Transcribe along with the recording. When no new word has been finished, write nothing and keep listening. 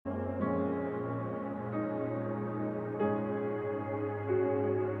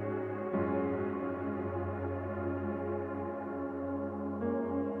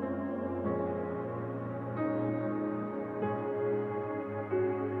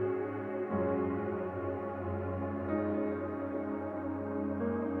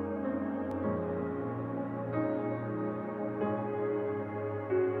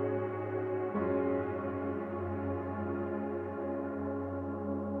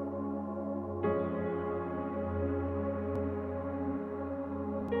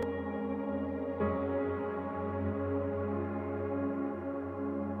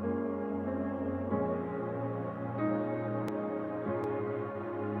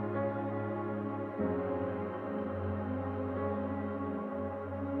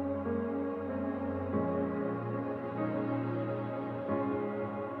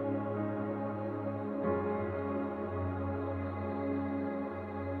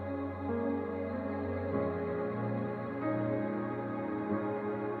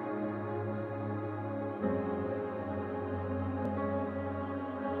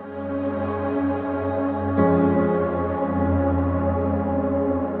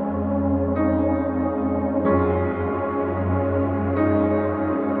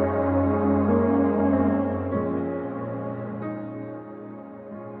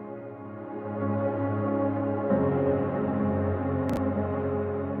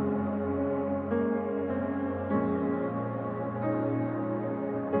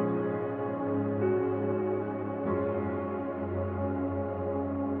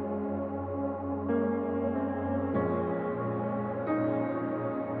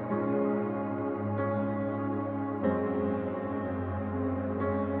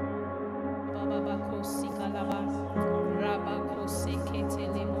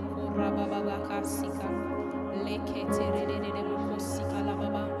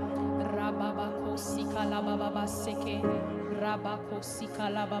sikala baba seke rabako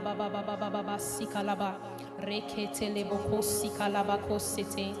sikala baba sikala ba rekete leboko sikala bako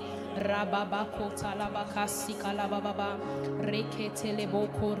sete rababako talabaka sikala baba rekete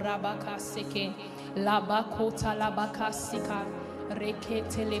leboko rabaka seke labako talabaka sika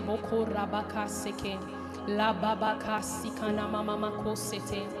rekete leboko rabaka seke lababaka sikana mama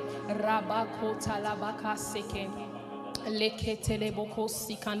makosete rabako talabaka seke lekete leboko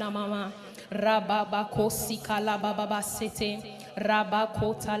sikana mama rababako sikala baba sete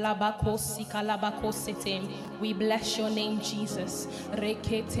rabako talabako sikala bako sete. We bless your name, Jesus.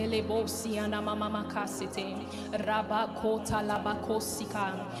 Rekete lebo siana mama makasete rabako talabako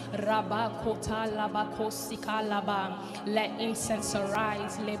sika rabako talabako sika laba. Let incense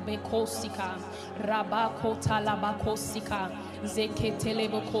arise lebeko sika rabako talabako sika zekete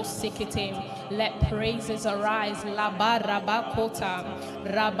leboko sekete. Let praises arise laba rabakota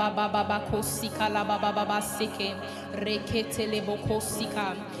rabababako sika labababa seke rekete leboko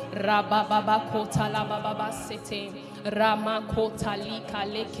sika rabababako talababa sete ramakota lika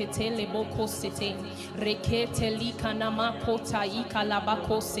lekete leboko sete rekete lika namakota ika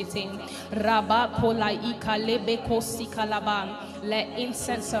labako sete rabakola ika lebeko sika laba. Let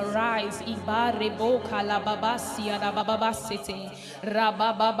incense arise iba reboka lababa sia rabababa sete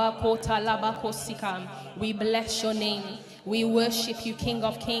rabababakota labako sika. We bless your name. We worship you, King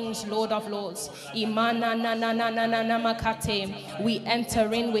of Kings, Lord of Lords. Imana na na na na na na makate. We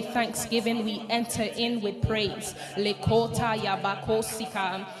enter in with thanksgiving. We enter in with praise. Lekota yabako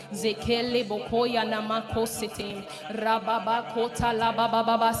sika. Zekele bokoya namako sete. Rababakota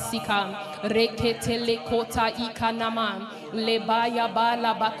labababa sika. Rekete lekota ikanama. Lebaya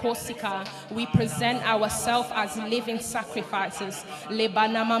bala bakosika. We present ourselves as living sacrifices.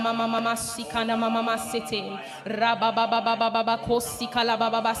 Lebana mama mama sika na mama sete. Rabababa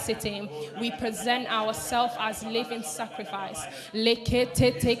we present ourselves as living sacrifice.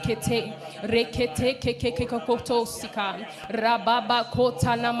 Lekete tekete rekete kekekekoto sika rababa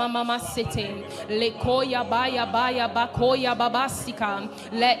kota na mama sete lekoya baya bakoya babasika.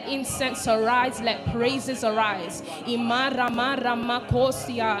 Let incense arise, let praises arise. Imara mara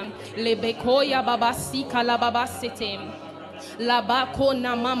makosia lebekoya babasika la babasete labako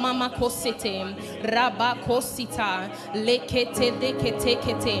na mama makosete rabako sita lekete dekete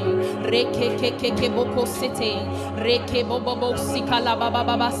kete reke keke boko sete reke bobo sika la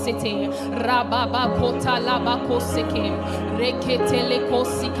baba sete rababa kota labako seke rekete leko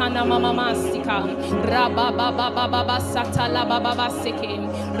sika na mama masika rababa baba sata la baba seke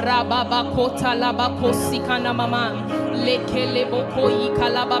rababa kota labako sika na mama leke leboko ika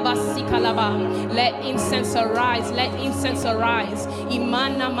la baba sika la ba. Let incense arise, let incense arise.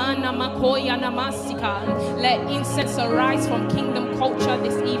 Imana mana makoya namasika. Let incense arise from Kingdom Culture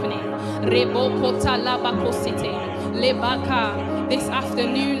this evening. Reboko talabako sete. Lebaka. This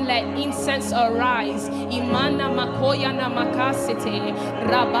afternoon, let incense arise. Imana makoya namakasete.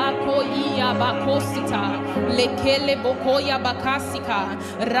 Rabako iya bakosita. Lekele bokoya bakasika.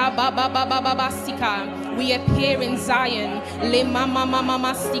 Rabababababasika. We appear in Zion. Le mama mama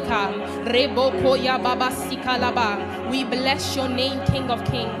masika. Reboko ya babasika laba. We bless your name, King of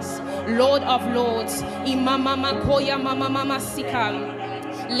Kings, Lord of Lords. Imama makoya mama mama sika.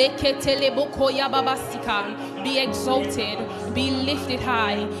 Lekete bokoya babasika. Be exalted, be lifted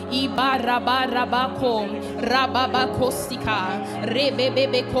high. Ibarabako, rababakosika,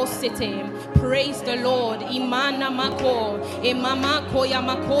 rebebebekosete. Praise the Lord. Imana mako, emamako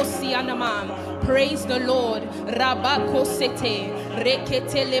yamakosi anama. Praise the Lord. Rabakosete,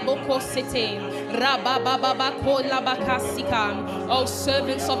 rekete lebokosete, rabababako labakasika. Oh,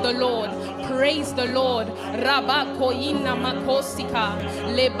 servants of the Lord, praise the Lord. Rabako ina makosika,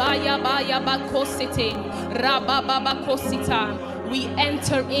 lebaya baya bakosete. We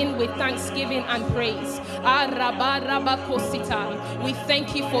enter in with thanksgiving and praise. We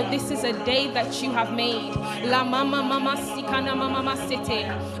thank you for this is a day that you have made. La mama mama sikana mama sete.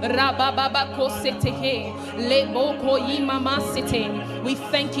 Rabababa sete he. Leboko yi mama sete. We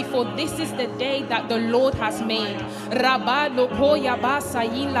thank you for this is the day that the Lord has made. Rabado ko yabasa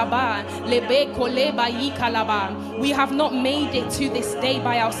yilaba. Lebeko leba yikalaba. We have not made it to this day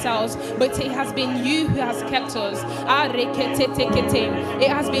by ourselves, but it has been you who has kept us. It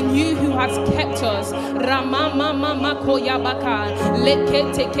has been you who has kept us. Ramama mama koyabaka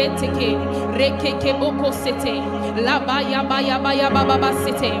lekete kete rekeke boko sete labaya baya baya baba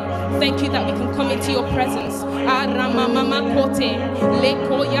sete. Thank you that we can come into your presence. Ramama mama kote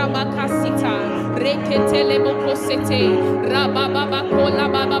lekoyabaka sita rekete leboko sete rababa kola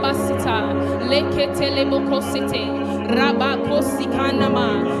baba sita lekete leboko sete rabako sikanama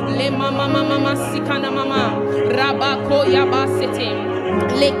le mama mama sikana mama. Rabako yabasete.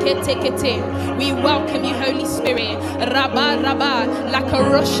 We welcome you, Holy Spirit. Rabba, rabba, like a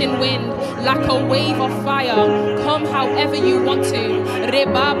rushing wind, like a wave of fire. Come however you want to.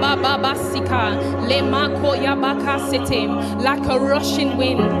 Reba baba sika, lema koya baka sitim, like a rushing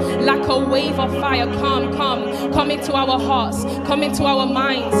wind, like a wave of fire. Come into our hearts, come into our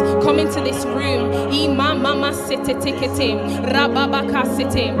minds, come into this room. Ima mama sete tikitim, rabba baka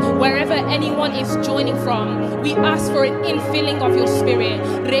sitim. Wherever anyone is joining from, we ask for an infilling of your spirit.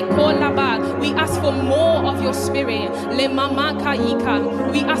 We ask for more of your spirit.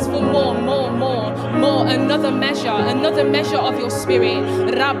 We ask for more, another measure of your spirit.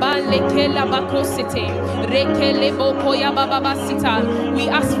 We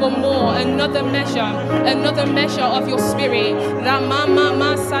ask for more, another measure of your spirit.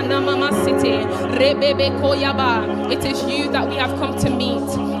 It is you that we have come to meet.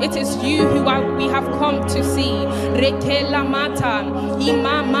 It is you who we have come to see.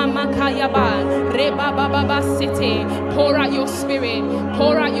 Pour out your spirit,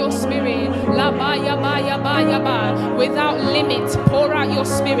 without limit. Pour out your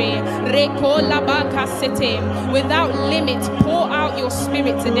spirit, without limit. Pour out your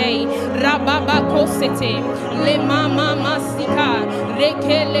spirit today.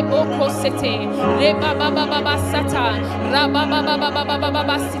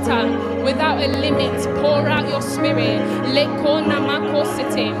 Without a limit, pour out your spirit. Lekona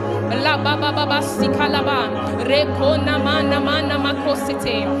makosete, la baba baba sikalaba, rekona mana mana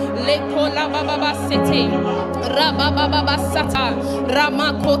makosete, lekola baba sete, rababa baba sata,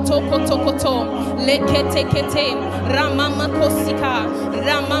 ramakoto koto koto, lekete kete, ramamakosika,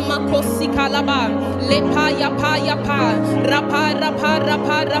 ramamakosika laba, lepa yapa yapa, rapa rapa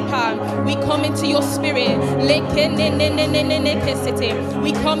rapa rapa. We come into your spirit, lekene ne ne ne ne ne kesete.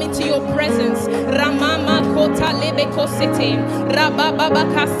 We come into your presence, ramama kota lebe kosete, rababa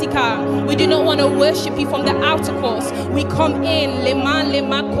kasika. We do not want to worship you from the outer courts. We come in, lema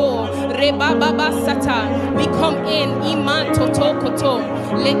lemako, rebaba sata. We come in, iman toto koto,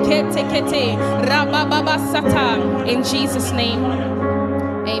 lekete kete, rababa sata. In Jesus' name,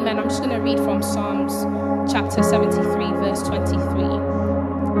 amen. I'm just going to read from Psalms chapter 73, verse 23.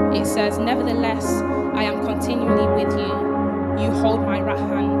 It says, "Nevertheless, I am continually with you. You hold my right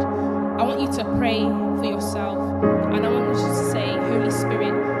hand." I want you to pray for yourself, and I want you to say, Holy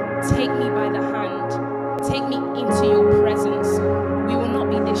Spirit, take me by the hand, take me into your presence. We will not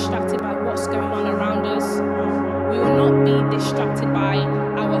be distracted by what's going on around us. We will not be distracted by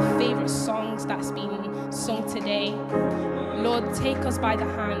our favorite songs that's been sung today. Lord, take us by the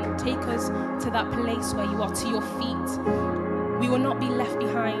hand, take us to that place where you are, to your feet. We will not be left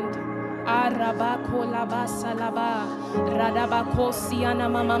behind.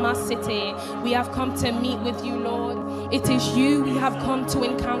 We have come to meet with you, Lord. It is you we have come to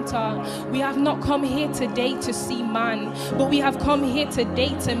encounter. We have not come here today to see man, but we have come here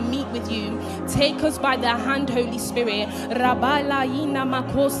today to meet with you. Take us by the hand, Holy Spirit.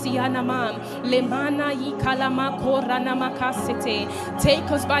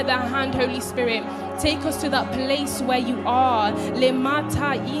 Take us by the hand, Holy Spirit. Take us to that place where you are.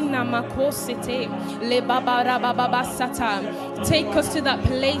 Take us to that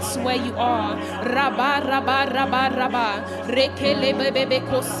place where you are.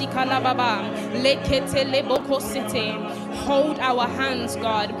 Hold our hands,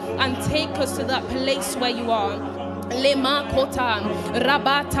 God, and take us to that place where you are. Lema kota,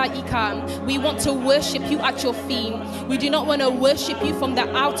 rabata ika. We want to worship you at your feet. We do not want to worship you from the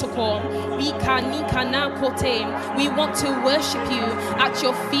outer court. We want to worship you at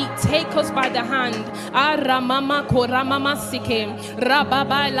your feet. Take us by the hand. Aramama koramama sike,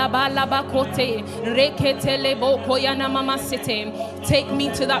 rababa laba laba kote, rekete lebo koyana mama site. Take me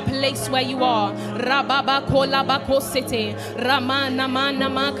to that place where you are. Rababa kolaba kosete, ramana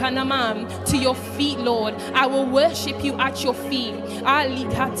manama kanama. To your feet, Lord. I will worship you at your feet.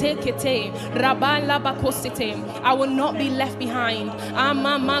 I will not be left behind.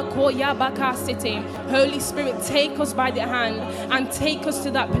 Holy Spirit, take us by the hand and take us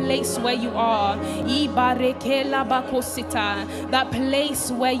to that place where you are. That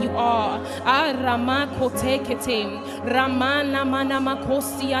place where you are.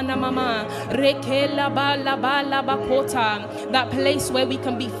 That place where we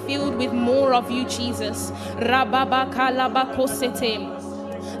can be filled with more of you, Jesus.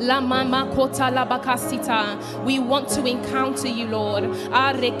 La mama kota la bakasita. We want to encounter you, Lord.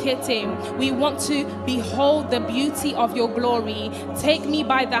 Arekete. We want to behold the beauty of your glory. Take me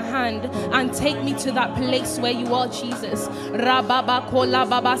by the hand and take me to that place where you are, Jesus. Rababa kola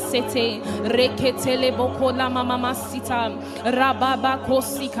baba sete. Rekete lebo kola mama sita. Rababa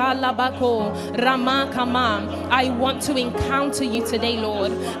kosika labako. Rama kama. I want to encounter you today,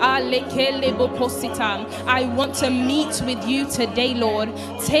 Lord. Aleke lebo kosita. I want to meet with you today, Lord.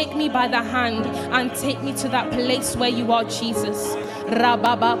 Take me by the hand and take me to that place where you are, Jesus.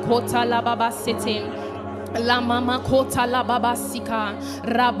 Rababa kota la baba sitting. La mama kota la baba sika.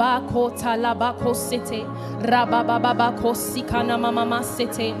 Rabba kota la bako sete. Rabba baba ko sika na mama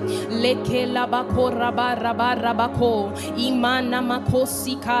sete. Leke la bako rabba rabako. Imana mako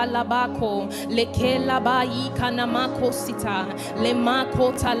sika la bako. Leke la ba ika na mako sita. Le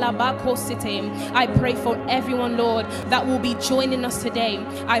makota la bako sete. I pray for everyone, Lord, that will be joining us today.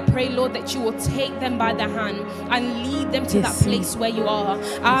 I pray, Lord, that you will take them by the hand and lead them to that place where you are.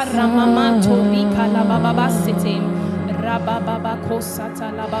 Aramama torika la baba sitting. Rababa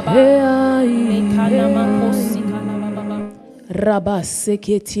kosata la baba. Mekanama kosika la baba.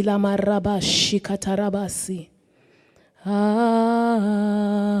 Rabaseke la maraba shikatarabasi.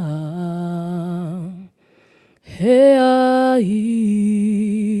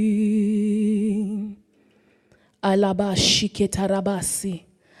 Alaba shiketarabasi.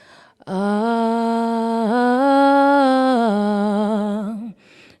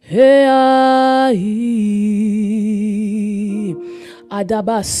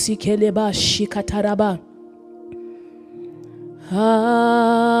 Adaba sikeleba shikataraba.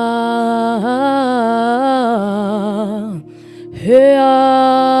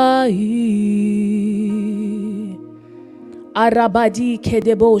 Arabadi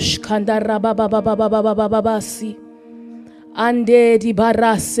kedebosh kandarabababababababasi. Ande di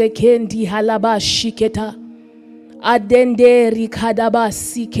barase kendi halaba shiketa. Adende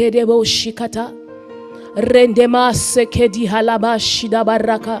rikadabasi kedebo shikata. Rendema sekedi halaba shida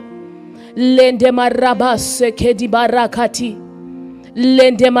baraka. Lende marabase kedi barakati.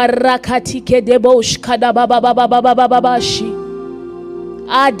 Lende marakati kedebosh kadabababababababashi.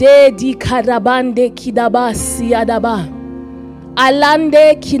 Ade di karabande kidabasi adaba.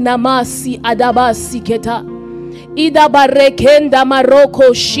 Alande kinamasi adabasi keta. Ida barekenda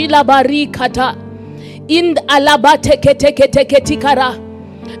maroko shila barikata. Ind alabate keteketekara.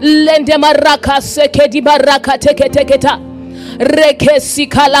 Lende maraka sekedi baraka teketeketa. Rekesi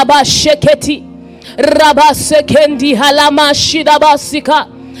kalaba sheketi. Rabase kendi halama shidabasika.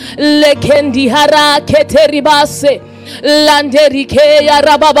 Lekendi hara keteribase. Landerike ya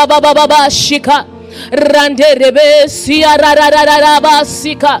rabababababa shika. Randerebe siya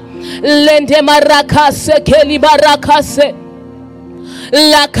rarararabasika. Lende marakase keli barakase.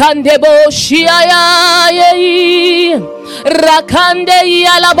 Lakandebo shia ya rakande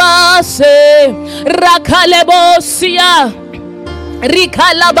yalabase. Rakalebo siya.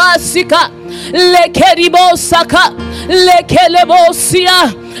 Rikalabasika. Lekeribosaka.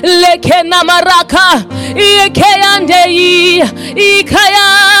 Lekelebosia. Lekenamaraka. Ikeyandei.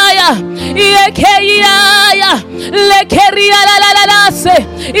 Ikayaya. Ikeyaya. Lekerialalase.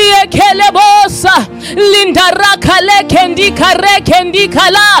 Ikelebosa. Lindaraka lekendika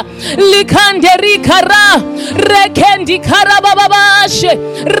rekendikala. Likanderikara. Rekendikara bababashe.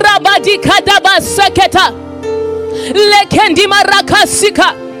 Rabadikadabasaketa. Lekendi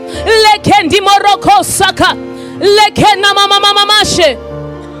marakasika. Lekendi moroko saka. Lekena mama mashe.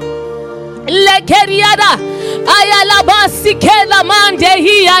 Lekeriada. Ayalabasi kela mande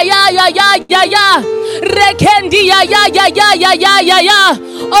hi ya. Rekendi ya.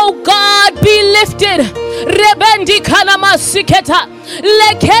 Oh God, be lifted. Rebendi kanama siketa.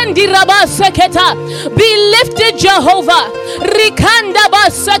 Lekendi rabaseketa. Be lifted, Jehovah. Rikanda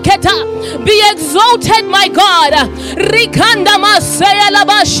baseketa. Be exalted, my God. Rikanda masaya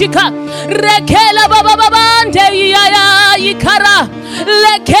labashika. Rekela bababande ya ikara.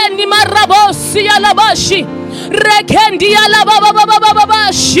 Lekendi marabosi ya labashi. Rekendi ya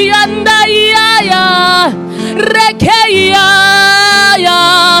labababababashi anda ya. Rekeya.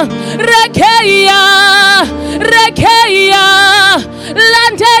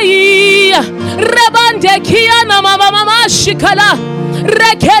 Landei rebande kiana mama shikala.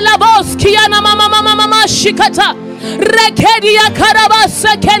 Rekela bos kiana mama shikata. Rekedia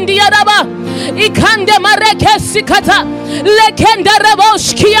karabasa kendia raba. Ikande mareke sikata. Lekenda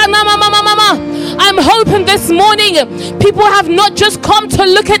rebos kiana mama. I'm hoping this morning people have not just come to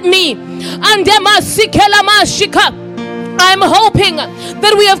look at me. Andema sikela mashika. I'm hoping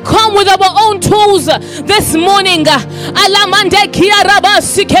that we have come with our own tools this morning. I'm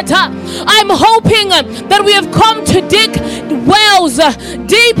hoping that we have come to dig wells,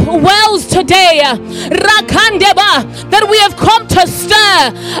 deep wells today. Rakandeba, that we have come to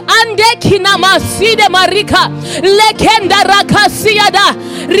stir. Andekina maside marika, lekenda rakasiada,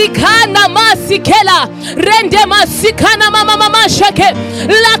 rikana masikela, rende masikana mama mashake,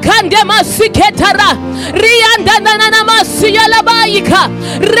 lakande masiketara, rianda nana masiyala baika,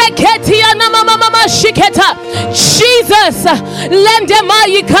 reketia na mama shiketa. Jesus, lende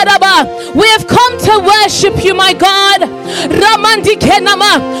maikaraba. We have come to worship you, my God. Ramandi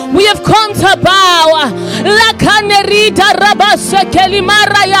kenama. We have come to bow. Lakanerita rabasekeli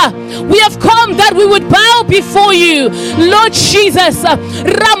maraya. We have come that we would bow before you, Lord Jesus.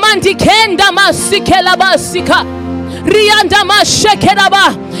 Ramandi kenda masikela basika.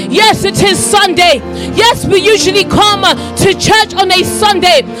 Yes, it is Sunday. Yes, we usually come to church on a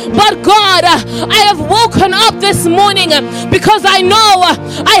Sunday. But God, I have woken up this morning because I know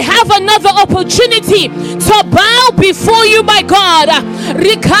I have another opportunity to bow before you, my God.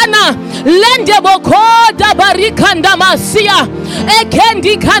 Rikana lende bokoda barikanda masia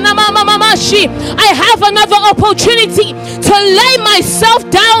ekendi kana mama mamashi. I have another opportunity to lay myself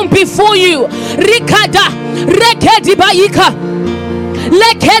down before you. Rikada rekedi baika. I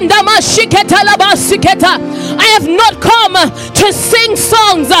have not come to sing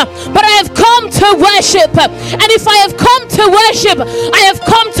songs, but I have come to worship. And if I have come to worship, I have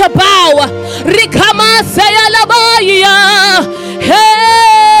come to bow. Rikama sayalabaya,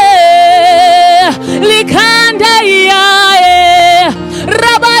 hey, likanda ya,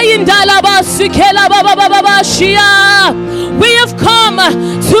 rabayindalaba sikela baba baba shia. We have come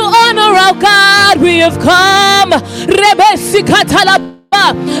to honor our God. We have come.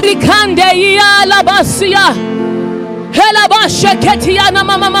 Rikande ya labasia helabasha ketiana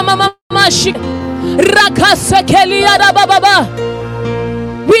mama mashi rakasekelia baba.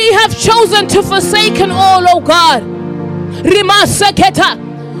 We have chosen to forsake all, oh God. Rimaseketa.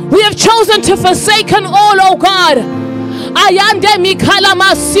 We have chosen to forsake all, oh God. Ayande mikala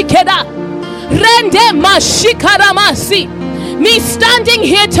masikeda rende mashikaramasi. Me standing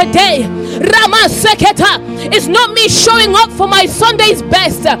here today, Rama Seketa, is not me showing up for my Sunday's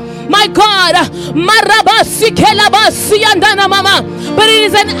best, my God, but it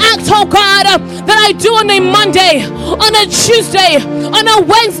is an act, oh God, that I do on a Monday, on a Tuesday, on a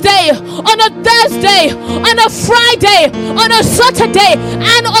Wednesday, on a Thursday, on a Friday, on a Saturday,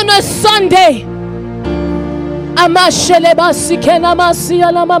 and on a Sunday.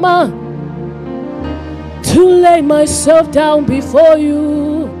 To lay myself down before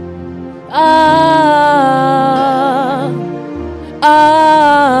you.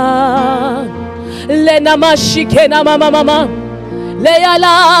 Lena mashikena mama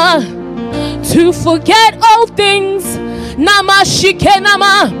leala. To forget all things, namashikena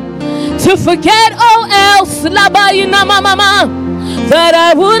ma. To forget all else, labayina mama. That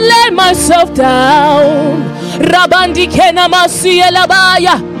I would lay myself down. Rabandi kena masiela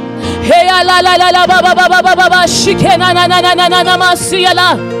baya. Hey la la la la ba ba ba ba ba ba shikena na na na na na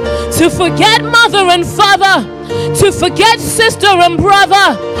masiela. To forget mother and father, to forget sister and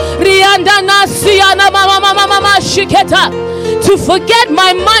brother, rianda na siana mama mama mama shiketa. To forget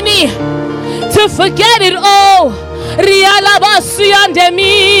my money, to forget it all, riala basiande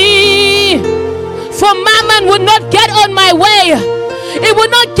me. For mammon would not get on my way. It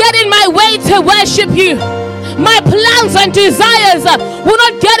would not get in my way to worship you. My plans and desires will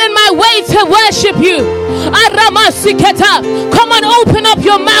not get in my way to worship you. Aramasiketa. Come on, open up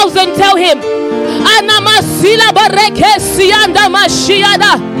your mouths and tell him. Anamasila bareke sianda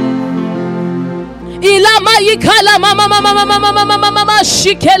mashiada. Ilama yikala mama mama mama mama mama mama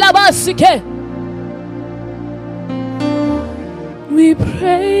shikela basike. We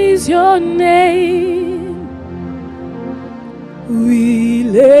praise your name. We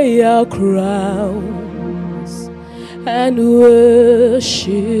lay our crowns and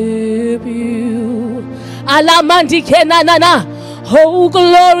worship you. Alamandi kenanana. Oh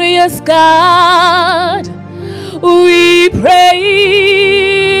glorious God, we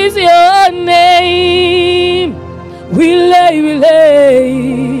praise your name. We lay.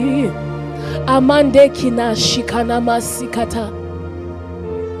 Amande kina shikana masikata.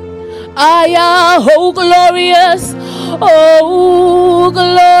 Aya, oh glorious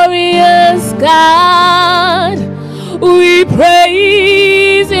God, we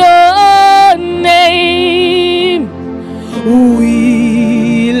praise your name.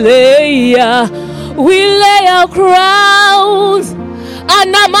 We lay our crowns.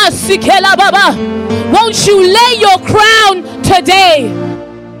 Anamasikela baba. Won't you lay your crown today?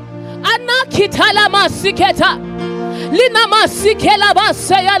 Anakitala masiketa. Lina masikela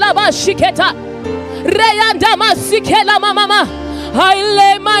baseya la bashiketa. Reyanda masikela mama. I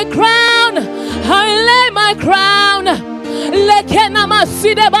lay my crown. I lay my crown. Lekena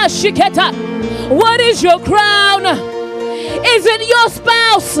maside bashiketa. What is your crown? Is it your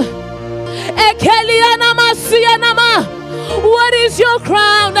spouse? Ekeliana masianama. What is your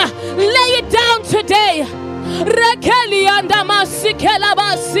crown? Lay it down today. Rekelianda masikela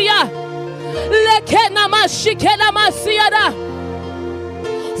basia. Lekena mashikela masiada.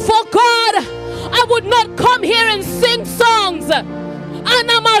 For God, I would not come here and sing songs.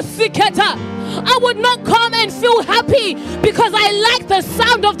 Anamasiketa. I would not come and feel happy because I like the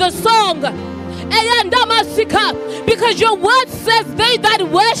sound of the song. Because your word says they that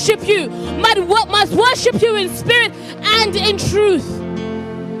worship you must worship you in spirit and in truth.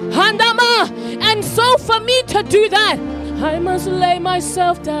 And so for me to do that, I must lay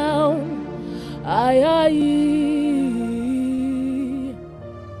myself down.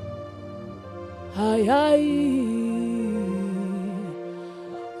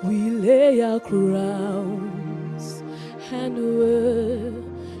 We lay our crowns and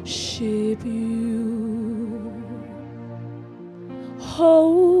worship you.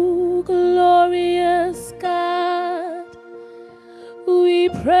 Oh, glorious God, we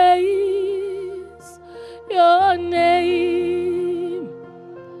praise your name.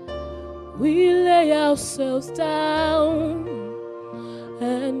 We lay ourselves down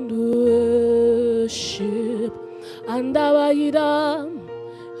and worship, and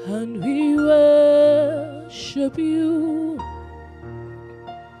we worship you.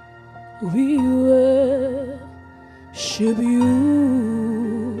 We worship you.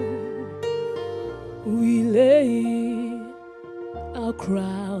 We lay our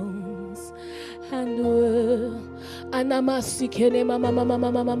crowns and I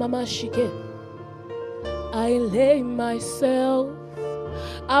lay myself.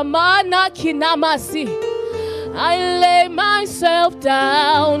 Amana kinamasi. I lay myself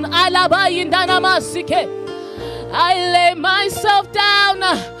down. I lay myself down.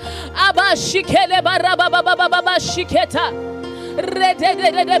 Abashikele barababa shiketa.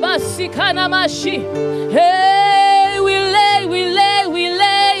 Rededede basikana mashi. Hey, we lay.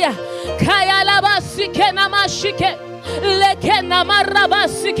 Kaya labasikena mashike. Lekena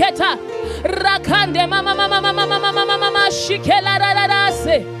marabasiketa. Rakande mama shikela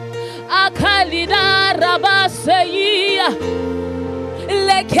radase. Akalida rabaseya.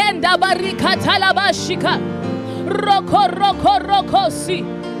 Lekenda barikata labashika. Roko si.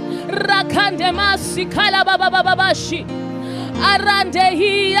 Rakande masikala babababashi. Arande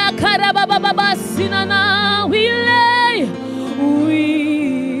hiya karabababasinana. We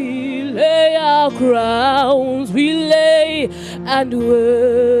lay our crowns. We lay and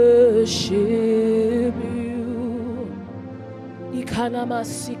worship you. Ikanama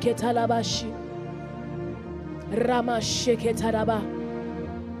siketalabashi. Rama sheketaraba.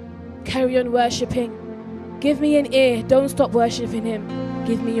 Carry on worshiping. Give me an ear. Don't stop worshiping him.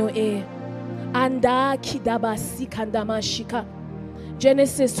 Give me your ear. Anda kidaba sikandama shika.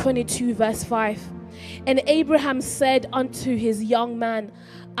 Genesis 22 verse 5. And Abraham said unto his young man,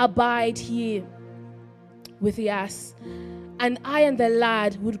 abide here with the ass, and I and the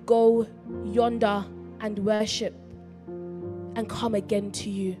lad would go yonder and worship and come again to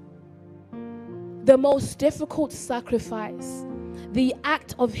you. The most difficult sacrifice, the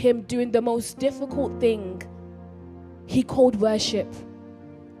act of him doing the most difficult thing, he called worship.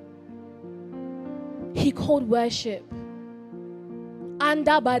 He called worship.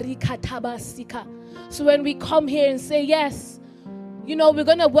 Anda barika tabasika. So when we come here and say, yes, you know, we're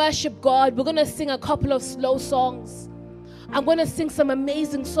going to worship God, we're going to sing a couple of slow songs. I'm going to sing some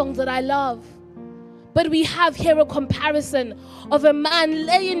amazing songs that I love. But we have here a comparison of a man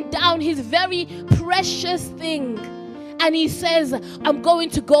laying down his very precious thing. And he says, I'm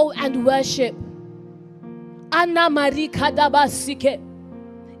going to go and worship. Anna marika dabasike.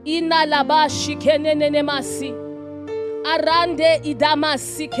 Ina labashike nenemasi. Arande idama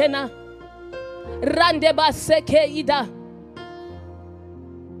sikena. Rande baseke ida.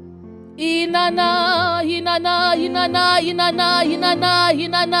 Inana.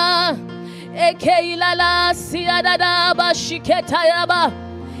 Eke ilala siadada bashiketa yaba.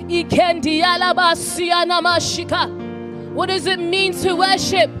 Ikendi alaba siana mashika. What does it mean to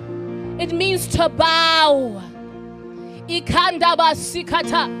worship? It means to bow. Ikanda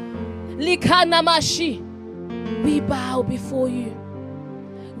basikata. Likana mashi. We bow before you.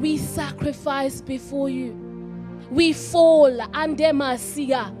 We sacrifice before you. We fall ande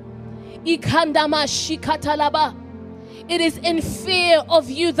masia. Ikandama shikatalaba. It is in fear of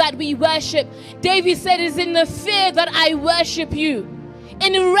you that we worship. David said, it is in the fear that I worship you.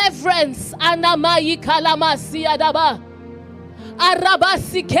 In reverence. Anamayi kalama siyadaba.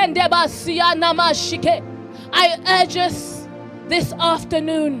 Arabasi kendeba siyanama shike. I urge us this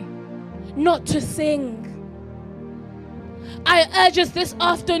afternoon not to sing. I urge us this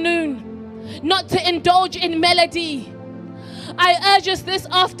afternoon not to indulge in melody. I urge us this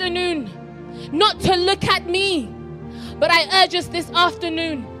afternoon not to look at me, but I urge us this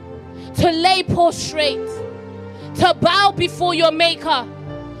afternoon to lay prostrate, to bow before your Maker.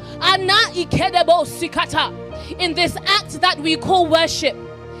 Ana ikedebo sikata. In this act that we call worship,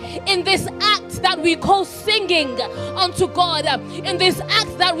 in this act that we call singing unto God, in this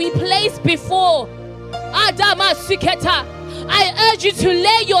act that we place before Adama Siketa, I urge you to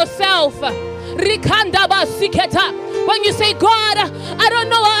lay yourself. Rikandaba Siketa. When you say, God, I don't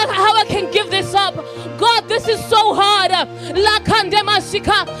know how I can give this up. God, this is so hard. Lakandema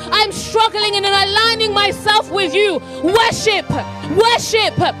Sika. I'm struggling and aligning myself with you. Worship,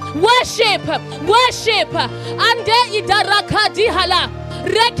 worship, worship, worship. Ande idaraka dihala.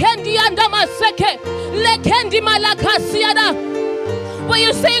 Rekendi andama seke. Lekendi malakasiada. When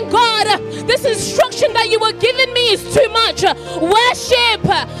you're saying, God, this instruction that you were giving me is too much. Worship.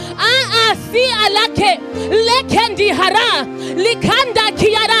 Si alake. Lekendi hara. Likanda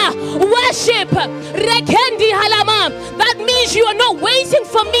kiara. Worship. Rekendi halama. That means you are not waiting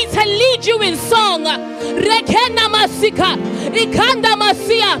for me to lead you in song. Rekena masika. Ikanda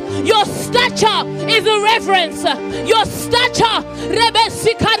masia. Your stature is a reverence. Your stature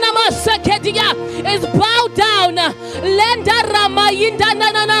rebesikana masakedia is bowed down. Lenda ramayinda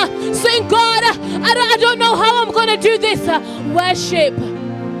nanana. Saying, God, I don't know how I'm going to do this. Worship.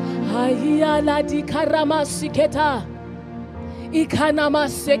 Hayala di karama siketa. Ikanama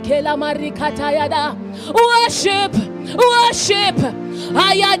sekela marikata yada. Worship. Worship.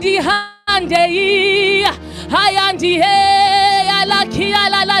 Hayadi handei. Hayandi he. Alaki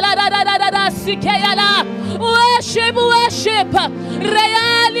ala la la la la la la sikeyala. Worship. Worship.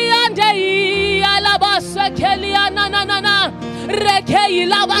 Reali andei. Alabasa kelia na na na na.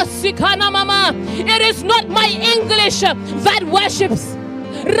 It is not my English that worships.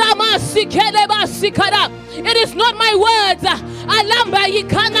 It is not my words.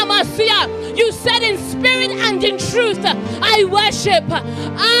 You said in spirit and in truth, I worship.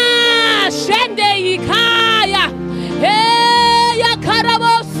 Shende Ikaya. Hey,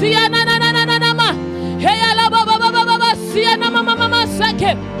 Yakarabosia na na na na na na. Hey, Alababa Sia na mama mama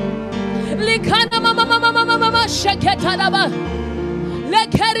seke. Likana mama mama mama mama sheketa laba.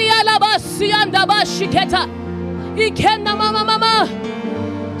 Lekeria laba sianda ba shiketa. Ikena mama mama.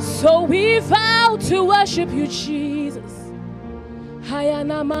 So we vow to worship you, Jesus.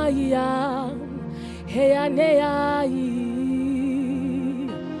 Hayana maya. Heyanea.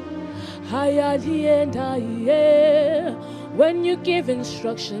 Hayalienda ye. When you give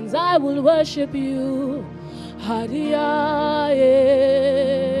instructions, I will worship you. Hadiya.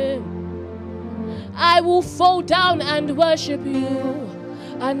 I will fall down and worship you.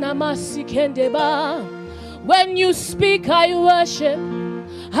 Anamasikendeba. When you speak, I worship.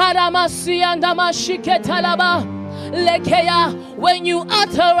 Haramasi andamashiketalaba. Lekeya. When you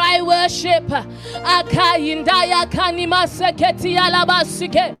utter, I worship. Akayindaya kanimaseketi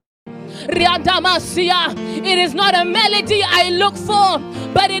alabasike. It is not a melody I look for,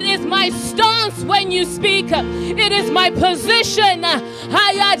 but it is my stance when you speak. It is my position. I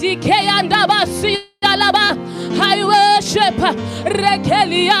worship.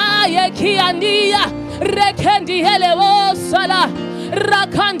 Rekelia yekiandia. Rekendi helewo sala.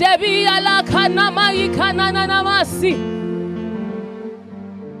 Rakandebi ala kanama ikananamasi.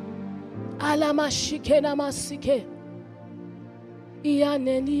 Alamashike namasike.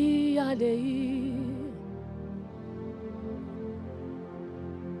 Ianeni alei.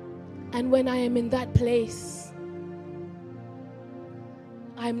 And when I am in that place,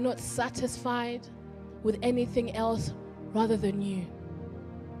 I'm not satisfied with anything else rather than you.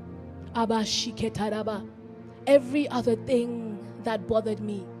 Abashiketaraba. Every other thing that bothered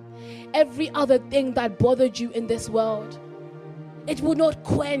me, every other thing that bothered you in this world, it will not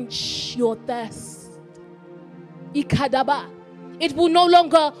quench your thirst. Ikadaba. It will no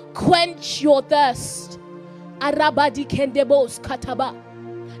longer quench your thirst. Arabadi kendebos kataba.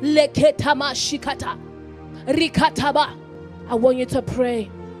 Leketama shikata. Rikataba. I want you to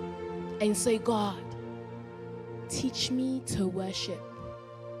pray and say, God, teach me to worship.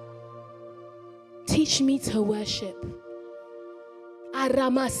 Teach me to worship.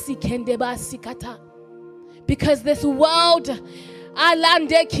 Aramasi kendeba sikata. Because this world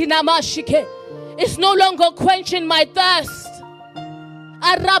Alande kinamashike. It's no longer quenching my thirst.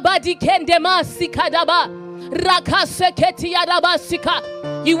 Arabadi kendema sikadaba. Rakaseketi arabasika.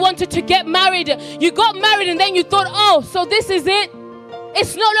 You wanted to get married. You got married and then you thought, oh, so this is it.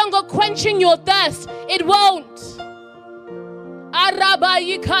 It's no longer quenching your thirst. It won't.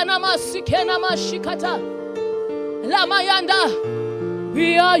 Arabayi kanama sikenama shikata. Lamayanda.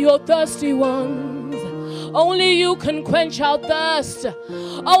 We are your thirsty ones. Only you can quench our thirst.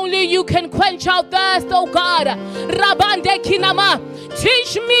 Only you can quench our thirst, oh God. Rabande kinama.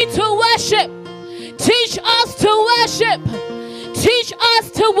 Teach me to worship. Teach us to worship. Teach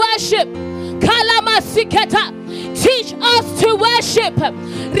us to worship. Kalama siketa. Teach us to worship.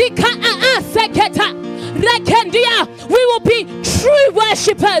 Rika seketa. Rekendia. We will be true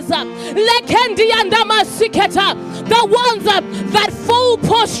worshippers. Lekendia ndamasiketa. The ones that fall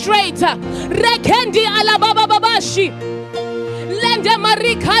prostrate. Rekendi alabababashi. Lende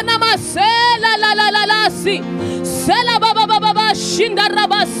marikana masela la la la la si. Sela babababa shinda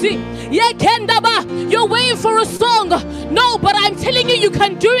rabasi. Yekendaba. You're waiting for a song. No, but I'm telling you, you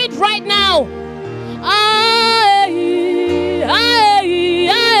can do it right now. Ay, ay,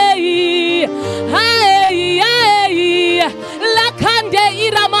 ay, ay, ay. Lakande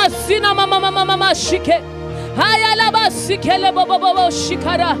iramasina mama mama mama shike. Ayalaba sikele bobobo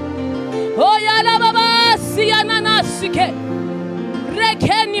shikara. Oyalaba sianana sike.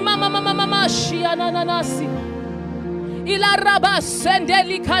 Rekeni mama mama mama shianana nasi. Ilaraba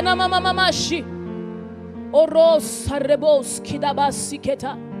sendeli kana mama mama shi. Oros harebos kidaba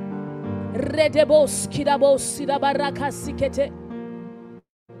siketa. Redebos kidabos sidabaraka sikete.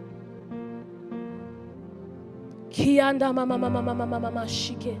 Kianda mama mama mama mama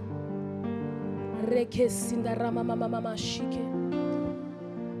shike. Reke sindarama mama mama shike.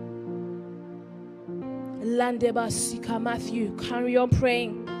 Landeba sika. Matthew, carry on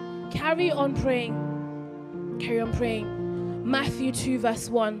praying. Carry on praying. Carry on praying. Matthew 2 verse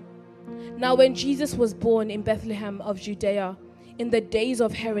 1. Now when Jesus was born in Bethlehem of Judea, in the days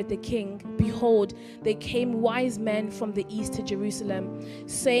of Herod the king, behold, there came wise men from the east to Jerusalem,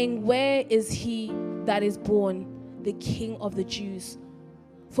 saying, where is he that is born, the King of the Jews?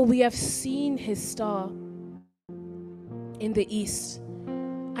 For we have seen his star in the east,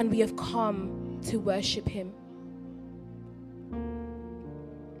 and we have come to worship him.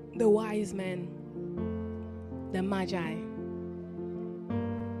 The wise men, the magi.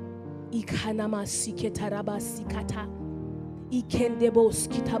 Ikanama siketaraba sikata. Ikendebo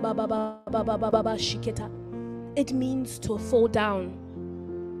skitaba baba shiketa. It means to fall down.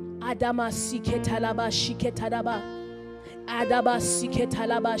 Adama siketalaba shiketaraba. Adaba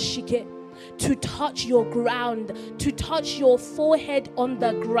siketalaba shike. To touch your ground, to touch your forehead on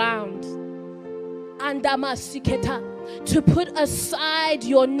the ground. Andama siketa. To put aside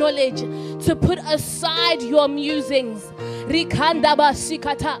your knowledge, to put aside your musings. Rikandaba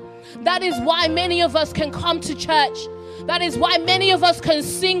sikata. That is why many of us can come to church. That is why many of us can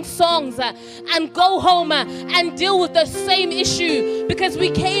sing songs and go home and deal with the same issue, because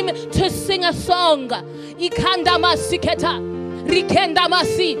we came to sing a song. Ikandama siketa.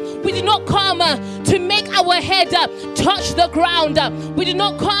 Rikendamasi. We did not come to make our head touch the ground. We did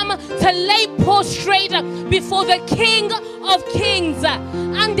not come to lay prostrate before the King of Kings.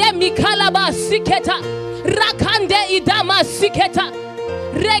 Ande mikalaba siketa. Rakande idama siketa.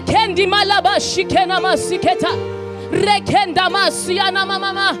 Rekendi malaba shikena masiketa. Rekendama siyana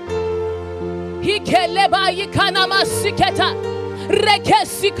mama. Hikeleba yikana masiketa.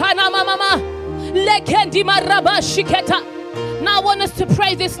 Rekesikana mama. Lekendi maraba shiketa. Now I want us to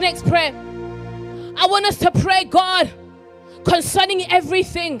pray this next prayer. I want us to pray, God, concerning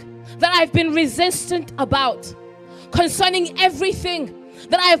everything that I've been resistant about, concerning everything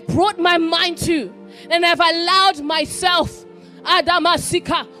that I have brought my mind to, and I've allowed myself,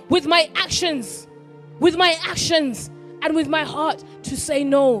 Adamasika, with my actions and with my heart to say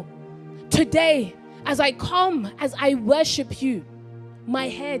no. Today, as I come, as I worship you, my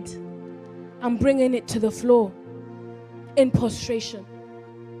head, I'm bringing it to the floor. In prostration,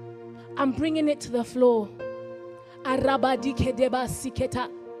 I'm bringing it to the floor. Arabadi kedeba siketa,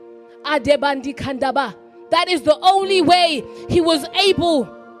 adebandi kandaba. That is the only way he was able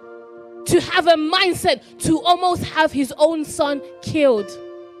to have a mindset to almost have his own son killed.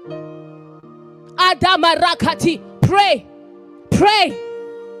 Adamarakati, pray, pray.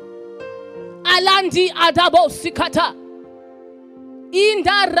 Alandi adabo sikata.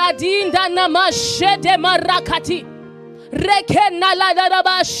 Inda radinda namashede marakati. Rekena la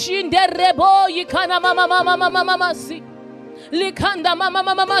daraba shinde rebo yikana mama mama mama mama si likanda mama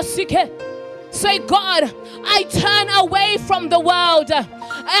mama sike Say, God, I turn away from the world. I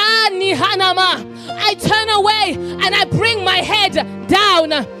turn away and I bring my head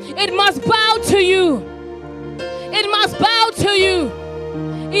down. It must bow to you. It must bow to you.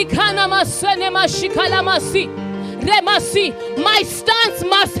 My stance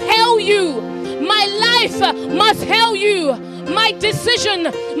must hail you. My life must hail you. My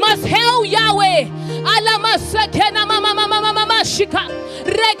decision must hail Yahweh.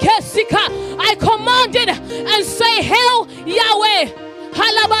 I command it and say, hail Yahweh.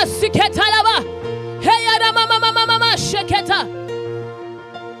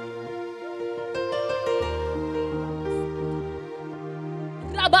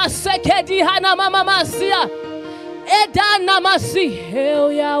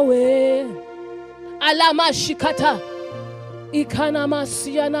 Hail Yahweh. Alama shikata. Ikana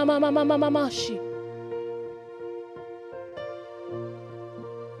masia na mamashi.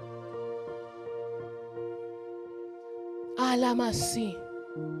 Alamasi.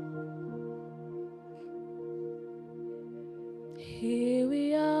 Here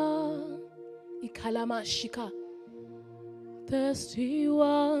we are. Ikalamashika. Thirsty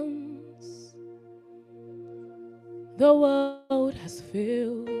ones. The world has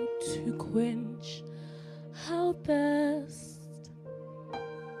failed to quench our thirst.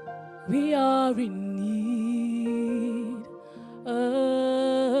 We are in need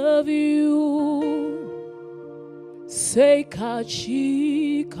of you. Say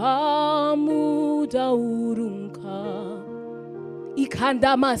kachika muda urunka.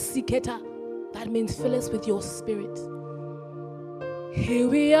 Ikanda masiketa. That means fill us with your spirit. Here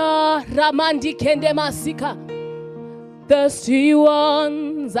we are, Ramandi kende masika. Thirsty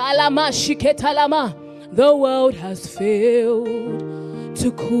ones, alama shiketa lama. The world has failed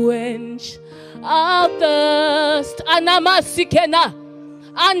to quench our thirst. Anamasikena,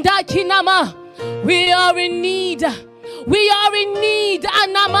 andakinama. We are in need. We are in need.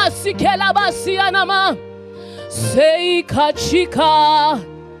 Anamasikela basi anama. Say kachika.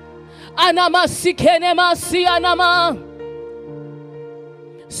 Anamasikene masi anama.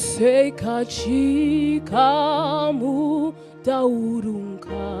 Say kachika mu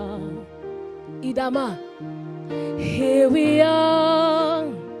daurunka. Idama. Here we are,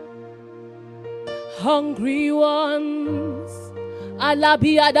 hungry ones.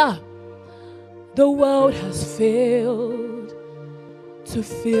 Alabiada. The world has failed to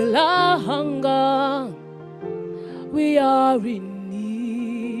fill our hunger. We are in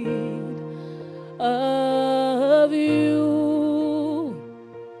need of you.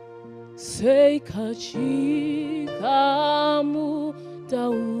 Say kachikamu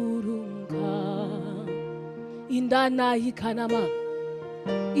daurunka. Indana ikanama.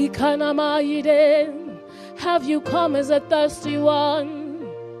 Ikanama iden. Have you come as a thirsty one?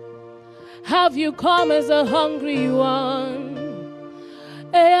 Have you come as a hungry one?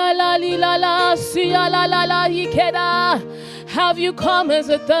 Have you come as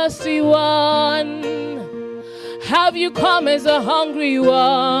a thirsty one? Have you come as a hungry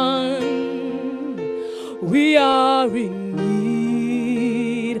one? We are in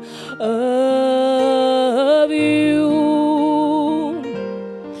need of you.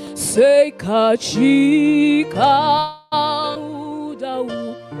 Say kachika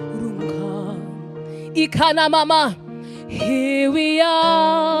urunka. Ikana mama. Here we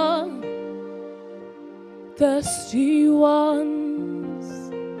are, thirsty ones.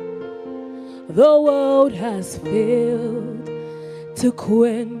 The world has failed to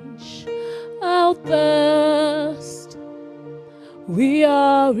quench our thirst. We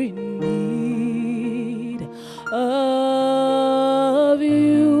are in need of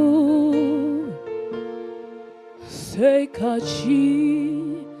you. Say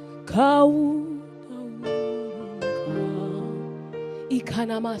kachi kau.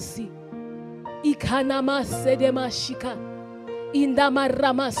 Ikanamasi, ikanamase de mashika,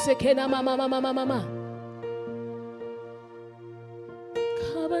 indamarama sekena mama.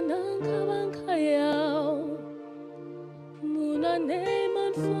 Kabanang kabankayao, muna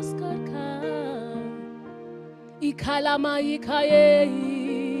neman foskarka, ikalama ikaye.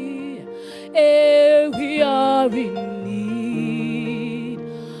 We are in need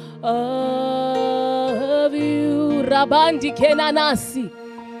of you. Rabandi kenanasi.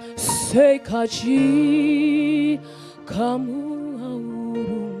 Sekachi kamu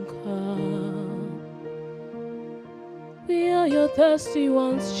aurunka. We are your thirsty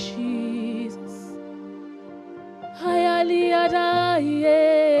ones, Jesus. Hayali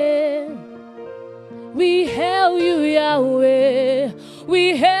adaye. We hail you, Yahweh.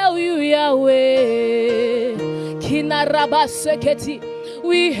 We hail you, Yahweh. Kinarabaseketi.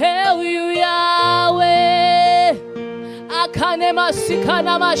 We hail you, Yahweh. Akanema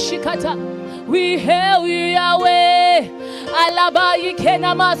sikana mashikata. We hail you, Yahweh. Alaba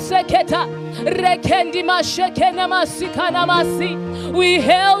yikena maseketa. Rekendi mashekena masikana masi. We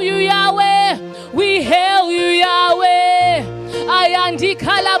hail you, Yahweh. We hail you, Yahweh. Ayandi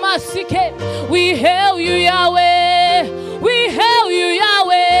kalamasike. We hail you, Yahweh. We hail you,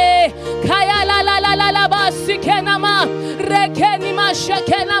 Yahweh. Kaya la la la la la basikena ma. Rekeni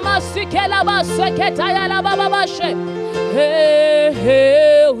mashekena masikela baseketa ya la baba bashe.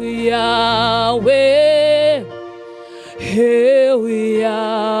 Hail Yahweh. Hail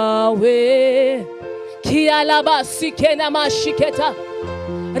Yahweh. Kiala basikena mashiketa.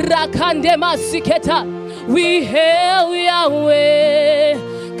 Rakande masiketa. We hail Yahweh.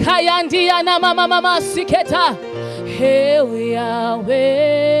 Kayandi ana mama mama siketa. Hail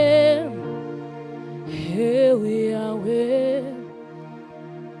Yahweh. Hail Yahweh.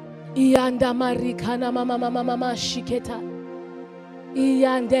 Iyanda marikana mama mama mama shiketa.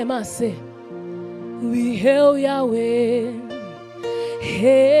 Iyande mase. We hail Yahweh.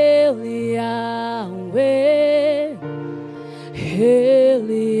 Hail Yahweh. Hail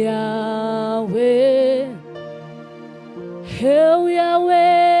Yahweh. Hail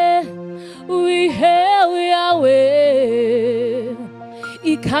Yahweh. We hail Yahweh.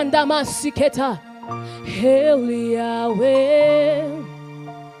 Ikanda masiketa. Hail Yahweh.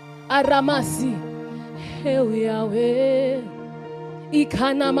 Aramasi. Hail Yahweh.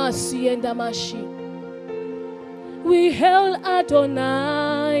 Ikanamasi and Damashi. We hail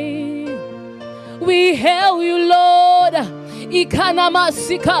Adonai. We hail you, Lord.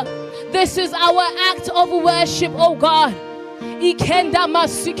 Ikanamasika. This is our act of worship, oh God. Ikenda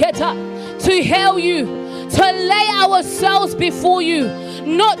masiketa. To hail you, to lay ourselves before you,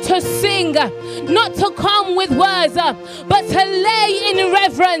 not to sing, not to come with words, but to lay in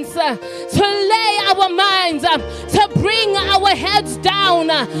reverence, to lay our minds, to bring our heads down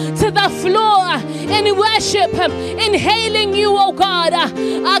to the floor in worship, inhaling you, oh God.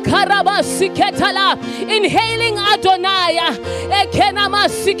 Inhaling Adonai.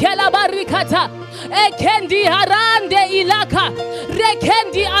 Ekendi harande ilaka.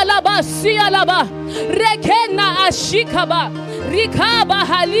 Rekendi alaba si alaba. Rekena ashikaba. Rikaba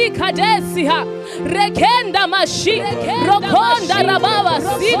halika desiha. Rekenda mashi. Rokonda rababa.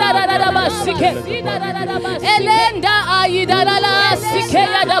 Sida rababa sike. Elenda ayidalala sike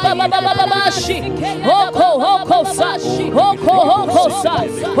yadababa shi. Hoko sa.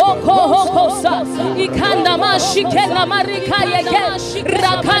 Hoko sa. Ikanda mashi kena marika yeke.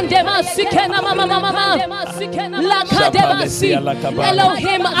 Rakande masike na mama.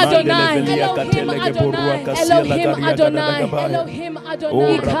 Elohim Adonai. Elohim Adonai. Elohim Adonai.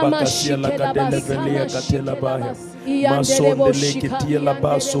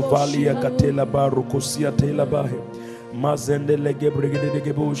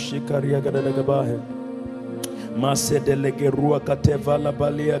 Masedelege rua kateva la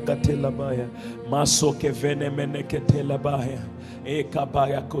balia katela baya. Masoke vene mene ketela baya.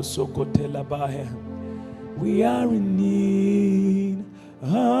 Ekabaya kosoko tela baya. We are in need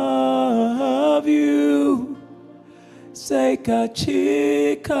of you. Seka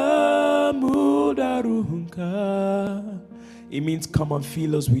chika mudarunka. It means come and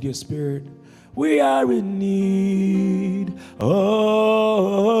fill us with your spirit. We are in need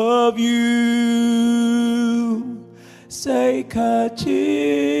of you. Seka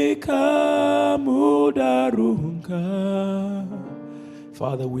chika mudarunka.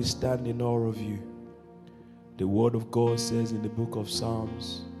 Father, we stand in awe of you. The word of God says in the book of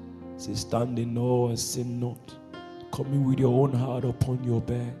Psalms, it says, stand in awe and sin not. Come in with your own heart upon your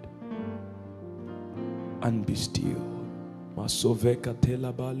bed and be still. Masoveka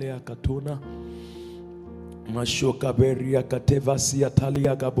tela balea katuna. Mashoka beria kateva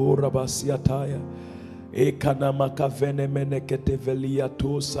siatalia gabora basiataya. Ekana makavene meneketevelia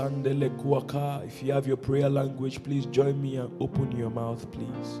to sandele kuaka. If you have your prayer language, please join me and open your mouth,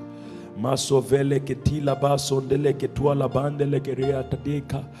 please. Masovele ketila basondele ketuala bandele gerea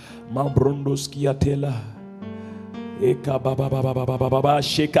tadeka. Mambrondo skiatela. Eka baba baba baba baba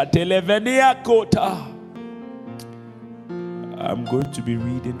shekatele venia kota. I'm going to be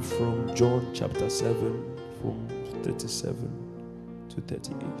reading from John chapter 7 from 37 to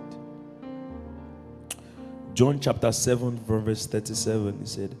 38. John chapter 7 from verse 37, he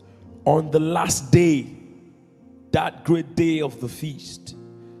said, on the last day, that great day of the feast,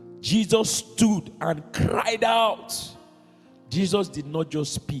 Jesus stood and cried out. Jesus did not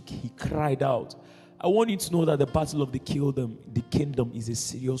just speak, he cried out. I want you to know that the battle of the kingdom is a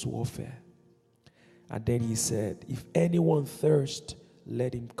serious warfare. And then he said, if anyone thirsts,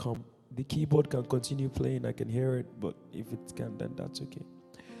 let him come. The keyboard can continue playing, I can hear it, but if it can, then that's okay.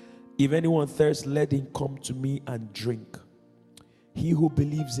 If anyone thirsts, let him come to me and drink. He who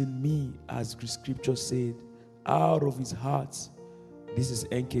believes in me, as the scripture said, out of his heart, this is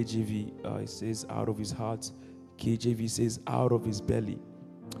NKJV, it says out of his heart. KJV says out of his belly.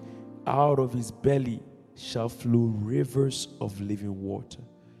 Out of his belly shall flow rivers of living water.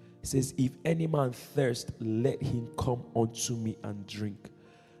 It says, if any man thirst, let him come unto me and drink.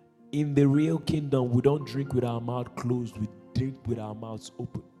 In the real kingdom, we don't drink with our mouth closed, we drink with our mouths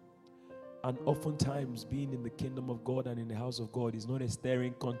open. And oftentimes, being in the kingdom of God and in the house of God is not a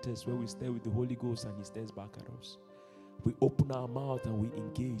staring contest where we stare with the Holy Ghost and he stares back at us. We open our mouth and we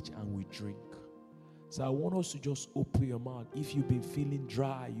engage and we drink. So I want us to just open your mouth. If you've been feeling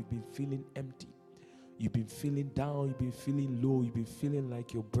dry, you've been feeling empty, you've been feeling down, you've been feeling low, you've been feeling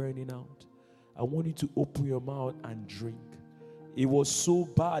like you're burning out, I want you to open your mouth and drink. It was so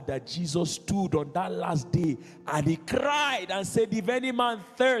bad that Jesus stood on that last day and he cried and said, if any man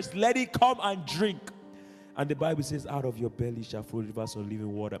thirst, let him come and drink. And the Bible says, out of your belly shall flow rivers of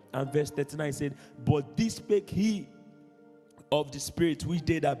living water. And verse 39 said, but this spake he of the Spirit, which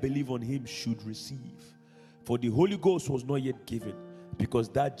they that believe on him should receive. For the Holy Ghost was not yet given, because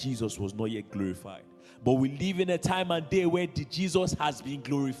that Jesus was not yet glorified. But we live in a time and day where the Jesus has been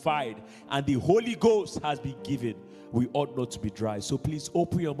glorified and the Holy Ghost has been given. We ought not to be dry. So please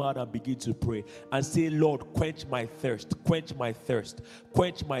open your mouth and begin to pray and say, Lord, quench my thirst, quench my thirst,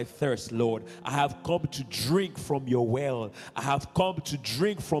 quench my thirst, Lord. I have come to drink from your well. I have come to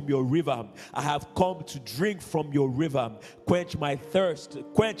drink from your river. I have come to drink from your river. Quench my thirst,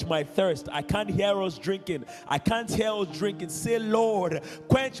 quench my thirst. I can't hear us drinking. I can't hear us drinking. Say, Lord,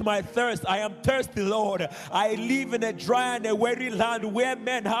 quench my thirst. I am thirsty, Lord. I live in a dry and a weary land where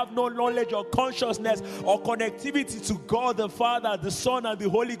men have no knowledge or consciousness or connectivity to God the Father, the Son, and the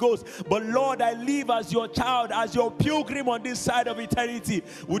Holy Ghost. But Lord, I live as your child, as your pilgrim on this side of eternity.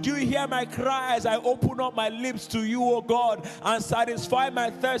 Would you hear my cry as I open up my lips to you, O God, and satisfy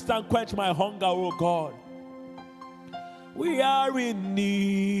my thirst and quench my hunger, O God? We are in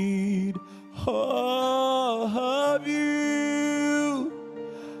need of you.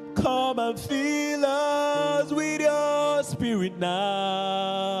 Come and fill us with your Spirit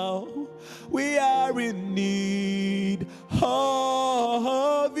now. We are in need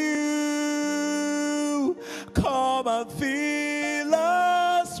of you. Come and fill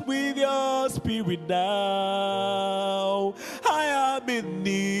us with your Spirit now. I am in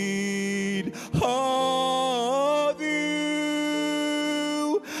need of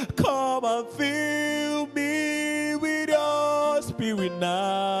you. Come and fill me with your Spirit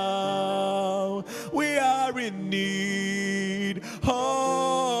now. We are in need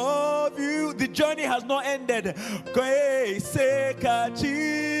of you. The journey has not ended.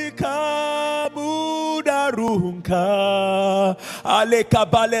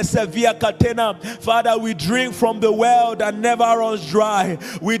 Father, we drink from the well that never runs dry.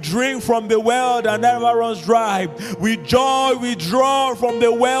 We drink from the well that never runs dry. We draw from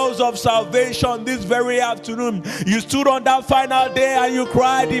the wells of salvation this very afternoon. You stood on that final day and you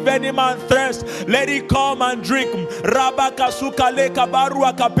cried, if any man thirst, let him come and drink.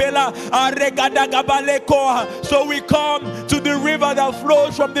 So we come to the river that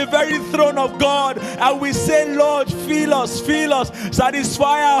flows from the very throne of God, and we say, Lord, fill us,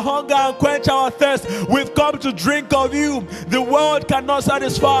 satisfy our hunger and quench our thirst. We've come to drink of you. The world cannot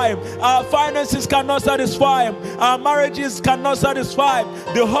satisfy, our finances cannot satisfy, our marriages cannot satisfy.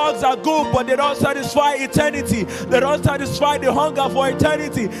 The hugs are good, but they don't satisfy eternity. They don't satisfy the hunger for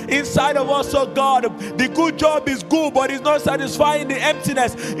eternity inside of us, oh God. The good job is good, but it's not satisfying the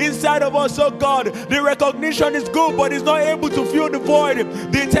emptiness inside of us, oh God. The recognition is good, but it's not able to fill the void,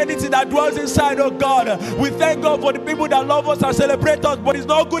 the eternity that dwells inside, oh God. We thank God for the people that love us and celebrate us, but it's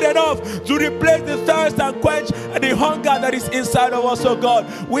not good enough to replace the thirst and quench the hunger that is inside of us, oh God.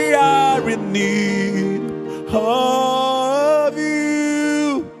 We are in need of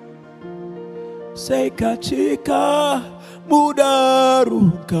you. Say kachika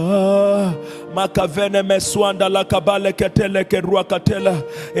mudaruka makavene meswanda lakabale ketele kerua katela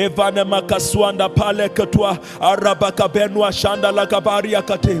evane makaswanda pale ketwa arabaka benwa shanda lakabaria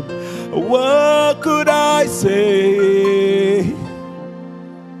katim. What could I say?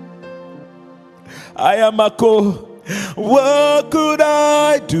 I am a co. What could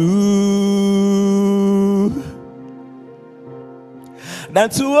I do than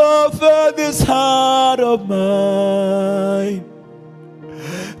to offer this heart of mine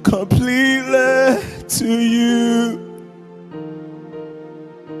completely to you?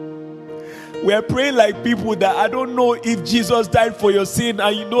 We are praying like people that I don't know if Jesus died for your sin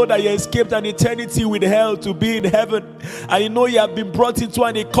and you know that you escaped an eternity with hell to be in heaven, and you know you have been brought into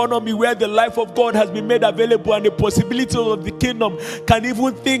an economy where the life of God has been made available and the possibilities of the kingdom can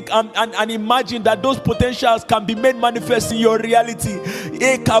even think and imagine that those potentials can be made manifest in your reality.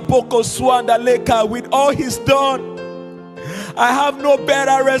 With all he's done, I have no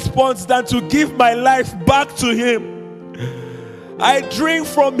better response than to give my life back to him. I drink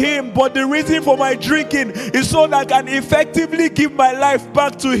from him, but the reason for my drinking is so that I can effectively give my life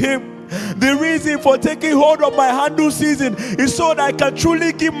back to him. The reason for taking hold of my handle season is so that I can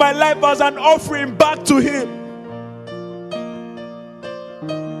truly give my life as an offering back to him.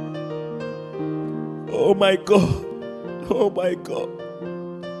 Oh my God. Oh my God.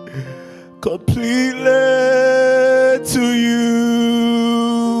 Completely to you.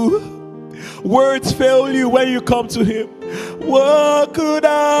 Words fail you when you come to him. What could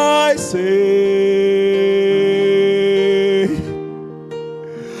I say?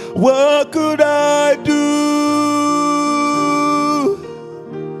 What could I do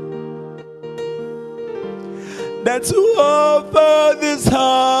than to offer this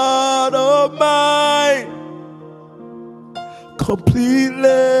heart of mine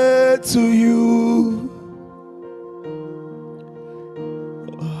completely to you?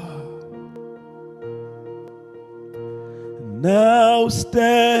 Now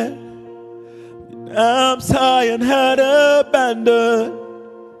stand, arms high and head abandoned,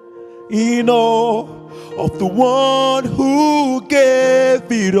 in awe of the one who gave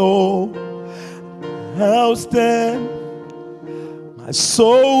it all. Now stand, my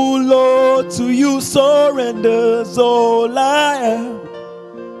soul, Lord, to you surrenders all I am.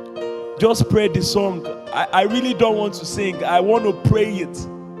 Just pray this song. I really don't want to sing. I want to pray it.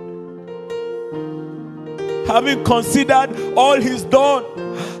 Having considered all he's done,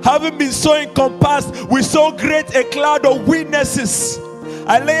 having been so encompassed with so great a cloud of witnesses,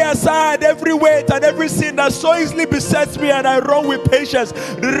 I lay aside every weight and every sin that so easily besets me, and I run with patience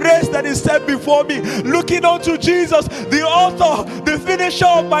the race that is set before me, looking unto Jesus, the author, the finisher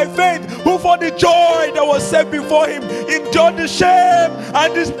of my faith, who for the joy that was set before him endured the shame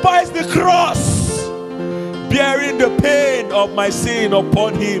and despised the cross, bearing the pain of my sin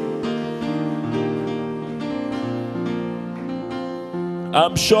upon him.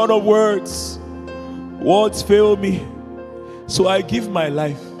 I'm short of words. Words fail me. So I give my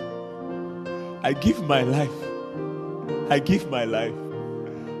life. I give my life. I give my life.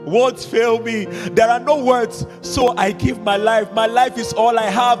 Words fail me. There are no words. So I give my life. My life is all I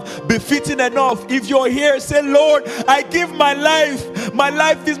have, befitting enough. If you're here, say, Lord, I give my life. My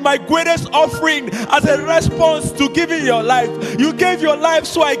life is my greatest offering as a response to giving your life. You gave your life,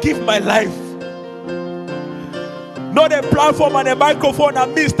 so I give my life. Not a platform and a microphone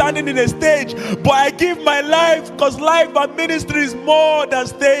and me standing in a stage, but I give my life, because life and ministry is more than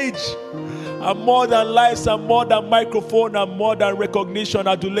stage. I'm more than lights, I'm more than microphone, I'm more than recognition,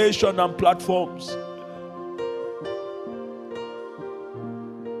 adulation, and platforms.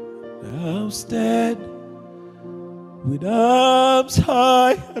 I'll stand with arms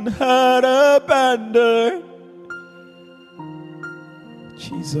high and heart abandoned.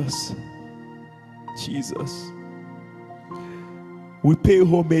 Jesus, Jesus. We pay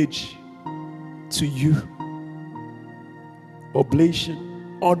homage to you.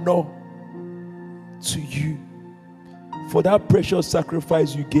 Oblation, honor to you for that precious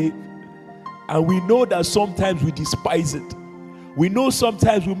sacrifice you gave. And we know that sometimes we despise it. We know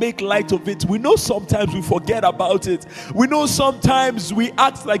sometimes we make light of it. We know sometimes we forget about it. We know sometimes we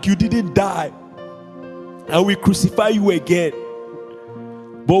act like you didn't die and we crucify you again.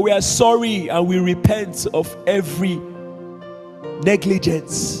 But we are sorry and we repent of every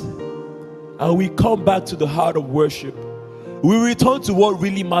negligence, and we come back to the heart of worship. We return to what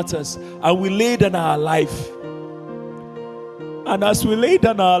really matters, and we lay down our life. And as we lay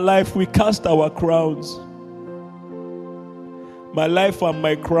down our life, we cast our crowns. My life and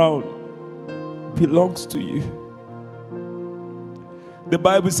my crown belongs to you. The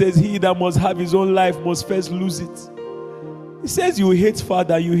Bible says he that must have his own life must first lose it. It says you hate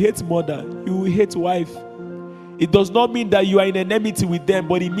father, you hate mother, you hate wife. It does not mean that you are in enmity with them,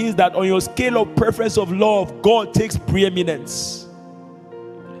 but it means that on your scale of preference of love, God takes preeminence.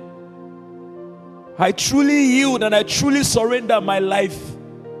 I truly yield and I truly surrender my life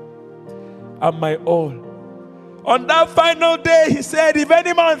and my all. On that final day, he said, if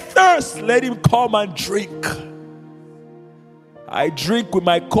any man thirst, let him come and drink. I drink with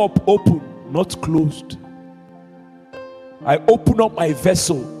my cup open, not closed. I open up my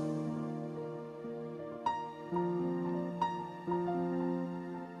vessel.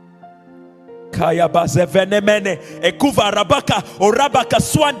 Kaya bazevenemene ekuva rabaka orabaka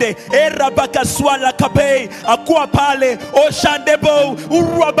swande rabaka swala kabe akua pale oshandebo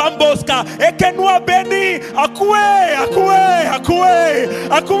urabamboska ekenua beni akue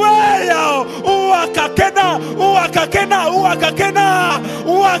yao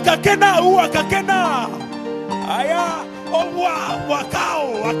uakakena aya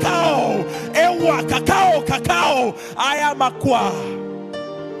wakao ewa kakao aya makwa.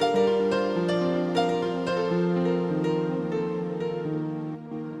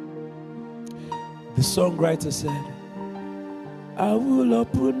 The songwriter said, I will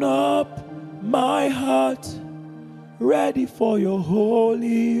open up my heart, ready for your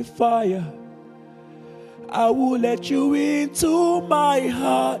holy fire. I will let you into my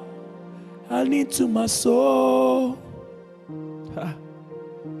heart and into my soul.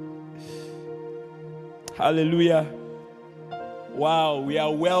 Hallelujah. Wow, we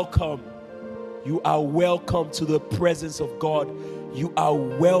are welcome. You are welcome to the presence of God. You are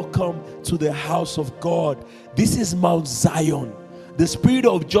welcome to the house of God. This is Mount Zion. The spirit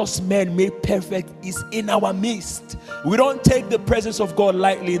of just men made perfect is in our midst. We don't take the presence of God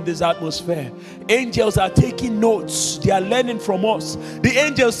lightly in this atmosphere. Angels are taking notes. They are learning from us. The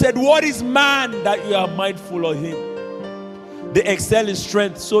angel said, what is man that you are mindful of him? They excel in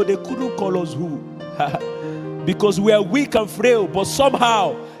strength, so they couldn't call us who? Because we are weak and frail, but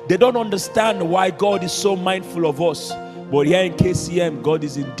somehow they don't understand why God is so mindful of us. But here in KCM, God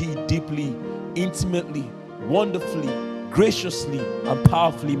is indeed deeply, intimately, wonderfully, graciously, and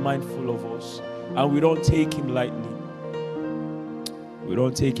powerfully mindful of us. And we don't take him lightly. We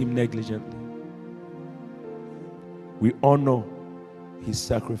don't take him negligently. We honor his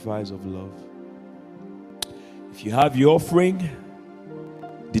sacrifice of love. If you have your offering,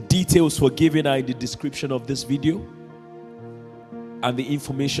 the details for giving are in the description of this video, and the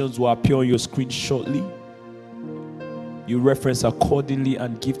information will appear on your screen shortly. You reference accordingly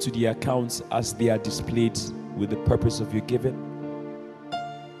and give to the accounts as they are displayed with the purpose of your giving.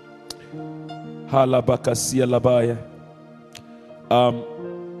 Halabakasia labaya.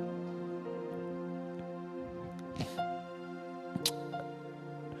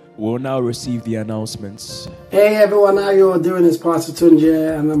 We'll now receive the announcements. Hey everyone, how you all doing? It's Pastor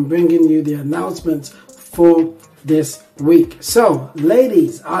Tunje, and I'm bringing you the announcements for this week. So,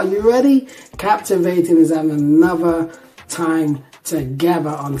 ladies, are you ready? Captivating is having another time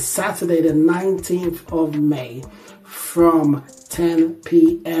together on Saturday the 19th of May from 10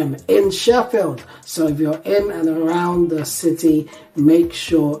 p.m. in Sheffield. So if you're in and around the city, make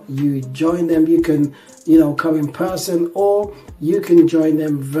sure you join them. You can, come in person, or you can join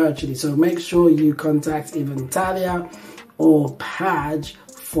them virtually. So make sure you contact either Natalia or Paj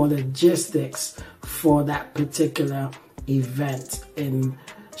for logistics for that particular event in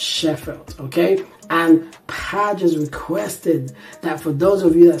Sheffield, okay? And Paj has requested that for those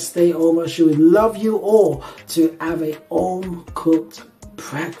of you that stay over, she would love you all to have a home-cooked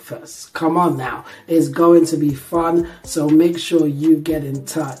breakfast. Come on now, it's going to be fun, so make sure you get in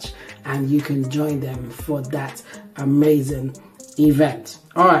touch and you can join them for that amazing event.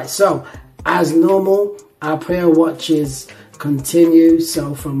 All right, so as normal, our prayer watches continue.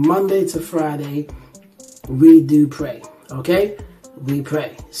 So from Monday to Friday, we do pray, okay? We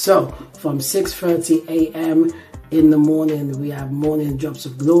pray. So from 6:30 a.m. in the morning, we have morning drops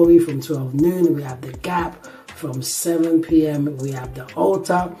of glory. From 12 noon, we have the gap. From 7 p.m., we have the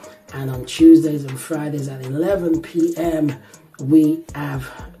altar. And on Tuesdays and Fridays at 11 p.m., we have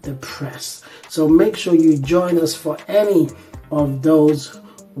the press. So make sure you join us for any of those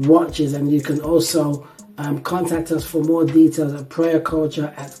watches. And you can also contact us for more details at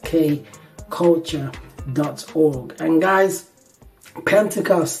prayerculture@kculture.org. And guys,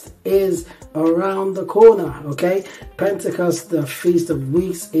 Pentecost is around the corner, okay? Pentecost, the Feast of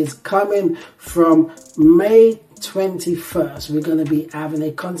Weeks, is coming from May 21st. We're going to be having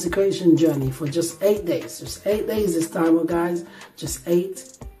a consecration journey for just 8 days. Just 8 days this time, guys. Just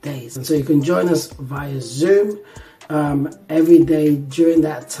 8 days. And so you can join us via Zoom every day during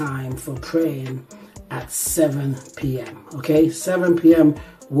that time for praying at 7 p.m. Okay? 7 p.m.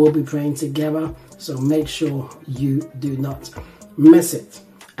 we'll be praying together. So make sure you do not miss it.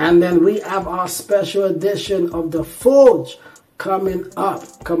 And then we have our special edition of The Forge coming up.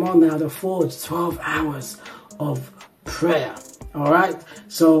 Come on now, The Forge, 12 hours of prayer. All right.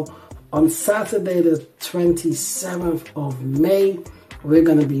 So on Saturday, the 27th of May, we're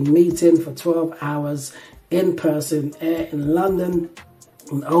going to be meeting for 12 hours in person in London,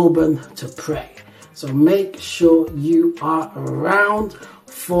 in Oban, to pray. So make sure you are around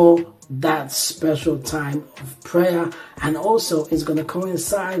for that special time of prayer. And also it's going to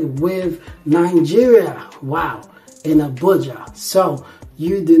coincide with Nigeria. Wow. In Abuja. So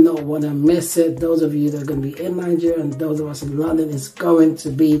you do not want to miss it. Those of you that are going to be in Nigeria and those of us in London, it's going to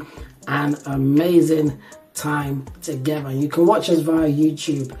be an amazing time together. You can watch us via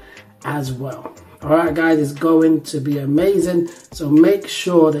YouTube as well. Alright guys, it's going to be amazing. So make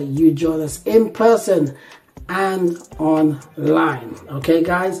sure that you join us in person and online. Okay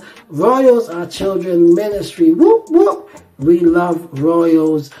guys, Royals Are Children Ministry. Whoop whoop. We love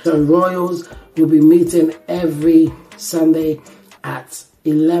Royals. So Royals will be meeting every Sunday at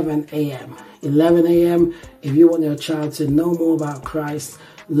 11 a.m. 11 a.m. If you want your child to know more about Christ,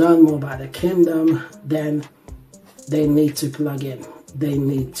 learn more about the kingdom, then they need to plug in. They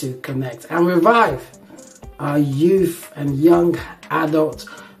need to connect. And Revive, our youth and young adult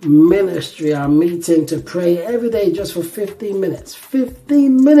ministry, are meeting to pray every day just for 15 minutes.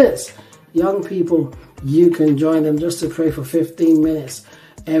 15 minutes. Young people, you can join them just to pray for 15 minutes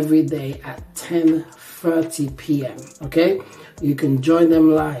every day at 10:30 p.m. Okay, you can join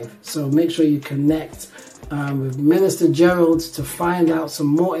them live. So make sure you connect with Minister Gerald to find out some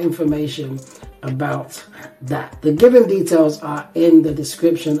more information about that. The given details are in the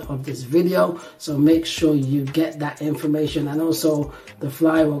description of this video, so make sure you get that information, and also the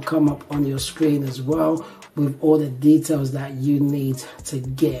flyer will come up on your screen as well with all the details that you need to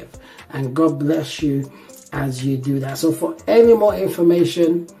give. And God bless you as you do that. So for any more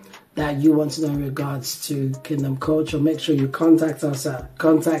information that you want to know in regards to Kingdom Culture, make sure you contact us at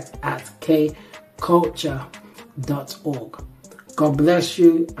contact@kculture.org. God bless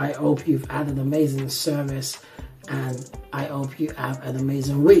you. I hope you've had an amazing service, and I hope you have an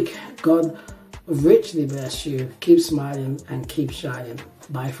amazing week. God richly bless you. Keep smiling and keep shining.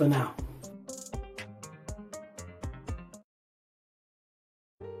 Bye for now.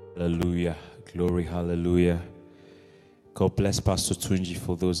 Hallelujah. Glory, hallelujah. God bless Pastor Tunji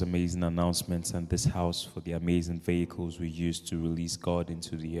for those amazing announcements, and this house for the amazing vehicles we use to release God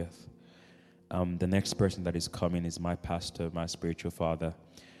into the earth. The next person that is coming is my pastor, my spiritual father,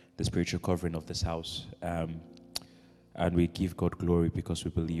 the spiritual covering of this house. And we give God glory because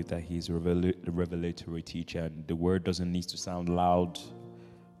we believe that He's a revelatory teacher, and the word doesn't need to sound loud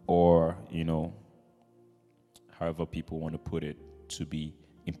or, however people want to put it, to be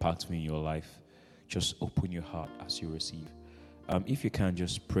impactful in your life. Just open your heart as you receive. If you can,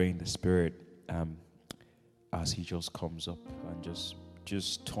 just pray in the Spirit as He just comes up, and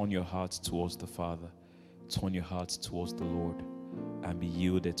just turn your heart towards the Father, turn your heart towards the Lord, and be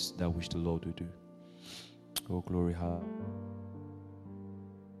yielded to that which the Lord will do. Oh, glory, hallelujah.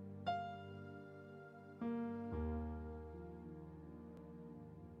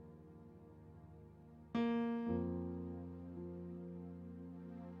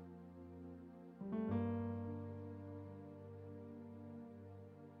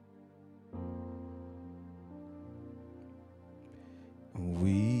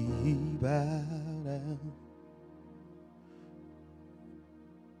 We bow down,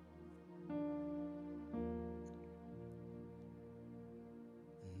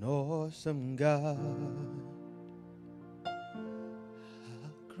 an awesome God, how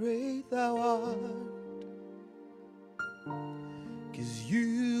great Thou art, 'cause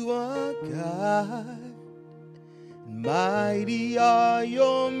You are God, and mighty are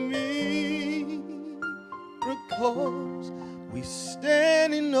Your miracles. We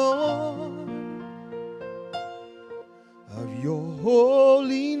stand in awe of Your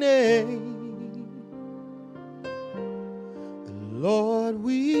holy name. Lord,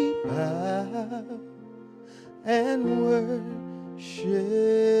 we bow and worship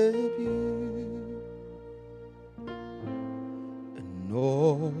You. An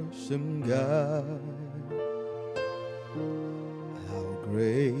awesome God, how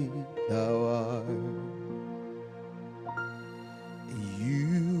great Thou art.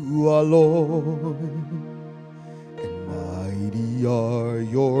 You are Lord, and mighty are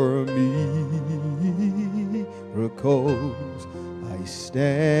Your miracles. I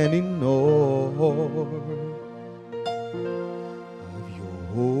stand in awe of Your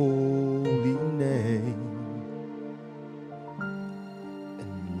holy name.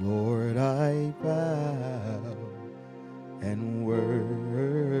 And Lord, I bow and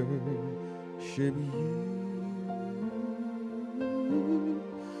worship You.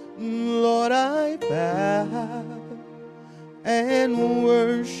 Lord, I bow and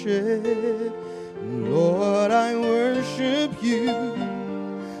worship. Lord, I worship You.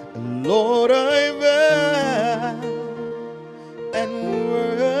 Lord, I bow and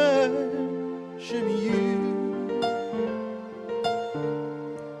worship You.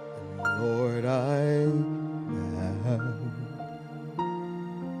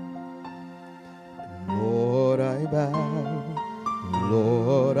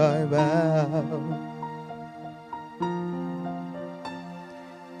 I bow.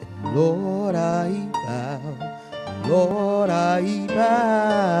 And Lord, I bow. Lord, I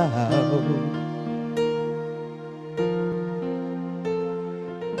bow.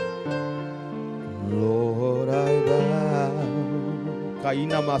 Lord, I bow.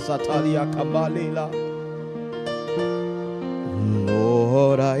 Kaina masatalia kabalela.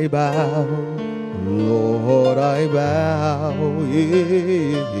 Lord, I bow. Lord, I bow.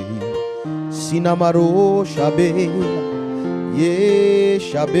 Yeah. Sinamaro shabela. Yeah,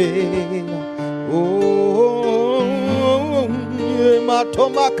 shabela. Oh, yeah,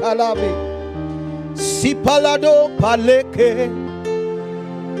 matoma kalabe. Sipalado paleke.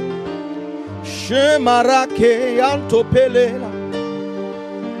 Shemarake antopelela.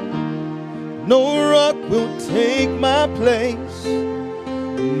 No rock will take my place.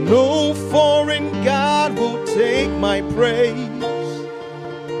 No foreign God will take my praise.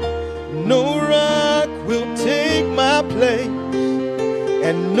 No rock will take my place.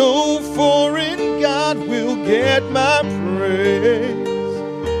 And no foreign God will get my praise.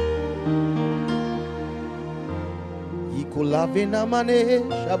 Ikulavina mane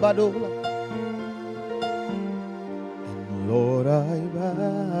shabadola. And Lord, I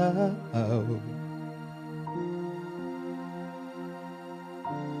bow.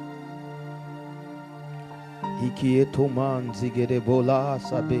 Ikieto man zigede bola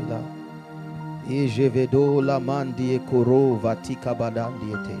sabela. Ejevedo la mandi ekoro vatika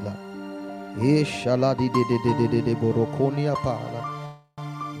badandi etela. Eshaladi de borokonia pala.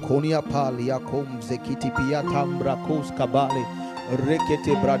 Konia palia kom zekiti piatambra kos kabale.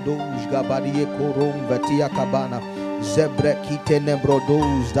 Rekete bradouj gabadie korom vatia kabana. Zebre kite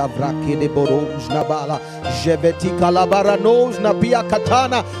nembrodouj davrake de borouj nabala. Jeveti kalabaranos na pia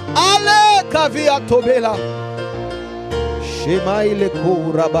katana. Ale kavia tobela. Shemaile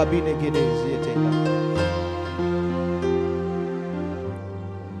ko rababine gedezi etela.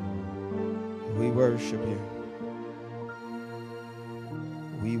 We worship you.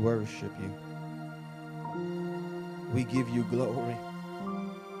 We worship you. We give you glory.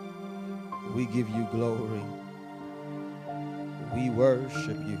 We give you glory. We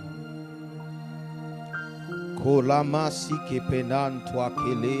worship you. Kolamasi kepenantwa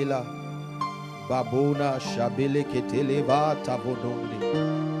kelela. Babona shabele keteleva tavodonde.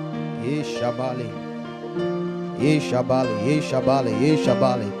 Ye shabale. Ye shabale. Ye shabale. Ye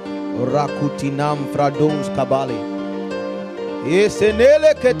shabale. Rakutinam frados kabale.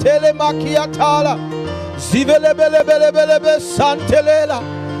 Esenele ketele makiatala. Zivele bele bele bele be santelela.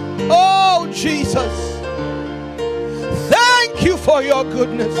 Oh Jesus. Thank you for your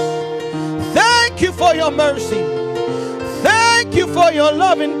goodness. Thank you for your mercy. Thank you for your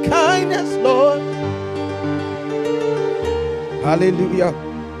loving kindness, Lord. Hallelujah.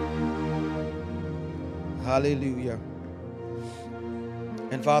 Hallelujah.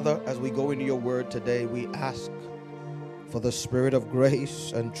 And Father, as we go into your word today, we ask for the spirit of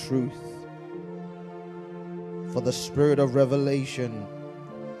grace and truth, for the spirit of revelation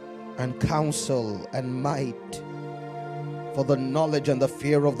and counsel and might, for the knowledge and the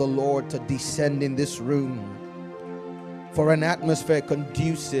fear of the Lord to descend in this room, for an atmosphere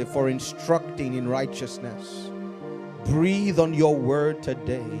conducive for instructing in righteousness. Breathe on your word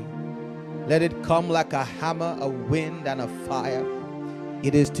today. Let it come like a hammer, a wind, and a fire.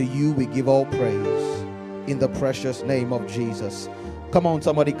 It is to you we give all praise, in the precious name of Jesus. Come on,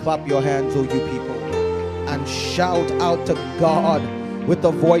 somebody clap your hands, oh you people, and shout out to God with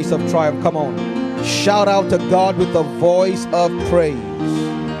the voice of triumph. Come on, shout out to God with the voice of praise.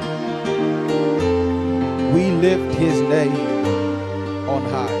 We lift his name on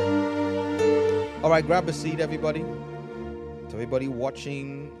high. All right, grab a seat, everybody. To everybody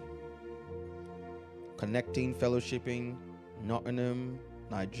watching, connecting, fellowshipping, Nottingham,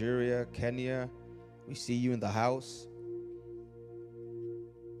 Nigeria, Kenya, we see you in the house.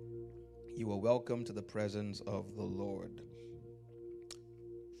 You are welcome to the presence of the Lord.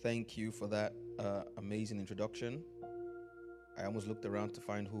 Thank you for that amazing introduction. I almost looked around to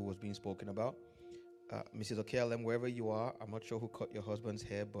find who was being spoken about. Mrs. Okelem, wherever you are, I'm not sure who cut your husband's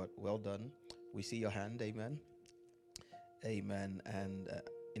hair, but well done. We see your hand, amen. Amen. And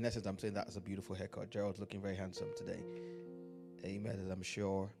in essence, I'm saying that's a beautiful haircut. Gerald's looking very handsome today. Amen. And I'm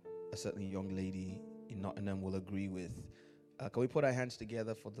sure a certain young lady in Nottingham will agree with. Can we put our hands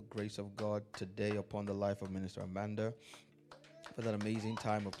together for the grace of God today upon the life of Minister Amanda, for that amazing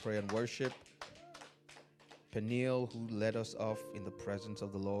time of prayer and worship. Peniel, who led us off in the presence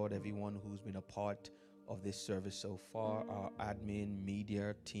of the Lord, everyone who's been a part of this service so far, our admin,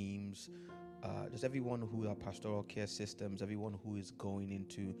 media teams, just everyone who are pastoral care systems, everyone who is going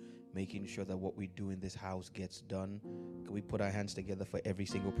into making sure that what we do in this house gets done. Can we put our hands together for every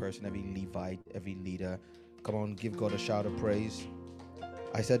single person, every Levite, every leader? Come on, give God a shout of praise.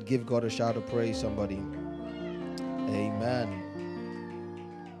 I said, give God a shout of praise, somebody. Amen.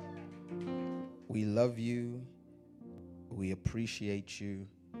 We love you. We appreciate you.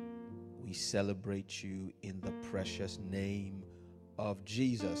 We celebrate you in the precious name of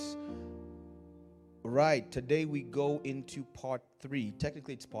Jesus. Right, today we go into part 3.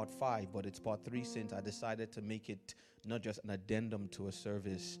 Technically it's part 5, but it's part 3 since I decided to make it not just an addendum to a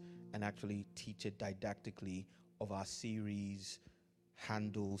service and actually teach it didactically of our series,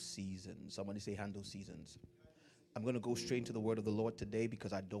 Handle Seasons. Somebody say Handle Seasons. I'm going to go straight into the word of the Lord today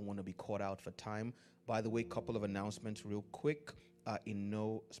because I don't want to be caught out for time. By the way, couple of announcements real quick, in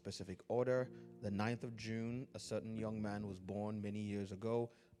no specific order. The 9th of June, a certain young man was born many years ago.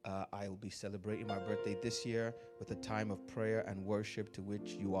 I will be celebrating my birthday this year with a time of prayer and worship to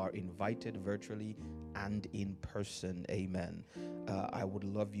which you are invited virtually and in person. Amen. I would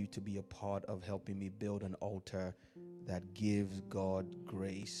love you to be a part of helping me build an altar that gives God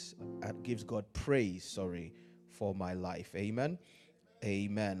grace, gives God praise, for my life. Amen.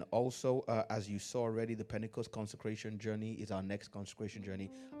 Amen. Also, as you saw already, the Pentecost consecration journey is our next consecration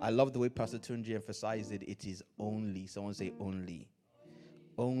journey. I love the way Pastor Tunji emphasized it. It is only, someone say only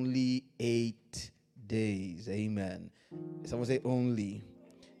 8 days. Amen. Someone say only.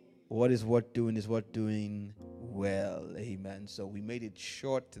 What is what doing is what doing well. Amen. So we made it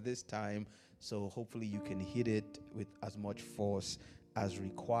short this time. So hopefully you can hit it with as much force as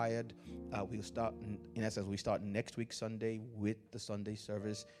required. We'll start, in essence, we start next week Sunday with the Sunday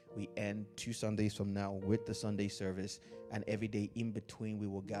service. We end 2 Sundays from now with the Sunday service. And every day in between, we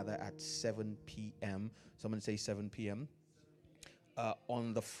will gather at 7 p.m. Someone say 7 p.m.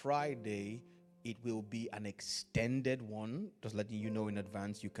 On the Friday, it will be an extended one. Just letting you know in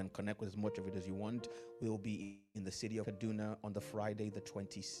advance, you can connect with as much of it as you want. We'll be in the city of Kaduna on the Friday, the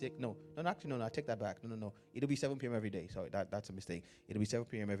 26th. No, I take that back. No. It'll be 7 p.m. every day. Sorry, that's a mistake. It'll be 7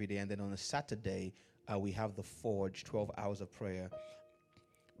 p.m. every day. And then on a Saturday, we have the Forge, 12 hours of prayer.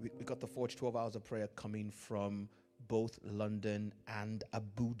 We got the Forge 12 hours of prayer coming from both London and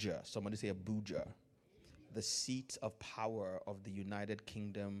Abuja. Somebody say Abuja. The seat of power of the United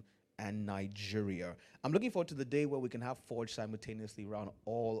Kingdom and Nigeria. I'm looking forward to the day where we can have Forge simultaneously around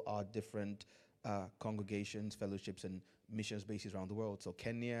all our different congregations, fellowships, and missions bases around the world. So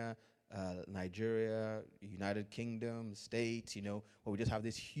Kenya, Nigeria, United Kingdom, States, where we just have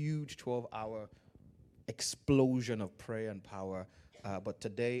this huge 12-hour explosion of prayer and power. But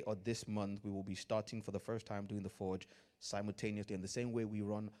today or this month, we will be starting for the first time doing the Forge simultaneously. In the same way we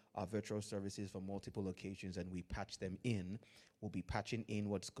run our virtual services for multiple occasions and we patch them in, we'll be patching in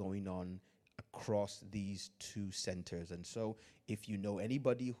what's going on across these 2 centers. And so if you know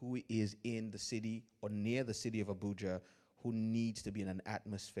anybody who is in the city or near the city of Abuja who needs to be in an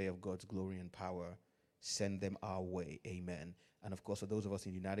atmosphere of God's glory and power, send them our way. Amen. And of course, for those of us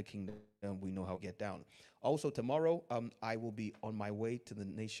in the United Kingdom, we know how to get down. Also, tomorrow, I will be on my way to the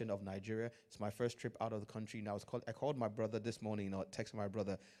nation of Nigeria. It's my first trip out of the country. Now, I called my brother this morning, texted my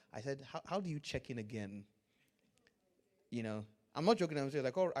brother. I said, how do you check in again? I'm not joking. I'm saying,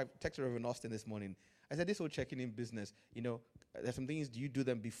 I texted Reverend Austin this morning. I said, this whole checking in business, there's some things, do you do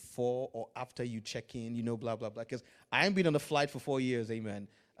them before or after you check in, blah, blah, blah. Because I ain't been on a flight for 4 years, amen.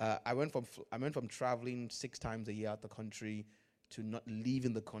 I went from traveling 6 times a year out the country to not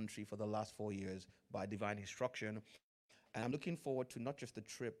leaving the country for the last 4 years by divine instruction. And I'm looking forward to not just the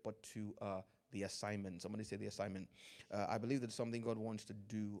trip, but to the assignment. Somebody say the assignment. I believe that something God wants to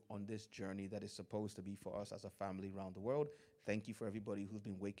do on this journey that is supposed to be for us as a family around the world. Thank you for everybody who's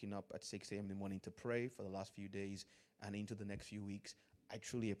been waking up at 6 a.m. in the morning to pray for the last few days and into the next few weeks. I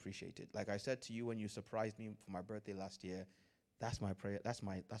truly appreciate it. Like I said to you when you surprised me for my birthday last year, that's my prayer. That's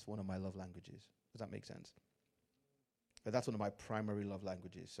one of my love languages. Does that make sense? But that's one of my primary love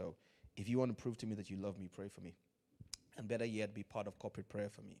languages. So if you want to prove to me that you love me, pray for me. And better yet, be part of corporate prayer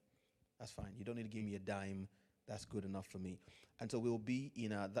for me. That's fine. You don't need to give me a dime. That's good enough for me. And so we'll be in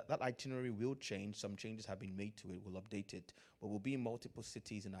that itinerary will change. Some changes have been made to it. We'll update it. But we'll be in multiple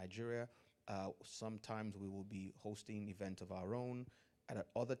cities in Nigeria. Sometimes we will be hosting events of our own. And at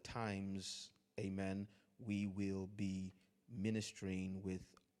other times, amen, we will be ministering with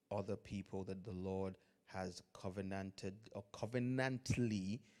other people that the Lord has covenanted or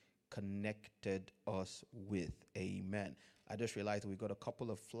covenantally connected us with. Amen. I just realized we got a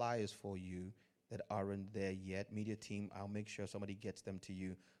couple of flyers for you that aren't there yet. Media team, I'll make sure somebody gets them to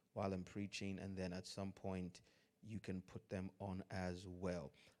you while I'm preaching, and then at some point you can put them on as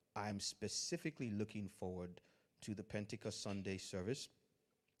well. I'm specifically looking forward to the Pentecost Sunday service.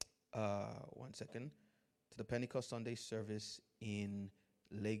 One second. To the Pentecost Sunday service in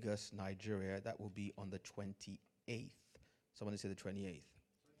Lagos, Nigeria. That will be on the 28th. Somebody say the 28th.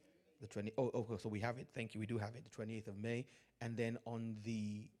 The 20. So we have it. Thank you. We do have it. The 28th of May. And then on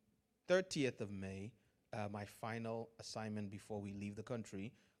the 30th of May, my final assignment before we leave the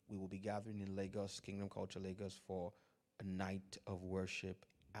country, we will be gathering in Lagos, Kingdom Culture Lagos, for a night of worship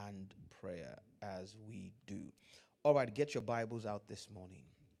and prayer as we do. All right, get your Bibles out this morning.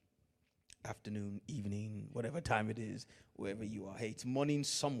 Afternoon, evening, whatever time it is, wherever you are. Hey, it's morning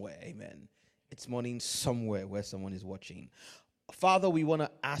somewhere, amen. It's morning somewhere where someone is watching. Father, we want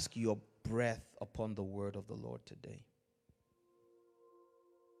to ask your breath upon the word of the Lord today.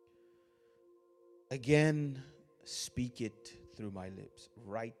 Again, speak it through my lips.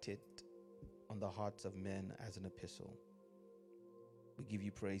 Write it on the hearts of men as an epistle. We give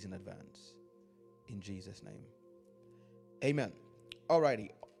you praise in advance. In Jesus' name. Amen. Alrighty.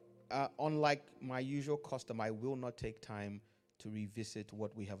 Unlike my usual custom, I will not take time to revisit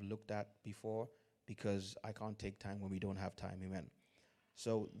what we have looked at before, because I can't take time when we don't have time. Amen.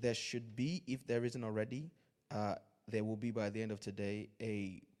 So there should be, if there isn't already, there will be by the end of today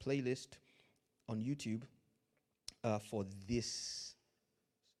a playlist on YouTube for this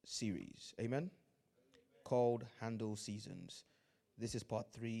series. Amen. Called Handle Seasons. This is part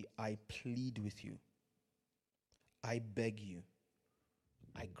 3. I plead with you. I beg you.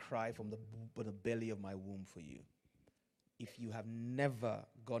 I cry from the belly of my womb for you. If you have never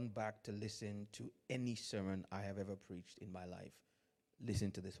gone back to listen to any sermon I have ever preached in my life,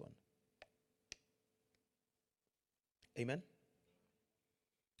 listen to this one. Amen?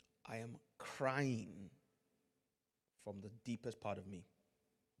 I am crying from the deepest part of me.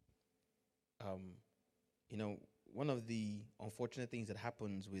 One of the unfortunate things that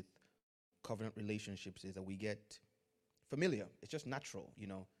happens with covenant relationships is that we get familiar. It's just natural,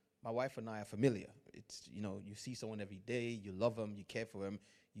 My wife and I are familiar. It's, you see someone every day, you love them, you care for them,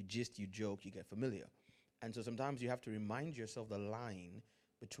 you gist, you joke, you get familiar. And so sometimes you have to remind yourself the line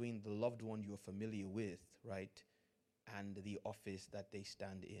between the loved one you're familiar with, right, and the office that they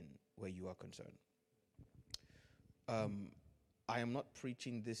stand in where you are concerned. I am not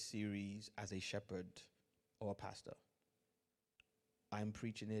preaching this series as a shepherd or a pastor. I'm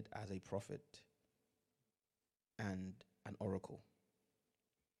preaching it as a prophet and an oracle.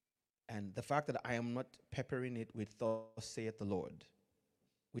 And the fact that I am not peppering it with "thus saith the Lord,"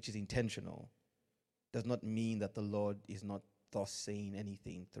 which is intentional, does not mean that the Lord is not thus saying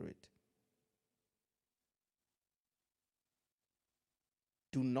anything through it.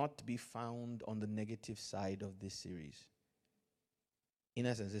 Do not be found on the negative side of this series. In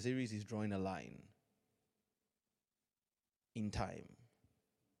essence, the series is drawing a line in time.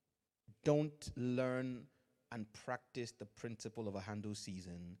 Don't learn and practice the principle of a handle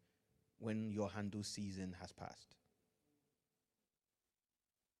season when your handle season has passed.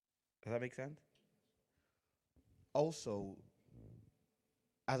 Does that make sense? Also,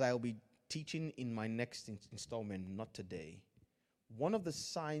 as I'll be teaching in my next installment, not today, one of the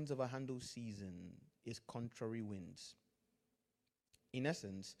signs of a handle season is contrary winds. In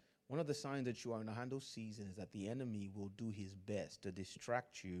essence, one of the signs that you are in a handle season is that the enemy will do his best to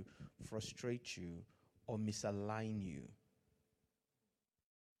distract you, frustrate you, or misalign you.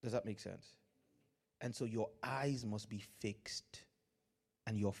 Does that make sense? And so your eyes must be fixed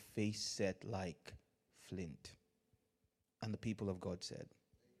and your face set like flint. And the people of God said.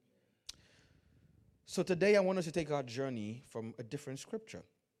 So today I want us to take our journey from a different scripture.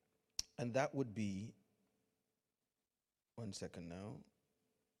 And that would be, one second now.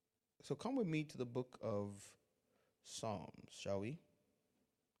 So come with me to the book of Psalms, shall we?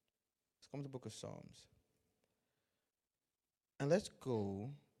 Let's come to the book of Psalms. And let's go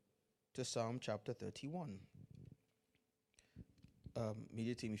to Psalm chapter 31.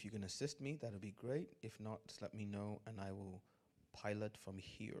 Media team, if you can assist me, that would be great. If not, just let me know and I will pilot from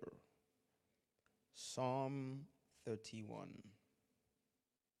here. Psalm 31.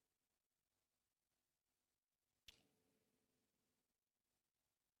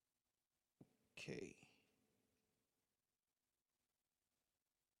 Okay.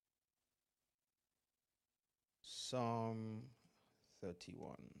 Psalm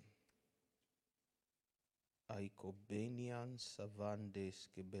 31. Aikobenian savandes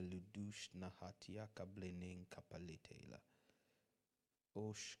kebeludush nahatia kablenen kapalitela.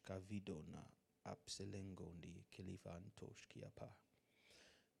 Osh kavidona apselengondi kelivantosh kiapa.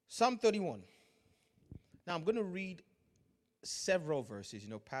 Psalm 31. Now I'm going to read several verses.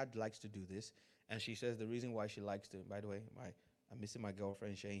 Pad likes to do this, and she says the reason why she likes to, by the way, I'm missing my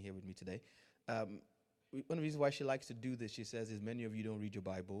girlfriend Shane here with me today. One of the reasons why she likes to do this, she says, is many of you don't read your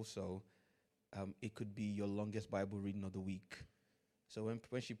Bible, so it could be your longest Bible reading of the week. So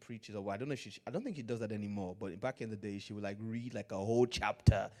when she preaches, or I don't know if I don't think she does that anymore, but back in the day, she would like read like a whole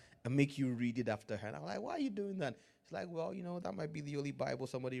chapter and make you read it after her. And I'm like, why are you doing that? It's like, well, that might be the only Bible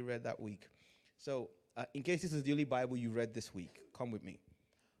somebody read that week. So in case this is the only Bible you read this week, come with me.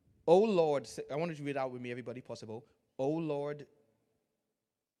 Oh Lord, I want you to read out with me, everybody possible. Oh Lord,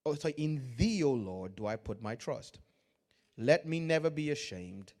 in thee, O Lord, do I put my trust. Let me never be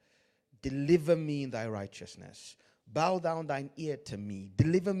ashamed. Deliver me in thy righteousness. Bow down thine ear to me.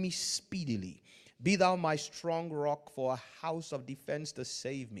 Deliver me speedily. Be thou my strong rock, for a house of defense to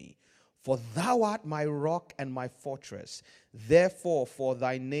save me. For thou art my rock and my fortress. Therefore, for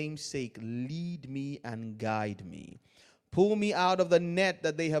thy name's sake, lead me and guide me. Pull me out of the net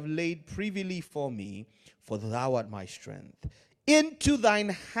that they have laid privily for me, for thou art my strength. Into thine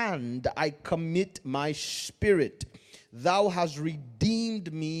hand I commit my spirit. Thou hast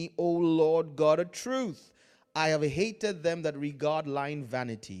redeemed me, O Lord God of truth. I have hated them that regard lying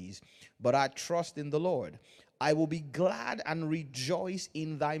vanities, but I trust in the Lord. I will be glad and rejoice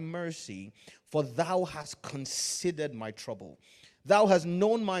in thy mercy, for thou hast considered my trouble. Thou hast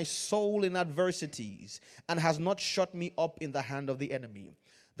known my soul in adversities, and hast not shut me up in the hand of the enemy.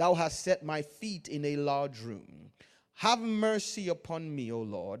 Thou hast set my feet in a large room. Have mercy upon me, O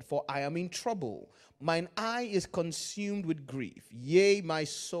Lord, for I am in trouble. Mine eye is consumed with grief, yea, my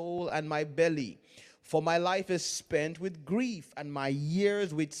soul and my belly. For my life is spent with grief, and my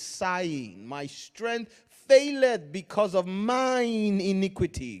years with sighing. My strength faileth because of mine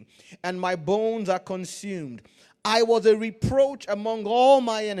iniquity, and my bones are consumed. I was a reproach among all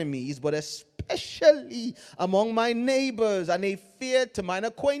my enemies, but especially among my neighbors, and a fear to mine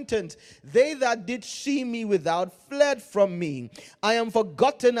acquaintance. They that did see me without fled from me. I am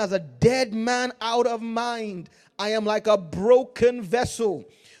forgotten as a dead man out of mind. I am like a broken vessel,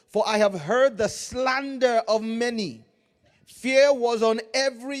 for I have heard the slander of many. Fear was on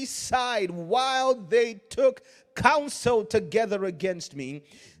every side while they took counsel together against me.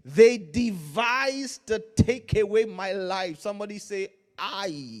 They devised to take away my life. Somebody say,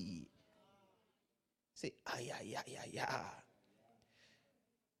 I. Say, ay, ay, ay, ay, ay.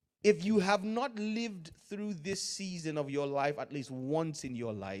 If you have not lived through this season of your life at least once in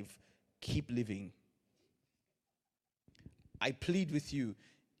your life, keep living. I plead with you.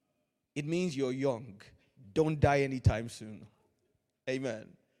 It means you're young. Don't die anytime soon. Amen.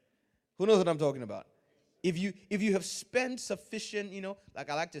 Who knows what I'm talking about? If you have spent sufficient, like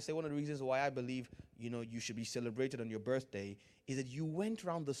I like to say, one of the reasons why I believe, you should be celebrated on your birthday is that you went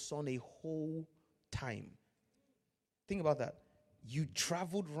around the sun a whole time. Think about that. You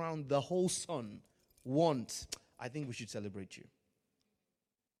traveled around the whole sun once. I think we should celebrate you.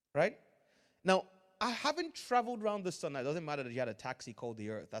 Right? Now, I haven't traveled around the sun. It doesn't matter that you had a taxi called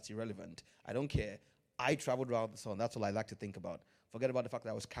the earth. That's irrelevant. I don't care. I traveled around the sun. That's all I like to think about. Forget about the fact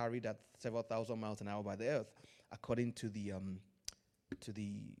that I was carried at several thousand miles an hour by the earth, according to the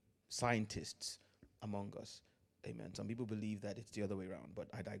scientists among us. Amen. Some people believe that it's the other way around, but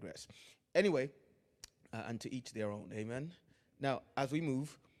I digress. Anyway, and to each their own. Amen. Now, as you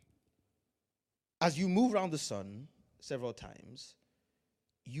move around the sun several times,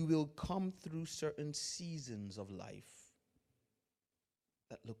 you will come through certain seasons of life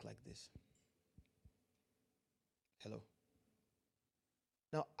that look like this. Hello.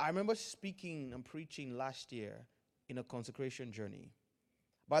 Now, I remember speaking and preaching last year in a consecration journey.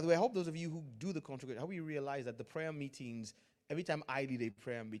 By the way, I hope those of you who do the consecration, I hope you realize that the prayer meetings, every time I lead a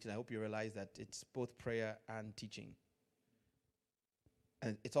prayer meeting, I hope you realize that it's both prayer and teaching.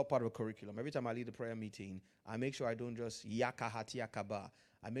 And it's all part of a curriculum. Every time I lead a prayer meeting, I make sure I don't just yaka hati yakaba.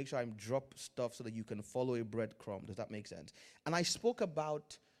 I make sure I drop stuff so that you can follow a breadcrumb. Does that make sense? And I spoke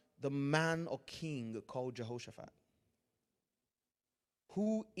about the man or king called Jehoshaphat,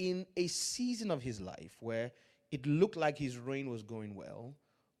 who in a season of his life where it looked like his reign was going well,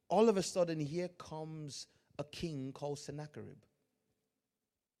 all of a sudden here comes a king called Sennacherib.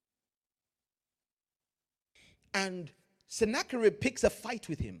 And Sennacherib picks a fight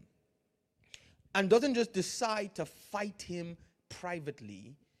with him and doesn't just decide to fight him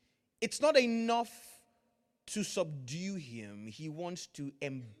privately. It's not enough to subdue him. He wants to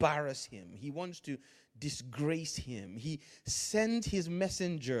embarrass him. He wants to disgrace him. He sent his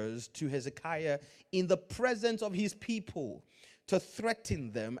messengers to Hezekiah in the presence of his people to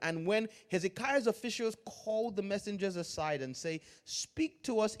threaten them. And when Hezekiah's officials called the messengers aside and say, speak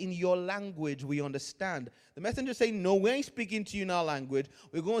to us in your language, we understand. The messengers say, no, we ain't speaking to you in our language.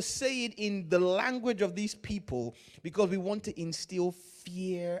 We're going to say it in the language of these people because we want to instill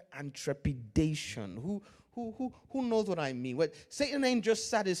fear and trepidation. Who knows what I mean? Well, Satan ain't just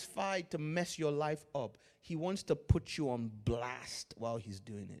satisfied to mess your life up. He wants to put you on blast while he's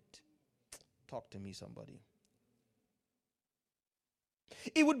doing it. Talk to me, somebody.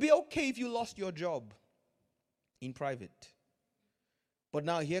 It would be okay if you lost your job in private. But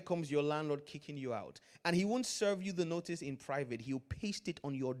now here comes your landlord kicking you out. And he won't serve you the notice in private. He'll paste it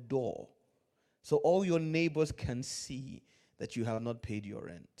on your door so all your neighbors can see that you have not paid your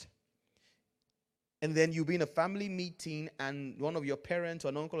rent. And then you'll be in a family meeting and one of your parents or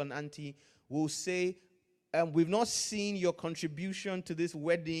an uncle and auntie will say, we've not seen your contribution to this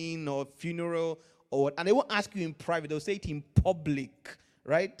wedding or funeral, and they won't ask you in private. They'll say it in public,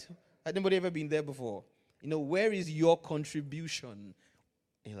 right? Has anybody ever been there before? Where is your contribution?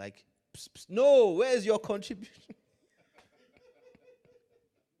 And you're like, psst, psst, no, where's your contribution?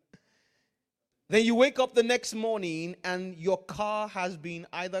 Then you wake up the next morning and your car has been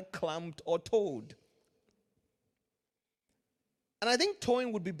either clamped or towed. And I think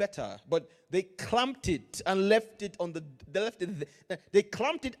towing would be better, but they clamped it and left it on they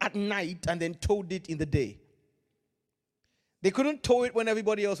clamped it at night and then towed it in the day. They couldn't tow it when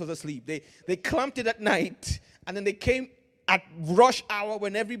everybody else was asleep. They clamped it at night and then they came at rush hour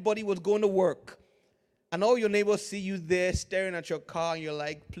when everybody was going to work. And all your neighbors see you there staring at your car and you're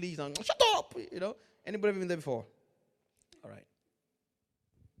like, please, shut up. Anybody ever been there before? All right.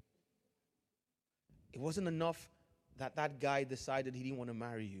 It wasn't enough that guy decided he didn't want to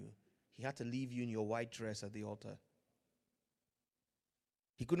marry you. He had to leave you in your white dress at the altar.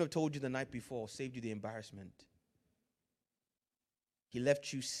 He couldn't have told you the night before, saved you the embarrassment. He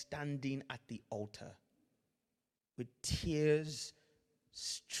left you standing at the altar with tears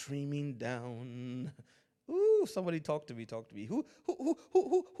streaming down. Ooh, somebody talk to me.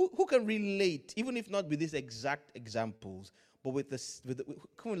 Who can relate, even if not with these exact examples, but who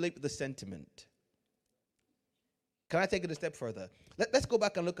can relate with the sentiment? Can I take it a step further? Let's go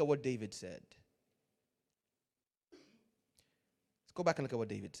back and look at what David said. Let's go back and look at what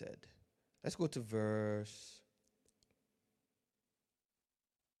David said. Let's go to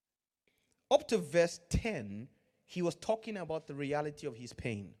up to verse 10, he was talking about the reality of his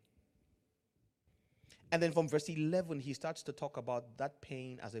pain. And then from verse 11, he starts to talk about that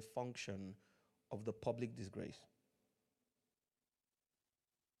pain as a function of the public disgrace.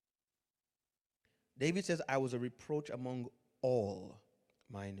 David says, I was a reproach among all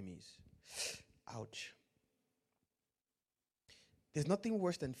my enemies. Ouch. There's nothing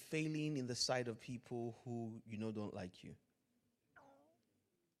worse than failing in the sight of people who don't like you.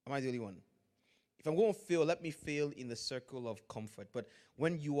 Am I the only one? If I'm going to fail, let me fail in the circle of comfort. But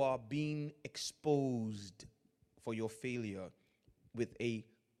when you are being exposed for your failure with a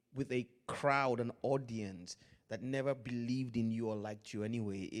crowd, an audience that never believed in you or liked you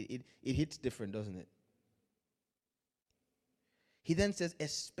anyway, it hits different, doesn't it? He then says,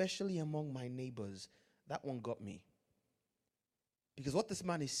 especially among my neighbors, that one got me. Because what this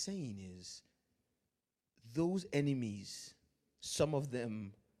man is saying is, those enemies, some of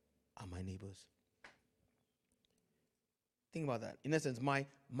them are my neighbors. Think about that. In essence, my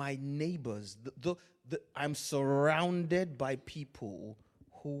neighbors, I'm surrounded by people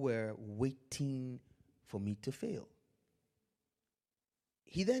who were waiting for me to fail.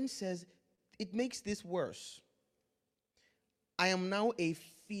 He then says, it makes this worse. I am now a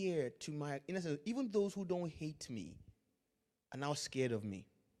fear to in essence, even those who don't hate me are now scared of me.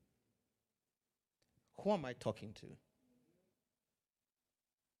 Who am I talking to?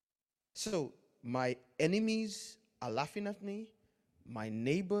 So, my enemies are laughing at me, my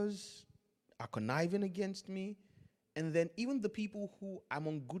neighbors are conniving against me, and then even the people who I'm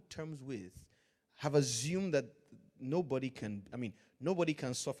on good terms with have assumed that nobody can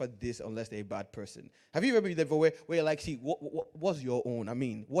suffer this unless they're a bad person. Have you ever been there for where you're like, see, what's your own?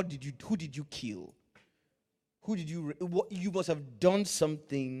 Who did you kill? You must have done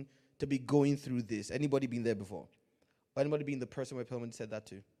something to be going through this. Anybody been there before? Or anybody been the person where someone said that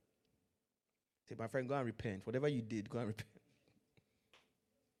to? Say, my friend, go and repent. Whatever you did, go and repent.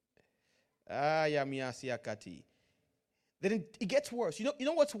 Then it gets worse. You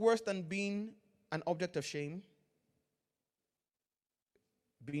know what's worse than being an object of shame?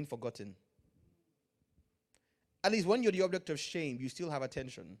 Being forgotten. At least when you're the object of shame, you still have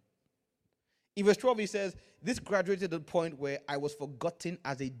attention. In verse 12, he says, this graduated to the point where I was forgotten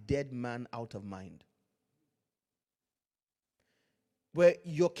as a dead man out of mind. where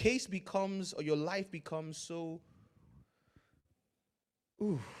your case becomes, or your life becomes so,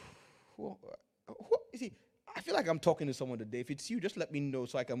 you see, I feel like I'm talking to someone today. If it's you, just let me know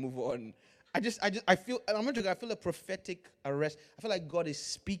so I can move on. I feel, I'm not joking, I feel a prophetic arrest. I feel like God is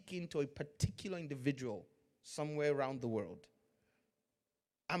speaking to a particular individual somewhere around the world.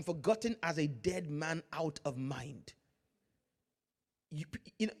 I'm forgotten as a dead man out of mind.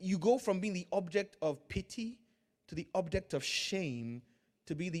 You go from being the object of pity to the object of shame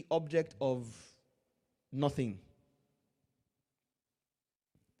to be the object of nothing.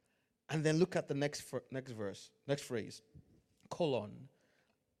 And then look at the next phrase, colon,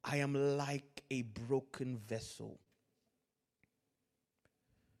 I am like a broken vessel.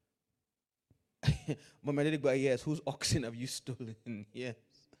 Mama did go, yes, whose oxen have you stolen? Yes.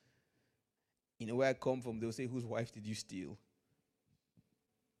 You know where I come from, they'll say, whose wife did you steal?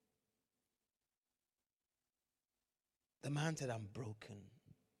 The man said, I'm broken.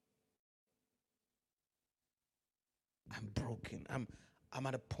 I'm broken. I'm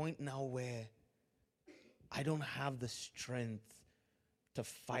at a point now where I don't have the strength to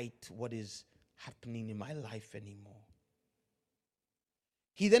fight what is happening in my life anymore.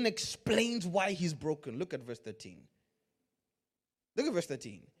 He then explains why he's broken. Look at verse 13. Look at verse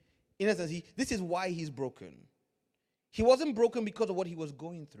 13. In essence, this is why he's broken. He wasn't broken because of what he was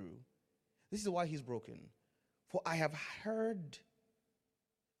going through. This is why he's broken. For I have heard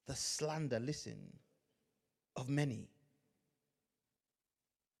the slander, listen, of many.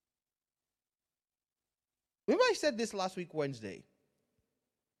 Remember I said this last week, Wednesday,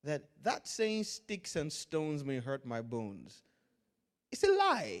 that saying sticks and stones may hurt my bones. It's a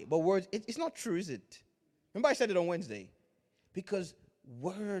lie, but words, it's not true, is it? Remember I said it on Wednesday? Because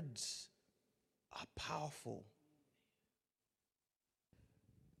words are powerful.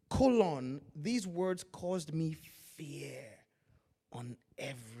 Colon, these words caused me fear on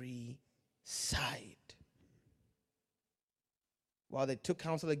every side. While they took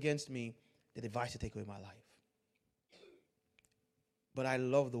counsel against me, they devised to take away my life. But I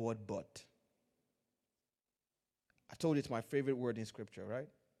love the word but. I told you it's my favorite word in scripture, right?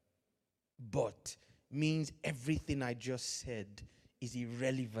 But means everything I just said is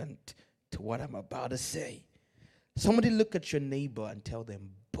irrelevant to what I'm about to say. Somebody look at your neighbor and tell them,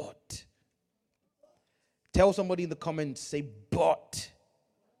 but. Tell somebody in the comments, say, but.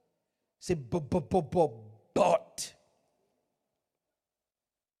 Say, but.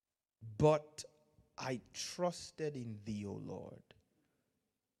 But I trusted in thee, O Lord.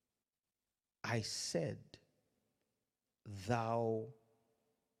 I said, thou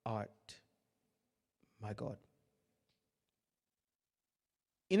art my God.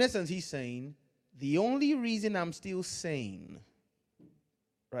 In essence, he's saying, the only reason I'm still sane,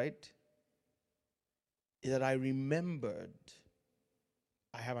 right, is that I remembered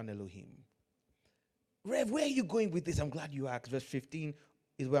I have an Elohim. Rev, where are you going with this? I'm glad you asked. Verse 15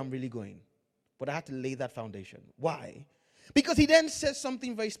 is where I'm really going. But I had to lay that foundation. Why? Because he then says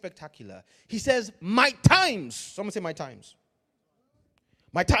something very spectacular. He says, my times. Someone say my times.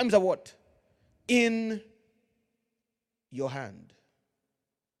 My times are what? In your hand.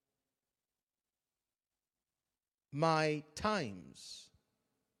 My times.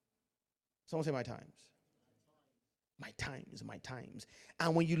 Someone say my times. My times, my times.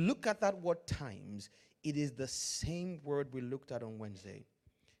 And when you look at that word times, it is the same word we looked at on Wednesday.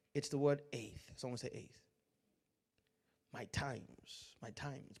 It's the word eighth. Someone say eighth. My times, my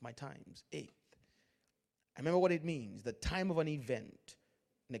times, my times, eighth. I remember what it means. The time of an event,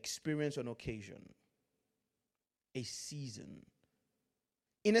 an experience, an occasion, a season.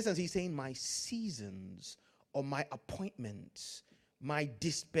 In essence, he's saying my seasons or my appointments, my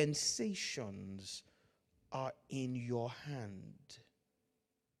dispensations are in your hand.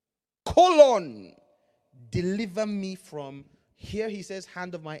 Colon, deliver me from, here he says,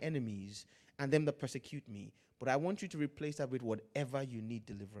 hand of my enemies and them that persecute me. But I want you to replace that with whatever you need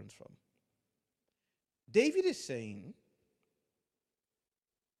deliverance from. David is saying,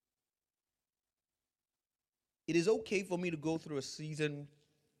 it is okay for me to go through a season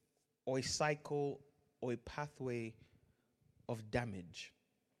or a cycle or a pathway of damage.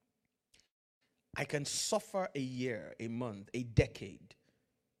 I can suffer a year, a month, a decade,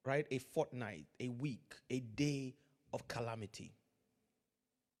 right? A fortnight, a week, a day of calamity.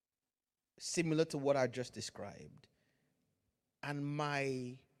 Similar to what I just described. And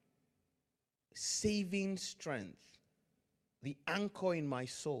my saving strength, the anchor in my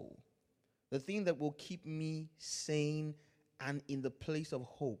soul, the thing that will keep me sane and in the place of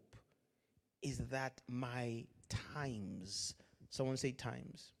hope is that my times, someone say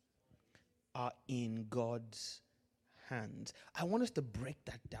times, are in God's hands. I want us to break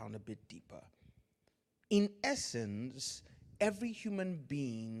that down a bit deeper. In essence, every human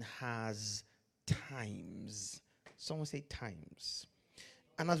being has times. Someone say times.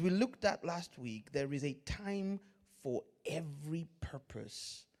 And as we looked at last week, there is a time for every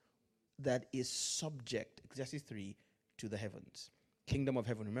purpose that is subject, Ecclesiastes 3, to the heavens. Kingdom of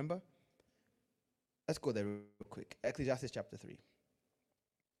heaven, remember? Let's go there real quick. Ecclesiastes chapter 3.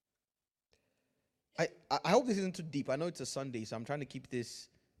 I hope this isn't too deep. I know it's a Sunday, so I'm trying to keep this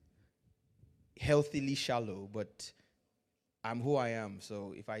healthily shallow, but I'm who I am.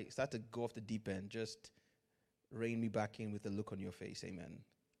 So if I start to go off the deep end, just rein me back in with a look on your face. Amen.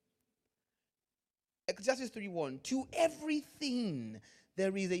 Ecclesiastes 3:1. To everything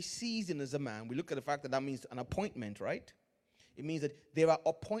there is a season as a man. We look at the fact that means an appointment, right? It means that there are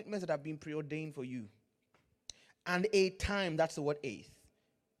appointments that have been preordained for you. And a time, that's the word eighth.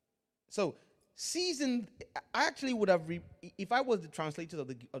 So, season, I actually would have, if I was the translator of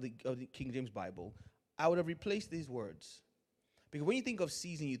the King James Bible, I would have replaced these words. Because when you think of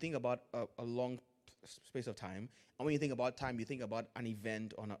season, you think about a long space of time. And when you think about time, you think about an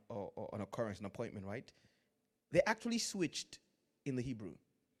event or an occurrence, an appointment, right? They actually switched in the Hebrew.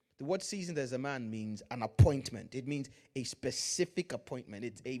 The word season as a man means an appointment. It means a specific appointment.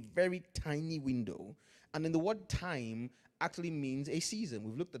 It's a very tiny window. And then the word time actually means a season.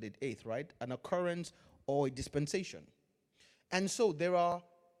 We've looked at it, eighth, right? An occurrence or a dispensation. And so there are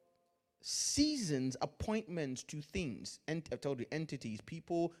seasons, appointments to things. And I've told you, entities,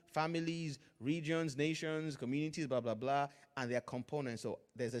 people, families, regions, nations, communities, blah, blah, blah, and their components. So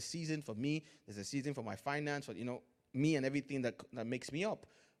there's a season for me, there's a season for my finance, for, me and everything that makes me up.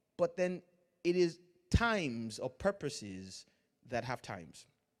 But then it is times or purposes that have times.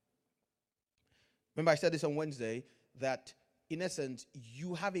 Remember I said this on Wednesday, that in essence,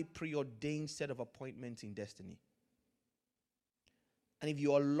 you have a preordained set of appointments in destiny. And if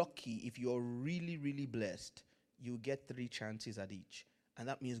you are lucky, if you are really, really blessed, you get 3 chances at each. And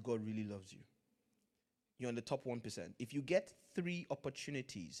that means God really loves you. You're in the top 1%. If you get 3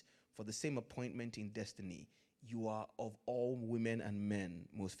 opportunities for the same appointment in destiny, you are of all women and men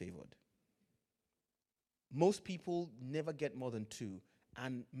most favored. Most people never get more than 2,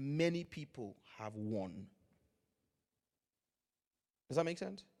 and many people have 1. Does that make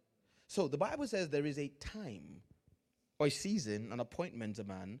sense? So the Bible says there is a time or a season, an appointment, a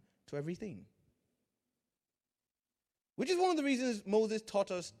man, to everything. Which is one of the reasons Moses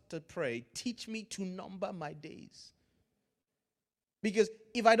taught us to pray, teach me to number my days. Because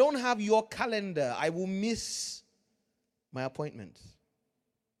if I don't have your calendar, I will miss my appointments.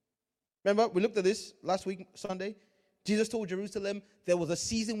 Remember, we looked at this last week, Sunday. Jesus told Jerusalem, there was a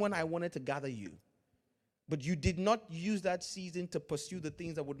season when I wanted to gather you. But you did not use that season to pursue the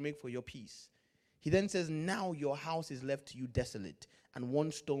things that would make for your peace. He then says, now your house is left to you desolate, and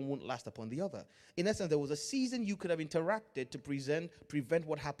one stone won't last upon the other. In essence, there was a season you could have interacted to prevent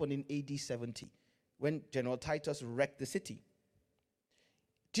what happened in AD 70, when General Titus wrecked the city.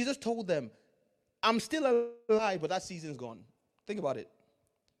 Jesus told them, I'm still alive, but that season's gone. Think about it.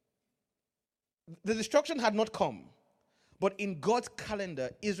 The destruction had not come, but in God's calendar,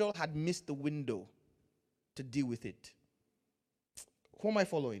 Israel had missed the window to deal with it. Who am I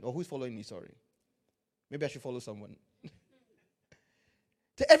following? Or who's following me? Sorry. Maybe I should follow someone.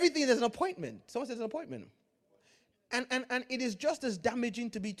 To everything, there's an appointment. Someone says an appointment. And it is just as damaging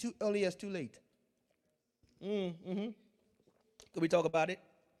to be too early as too late. Can we talk about it?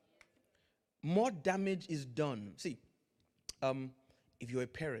 More damage is done. See, if you're a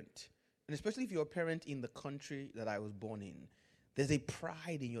parent, and especially if you're a parent in the country that I was born in, there's a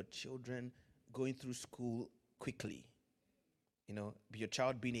pride in your children going through school quickly. Your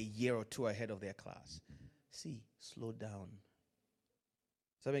child being a year or 2 ahead of their class. See, slow down.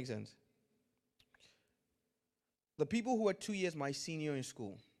 Does that make sense? The people who were 2 years my senior in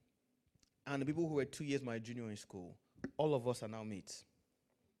school and the people who were 2 years my junior in school, all of us are now mates.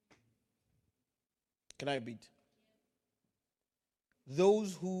 Can I repeat?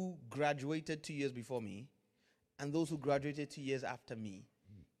 Those who graduated 2 years before me and those who graduated 2 years after me,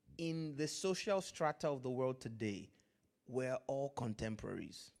 in the social strata of the world today, we're all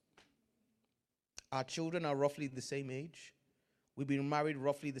contemporaries. Our children are roughly the same age. We've been married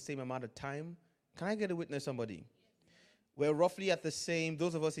roughly the same amount of time. Can I get a witness, somebody? We're roughly at the same,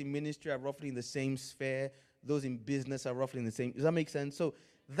 those of us in ministry are roughly in the same sphere. Those in business are roughly in the same. Does that make sense? So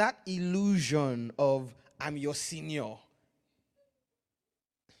that illusion of, I'm your senior.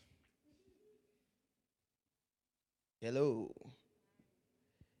 Hello.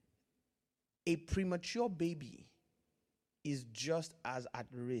 A premature baby is just as at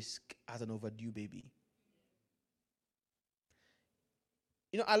risk as an overdue baby.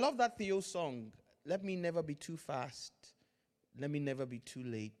 I love that Theo song. Let me never be too fast. Let me never be too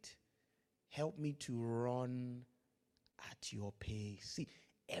late. Help me to run at your pace. See,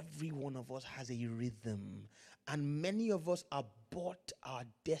 every one of us has a rhythm, and many of us abort our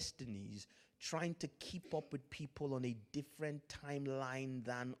destinies trying to keep up with people on a different timeline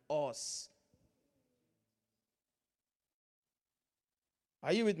than us.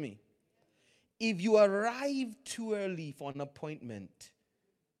 Are you with me? If you arrive too early for an appointment,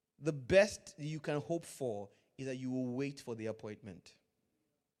 the best you can hope for is that you will wait for the appointment.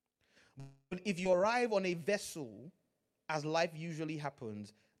 But if you arrive on a vessel, as life usually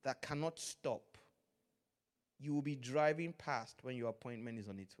happens, that cannot stop, you will be driving past when your appointment is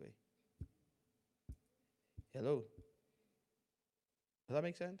on its way. Hello? Does that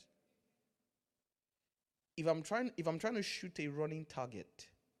make sense? If I'm trying to shoot a running target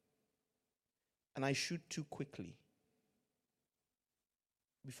and I shoot too quickly,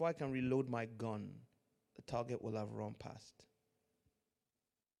 before I can reload my gun, the target will have run past.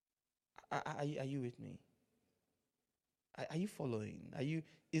 Are you with me? Are you following?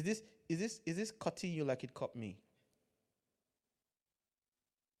 Is this cutting you like it cut me?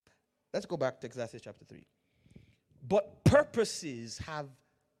 Let's go back to Ecclesiastes chapter 3. But purposes have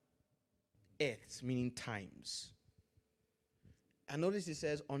earths, meaning times. And notice it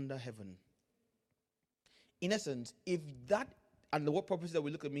says under heaven. In essence, if that, and the word purpose that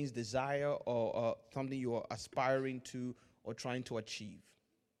we look at means desire or something you are aspiring to or trying to achieve.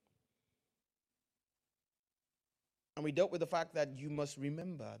 And we dealt with the fact that you must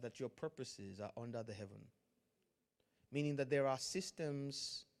remember that your purposes are under the heaven. Meaning that there are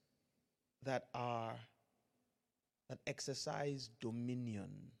systems that exercise dominion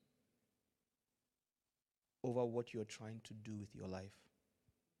over what you're trying to do with your life.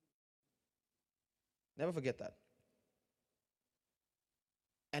 Never forget that.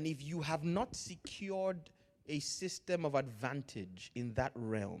 And if you have not secured a system of advantage in that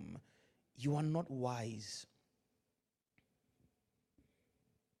realm, you are not wise.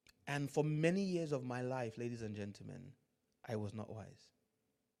 And for many years of my life, ladies and gentlemen, I was not wise.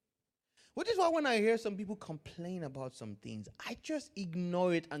 Which is why when I hear some people complain about some things, I just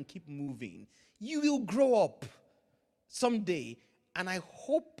ignore it and keep moving. You will grow up someday, and I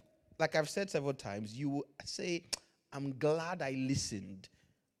hope, like I've said several times, you will say, I'm glad I listened,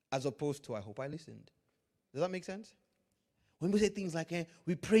 as opposed to I hope I listened. Does that make sense? When we say things like,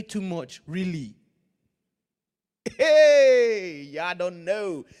 we pray too much, really? Hey, I don't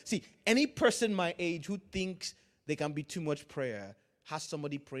know. See, any person my age who thinks they can be too much prayer has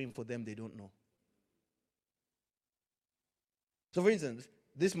somebody praying for them they don't know. So, for instance,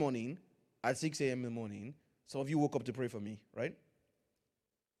 this morning at 6 a.m. in the morning, some of you woke up to pray for me, right?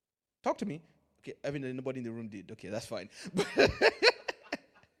 Talk to me. Okay, I mean, nobody in the room did. Okay, that's fine.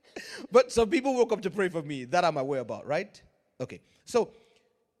 But some people woke up to pray for me. That I'm aware about, right? Okay, so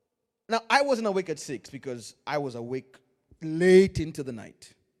now I wasn't awake at 6 because I was awake late into the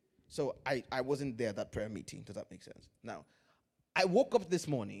night. So I wasn't there at that prayer meeting. Does that make sense? Now, I woke up this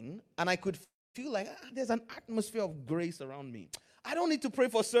morning and I could feel like there's an atmosphere of grace around me. I don't need to pray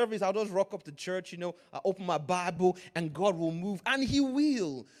for service. I'll just rock up to church, I open my Bible and God will move. And He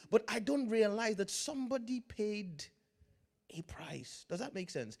will. But I don't realize that somebody paid a price. Does that make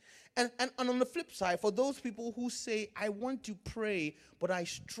sense? And on the flip side, for those people who say, I want to pray, but I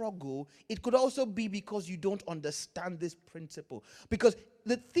struggle, it could also be because you don't understand this principle. Because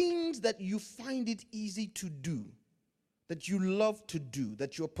the things that you find it easy to do, that you love to do,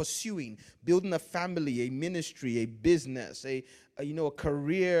 that you're pursuing, building a family, a ministry, a business, a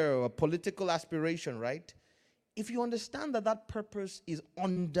career, or a political aspiration, right? If you understand that that purpose is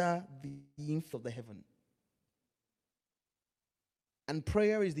under the influence of the heaven, and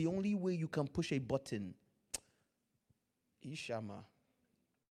prayer is the only way you can push a button. Ishama.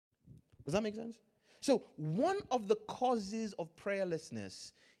 Does that make sense? So one of the causes of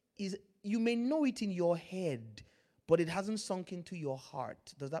prayerlessness is you may know it in your head, but it hasn't sunk into your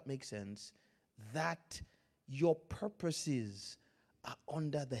heart. Does that make sense? That your purposes are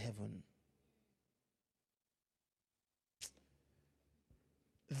under the heaven.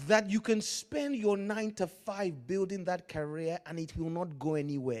 That you can spend your 9 to 5 building that career and it will not go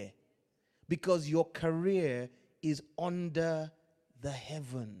anywhere because your career is under the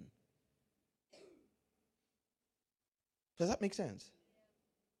heaven. Does that make sense?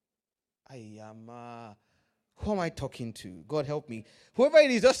 Who am I talking to? God help me. Whoever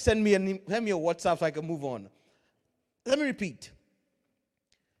it is, just send me a WhatsApp so I can move on. Let me repeat.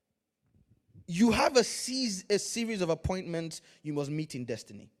 You have a series of appointments you must meet in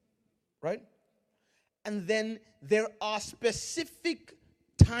destiny, right? And then there are specific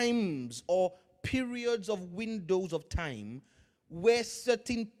times or periods of windows of time where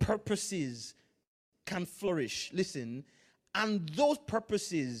certain purposes can flourish. Listen, and those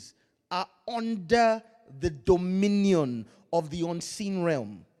purposes are under the dominion of the unseen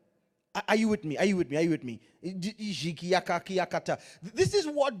realm. Are you with me? Are you with me? Are you with me? This is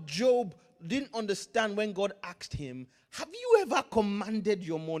what Job didn't understand when God asked him, have you ever commanded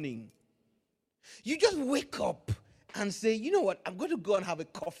your morning? You just wake up and say, you know what, I'm going to go and have a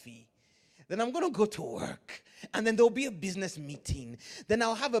coffee. Then I'm going to go to work. And then there'll be a business meeting. Then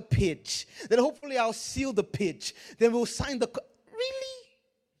I'll have a pitch. Then hopefully I'll seal the pitch. Then we'll sign the... Really?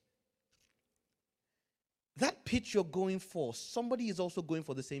 That pitch you're going for, somebody is also going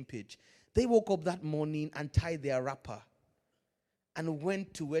for the same pitch. They woke up that morning and tied their wrapper and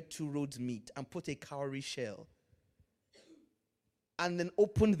went to where two roads meet and put a cowrie shell. And then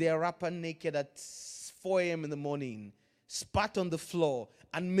opened their wrapper naked at 4 a.m. in the morning, spat on the floor,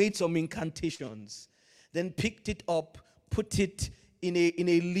 and made some incantations. Then picked it up, put it in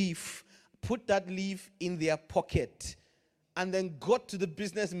a leaf, put that leaf in their pocket, and then got to the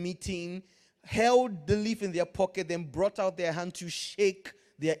business meeting, held the leaf in their pocket, then brought out their hand to shake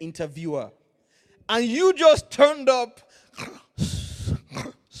their interviewer. And you just turned up.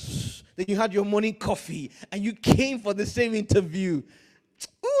 Then you had your morning coffee and you came for the same interview.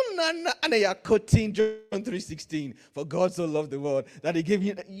 And you are quoting John 3:16. For God so loved the world that he gave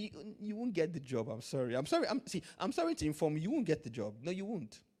you. You won't get the job. I'm sorry. I'm sorry to inform you. You won't get the job. No, you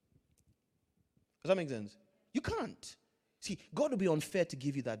won't. Does that make sense? You can't. See, God will be unfair to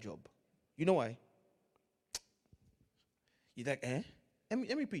give you that job. You know why? You're like, Let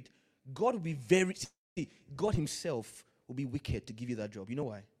me repeat. God will be God himself will be wicked to give you that job. You know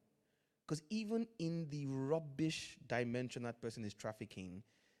why? Because even in the rubbish dimension that person is trafficking,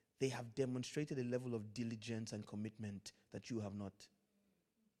 they have demonstrated a level of diligence and commitment that you have not.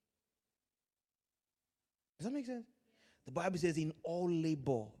 Does that make sense? The Bible says in all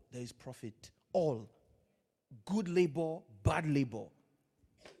labor there is profit. All. Good labor, bad labor.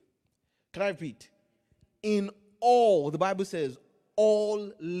 Can I repeat? In all, the Bible says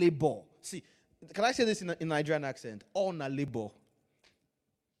all labor. See, can I say this in Nigerian accent? All na labor.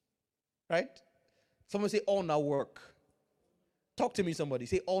 Right? Someone say all na work. Talk to me, somebody.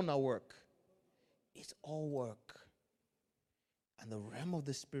 Say all na work. It's all work. And the realm of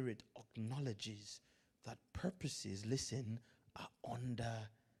the Spirit acknowledges that purposes, listen, are under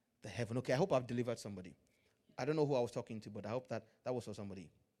the heaven. Okay, I hope I've delivered somebody. I don't know who I was talking to, but I hope that was for somebody.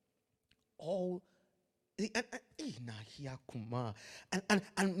 All and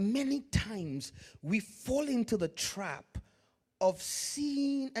many times we fall into the trap of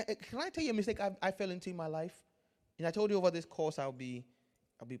seeing. Can I tell you a mistake I fell into in my life? And I told you over this course I'll be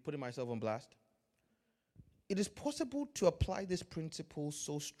putting myself on blast. It is possible to apply this principle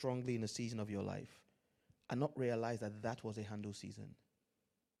so strongly in a season of your life and not realize that was a handle season.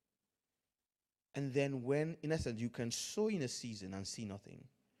 And then when, in essence, you can sow in a season and see nothing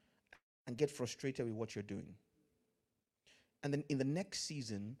and get frustrated with what you're doing. And then in the next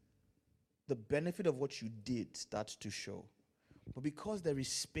season, the benefit of what you did starts to show. But because there is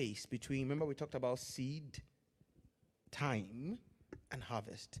space between, remember we talked about seed, time, and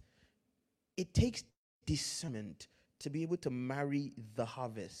harvest. It takes discernment to be able to marry the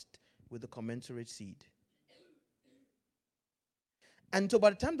harvest with the commensurate seed. And so by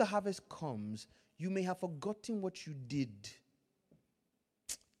the time the harvest comes, you may have forgotten what you did.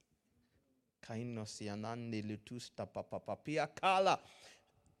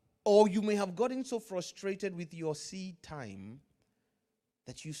 Or you may have gotten so frustrated with your seed time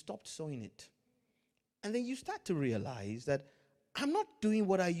that you stopped sowing it. And then you start to realize that I'm not doing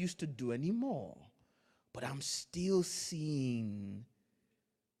what I used to do anymore, but I'm still seeing.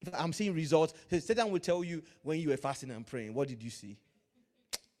 I'm seeing results. Satan will tell you when you were fasting and praying, what did you see?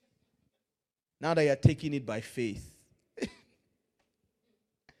 Now that you're taking it by faith.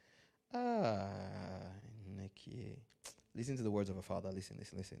 Listen to the words of a father. Listen.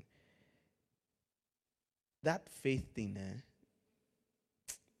 That faith thing,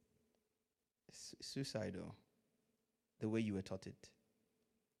 it's suicidal. The way you were taught it.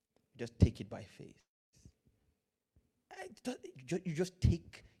 Just take it by faith. You just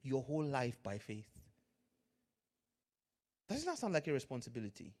take your whole life by faith. Doesn't that sound like a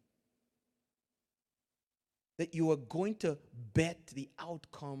responsibility? That you are going to bet the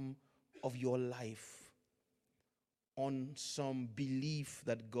outcome of your life on some belief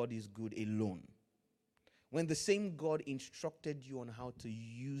that God is good alone, when the same God instructed you on how to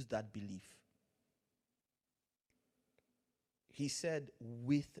use that belief. He said,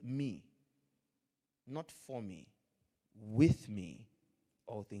 with me, not for me, with me,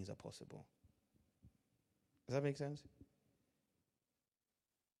 all things are possible. Does that make sense?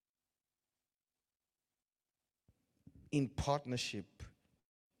 In partnership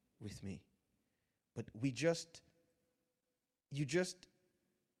with me. But you just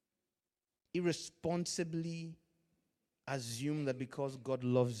irresponsibly assume that because God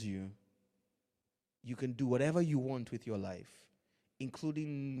loves you, you can do whatever you want with your life,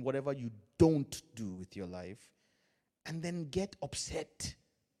 including whatever you don't do with your life, and then get upset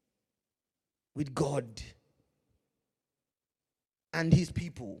with God and his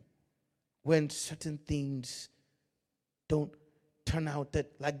people when certain things don't turn out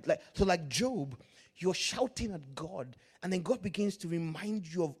that like Job, you're shouting at God, and then God begins to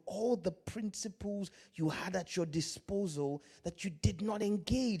remind you of all the principles you had at your disposal that you did not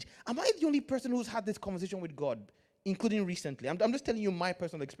engage. Am I the only person who's had this conversation with God, including recently? I'm just telling you my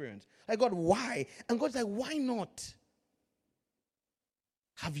personal experience. Like, God, why? And God's like, why not?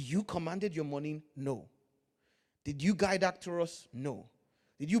 Have you commanded your morning? No. Did you guide Arcturus? No.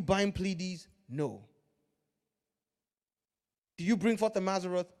 Did you bind Pleiades? No. Did you bring forth the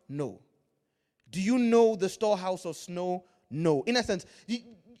Mazzaroth? No. Do you know the storehouse of snow? No. In essence,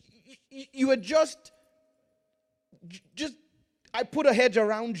 you were just, I put a hedge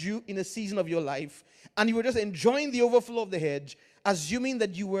around you in a season of your life, and you were just enjoying the overflow of the hedge, assuming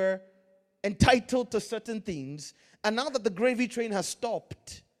that you were entitled to certain things. And now that the gravy train has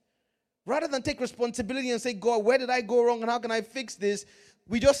stopped, rather than take responsibility and say, God, where did I go wrong and how can I fix this?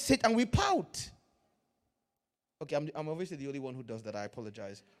 We just sit and we pout. Okay, I'm obviously the only one who does that. I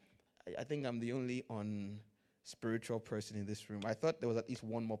apologize. I think I'm the only unspiritual person in this room. I thought there was at least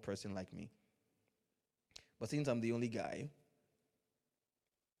one more person like me. But since I'm the only guy,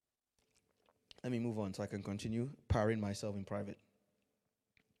 let me move on so I can continue powering myself in private.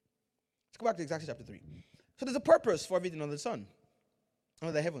 Let's go back to Exodus chapter 3. So there's a purpose for everything under the sun.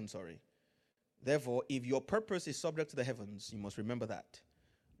 Under the heavens, sorry. Therefore, if your purpose is subject to the heavens, you must remember that.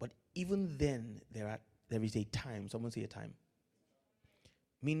 But even then, there is a time. Someone say a time.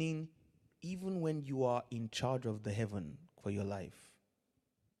 Meaning, even when you are in charge of the heaven for your life,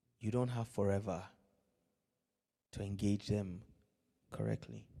 you don't have forever to engage them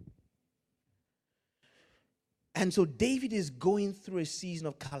correctly. And so David is going through a season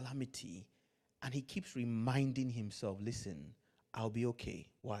of calamity, and he keeps reminding himself, listen, I'll be okay.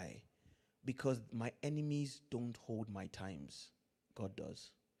 Why? Because my enemies don't hold my times. God does.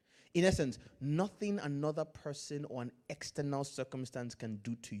 In essence, nothing another person or an external circumstance can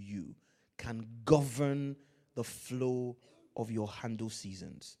do to you can govern the flow of your handle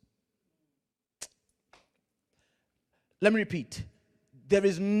seasons. Let me repeat. There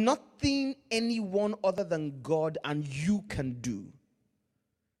is nothing anyone other than God and you can do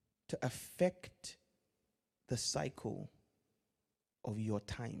to affect the cycle of your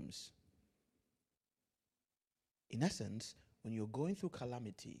times. In essence, when you're going through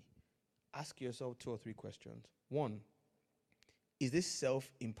calamity, ask yourself 2 or 3 questions. 1, is this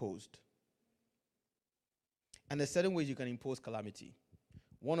self-imposed? And there's certain ways you can impose calamity.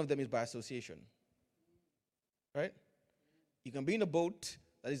 One of them is by association. Right? You can be in a boat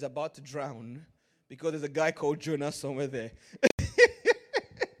that is about to drown because there's a guy called Jonah somewhere there.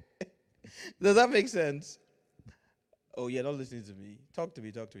 Does that make sense? Oh, you're not listening to me. Talk to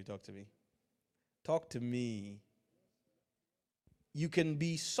me. Talk to me. You can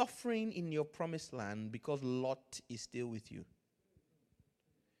be suffering in your promised land because Lot is still with you.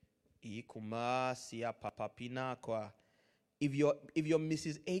 If you're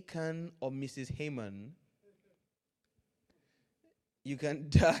Mrs. Achan or Mrs. Haman, you can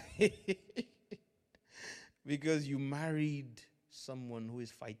die because you married someone who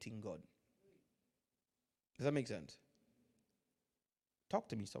is fighting God. Does that make sense? Talk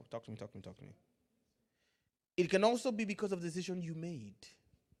to me. It can also be because of the decision you made.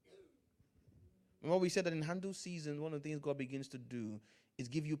 Remember we said that in handle season, one of the things God begins to do is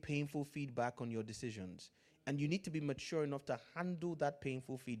give you painful feedback on your decisions. And you need to be mature enough to handle that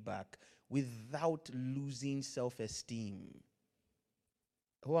painful feedback without losing self-esteem.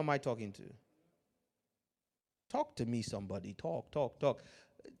 Who am I talking to? Talk to me, somebody. Talk. Don't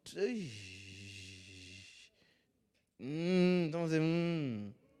say,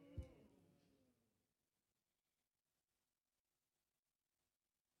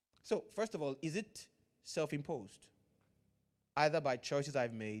 So, first of all, is it self-imposed? Either by choices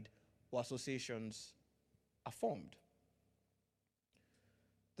I've made or associations are formed.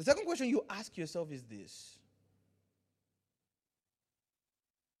 The second question you ask yourself is this.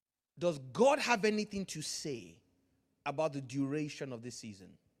 Does God have anything to say about the duration of this season?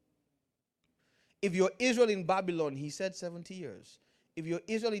 If you're Israel in Babylon, he said 70 years. If you're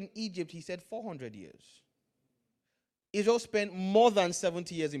Israel in Egypt, he said 400 years. Israel spent more than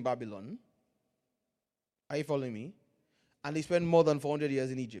 70 years in Babylon. Are you following me? And they spent more than 400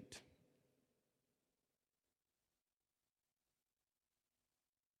 years in Egypt.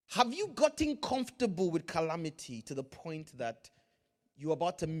 Have you gotten comfortable with calamity to the point that you're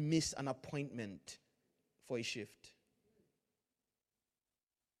about to miss an appointment for a shift?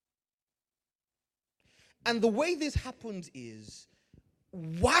 And the way this happens is,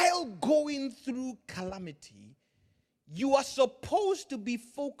 while going through calamity, you are supposed to be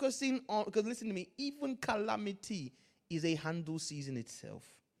focusing on, because listen to me, even calamity is a handle season itself.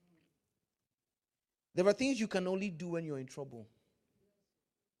 There are things you can only do when you're in trouble.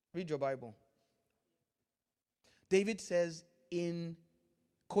 Read your Bible. David says in,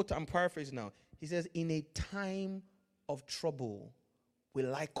 quote, I'm paraphrasing now, he says, in a time of trouble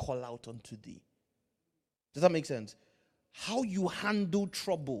will I call out unto thee. Does that make sense? How you handle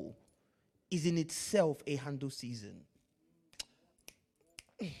trouble is in itself a handle season.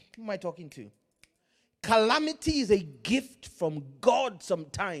 Who am I talking to? Calamity is a gift from God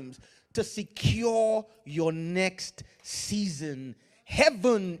sometimes to secure your next season.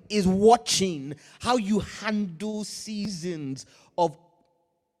 Heaven is watching how you handle seasons of.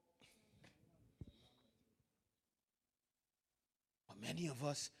 Many of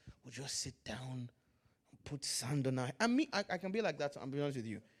us will just sit down and put sand on our. I can be like that. I'm being honest with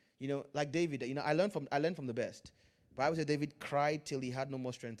you. You know, like David. You know, I learned from the best. The Bible said David cried till he had no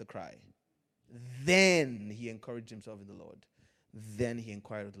more strength to cry. Then he encouraged himself in the Lord. Then he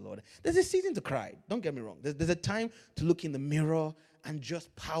inquired of the Lord. There's a season to cry. Don't get me wrong. There's a time to look in the mirror and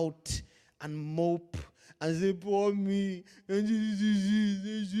just pout and mope and say, poor me.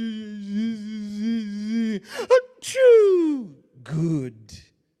 Achoo! Good.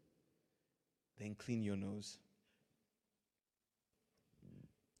 Then clean your nose.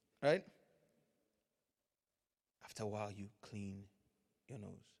 Right? After a while, you clean your nose.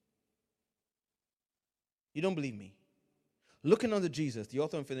 You don't believe me? Looking unto Jesus, the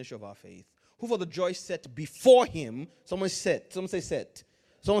author and finisher of our faith, who for the joy set before him, someone say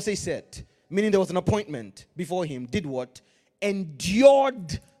set, meaning there was an appointment before him, did what?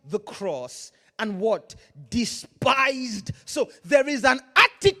 Endured the cross and what? Despised. So there is an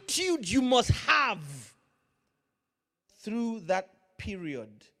attitude you must have through that period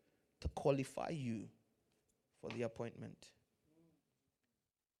to qualify you for the appointment.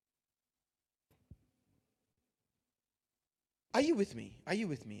 Are you with me? Are you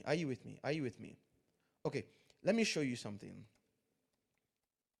with me? Are you with me? Are you with me? Okay, let me show you something.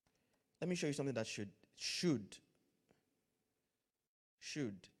 Let me show you something that should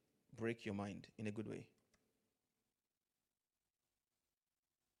break your mind in a good way.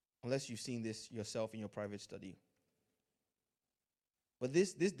 Unless you've seen this yourself in your private study. But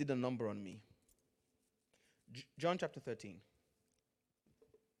this did a number on me. John chapter 13.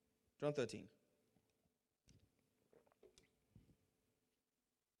 John 13.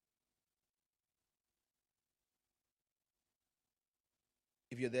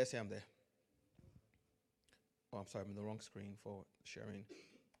 If you're there, say I'm there. Oh, I'm sorry, I'm in the wrong screen for sharing.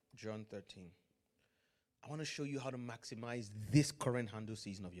 John 13. I want to show you how to maximize this current handle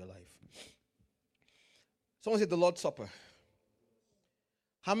season of your life. Someone said the Lord's Supper.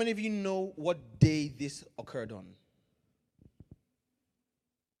 How many of you know what day this occurred on?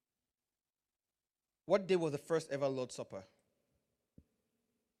 What day was the first ever Lord's Supper?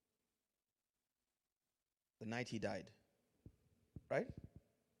 The night he died. Right?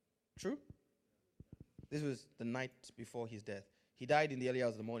 True? This was the night before his death. He died in the early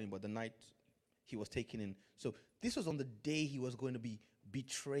hours of the morning, but the night he was taken in. So this was on the day he was going to be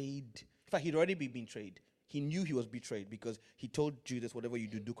betrayed. In fact, he'd already been betrayed. He knew he was betrayed because he told Judas, whatever you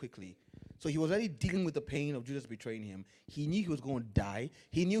do, do quickly. So he was already dealing with the pain of Judas betraying him. He knew he was going to die.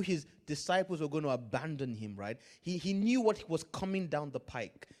 He knew his disciples were going to abandon him, right? He knew what was coming down the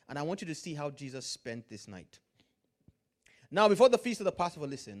pike. And I want you to see how Jesus spent this night. Now, before the feast of the Passover,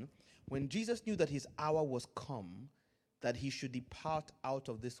 listen, when Jesus knew that his hour was come, that he should depart out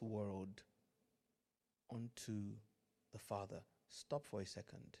of this world unto the Father. Stop for a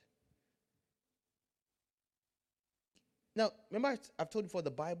second. Now, remember I've told you before,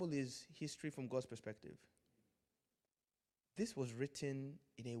 the Bible is history from God's perspective. This was written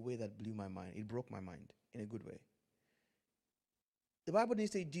in a way that blew my mind. It broke my mind in a good way. The Bible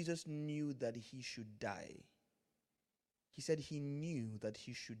didn't say Jesus knew that he should die. He said he knew that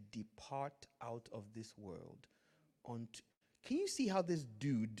he should depart out of this world. Can you see how this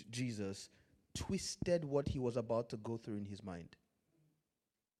dude, Jesus, twisted what he was about to go through in his mind?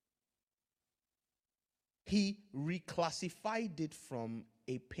 He reclassified it from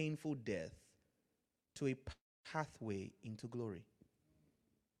a painful death to a pathway into glory.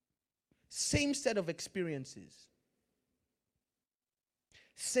 Same set of experiences,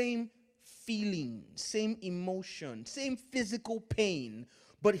 same feeling, same emotion, same physical pain,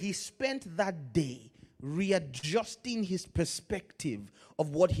 but he spent that day readjusting his perspective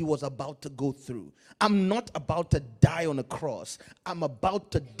of what he was about to go through. I'm not about to die on a cross. I'm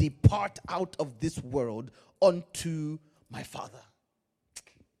about to depart out of this world unto my Father.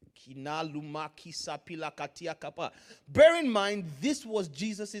 Bear in mind, this was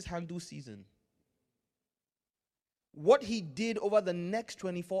Jesus' handle season. What he did over the next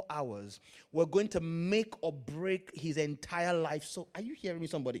 24 hours were going to make or break his entire life. So, are you hearing me,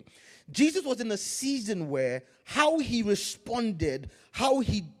 somebody? Jesus was in a season where how he responded, how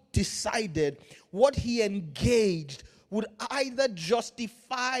he decided, what he engaged would either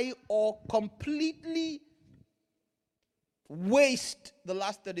justify or completely waste the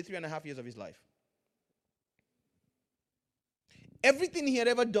last 33 and a half years of his life. Everything he had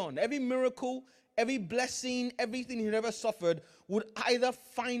ever done, every miracle, every blessing, everything he had ever suffered would either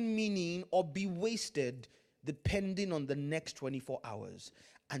find meaning or be wasted depending on the next 24 hours.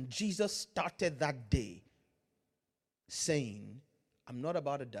 And Jesus started that day saying, I'm not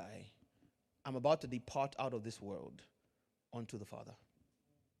about to die. I'm about to depart out of this world unto the Father.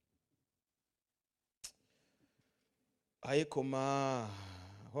 Ayekoma,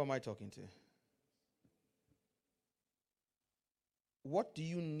 who am I talking to? What do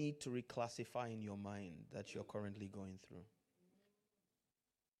you need to reclassify in your mind that you're currently going through?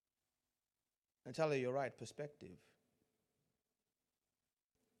 And tell her you're right, perspective.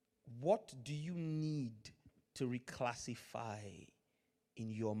 What do you need to reclassify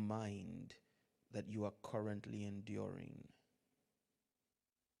in your mind that you are currently enduring?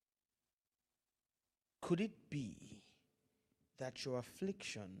 Could it be that your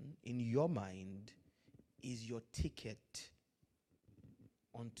affliction in your mind is your ticket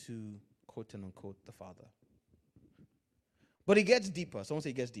onto, quote and unquote, the Father? But it gets deeper. Someone say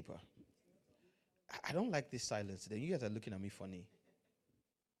it gets deeper. I don't like this silence today. You guys are looking at me funny.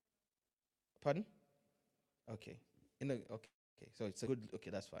 Pardon? Okay. Okay. So it's a good, okay,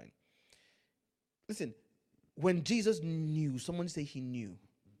 that's fine. Listen, when Jesus knew, someone say he knew.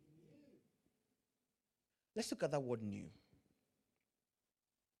 Let's look at that word knew.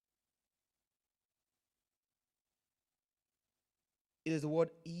 It is the word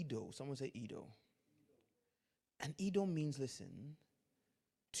Edo. Someone say Edo. And Edo means, listen,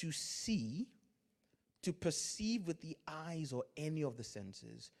 to see, to perceive with the eyes or any of the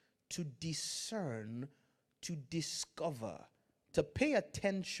senses, to discern, to discover, to pay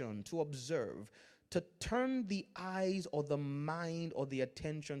attention, to observe, to turn the eyes or the mind or the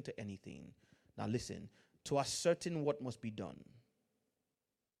attention to anything. Now listen, to ascertain what must be done,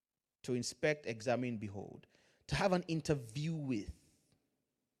 to inspect, examine, behold, to have an interview with,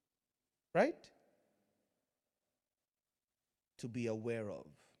 right? To be aware of.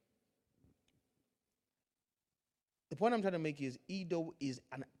 The point I'm trying to make is Edo is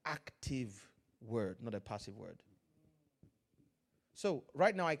an active word, not a passive word. So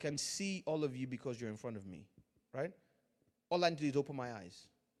right now I can see all of you because you're in front of me, right? All I need to do is open my eyes.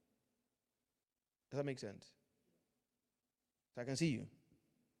 Does that make sense? So I can see you.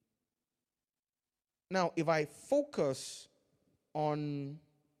 Now, if I focus on,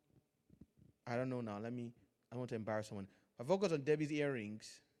 I don't know now, I want to embarrass someone. If I focus on Debbie's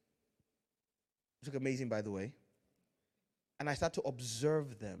earrings, which look amazing by the way, and I start to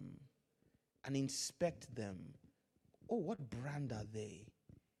observe them and inspect them. Oh, what brand are they?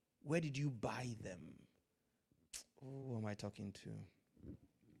 Where did you buy them? Oh, who am I talking to?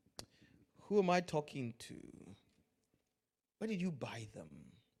 Who am I talking to? Where did you buy them?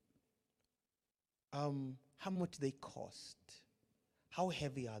 How much they cost? How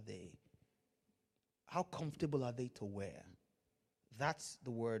heavy are they? How comfortable are they to wear? That's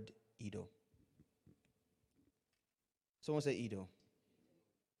the word Edo. Someone say Edo.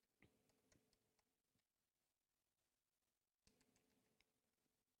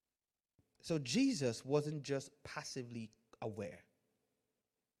 So Jesus wasn't just passively aware.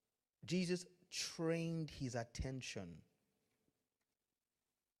 Jesus trained his attention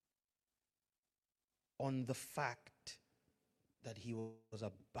on the fact that he was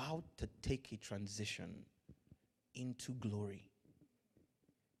about to take a transition into glory.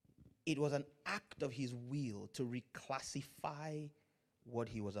 It was an act of his will to reclassify what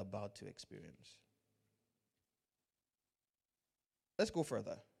he was about to experience. Let's go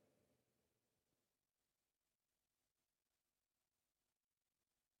further.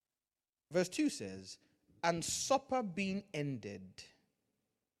 Verse 2 says, And supper being ended,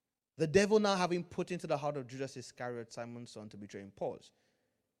 the devil now having put into the heart of Judas Iscariot, Simon's son, to betray him. Pause.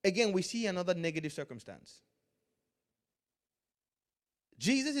 Again, we see another negative circumstance.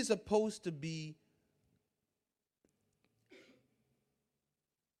 Jesus is supposed to be,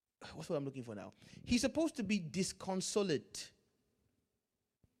 what's what I'm looking for now? He's supposed to be disconsolate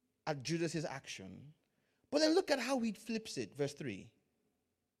at Judas's action. But then look at how he flips it. Verse 3.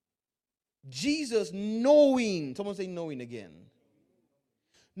 Jesus knowing, someone say knowing again.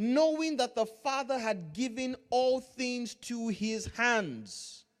 Knowing that the Father had given all things to his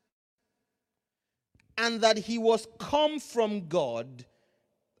hands, and that he was come from God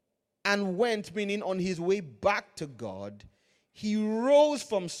and went, meaning on his way back to God, he rose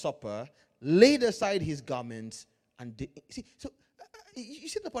from supper, laid aside his garments, and did. See, so you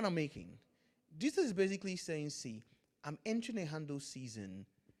see the point I'm making? Jesus is basically saying, see, I'm entering a handle season.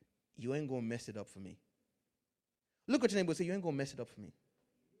 You ain't going to mess it up for me. Look at your neighbor and say, you ain't going to mess it up for me.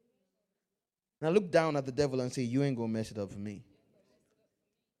 Now look down at the devil and say, you ain't going to mess it up for me.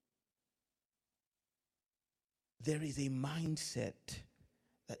 There is a mindset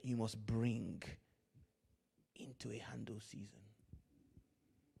that you must bring into a handle season.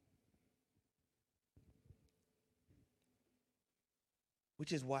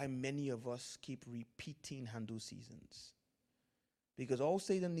 Which is why many of us keep repeating handle seasons. Because all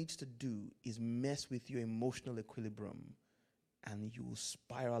Satan needs to do is mess with your emotional equilibrium, and you will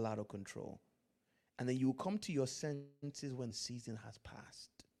spiral out of control. And then you will come to your senses when the season has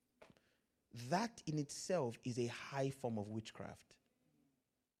passed. That in itself is a high form of witchcraft.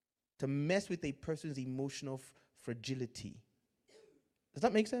 To mess with a person's emotional fragility. Does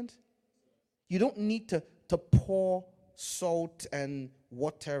that make sense? You don't need to pour salt and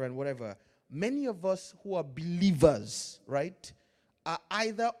water and whatever. Many of us who are believers, right, are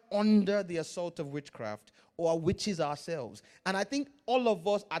either under the assault of witchcraft or are witches ourselves. And I think all of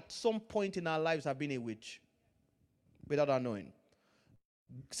us at some point in our lives have been a witch without our knowing.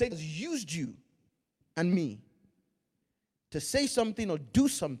 Satan has used you and me to say something or do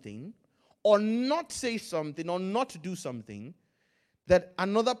something, or not say something or not do something that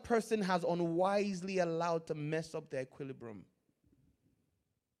another person has unwisely allowed to mess up their equilibrium.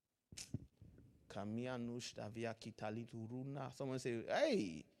 Someone say,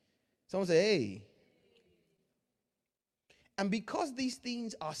 hey. Someone say, hey. And because these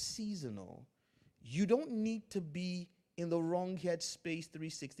things are seasonal, you don't need to be in the wrong headspace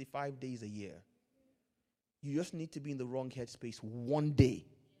 365 days a year. You just need to be in the wrong headspace one day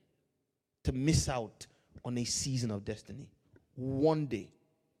to miss out on a season of destiny. One day.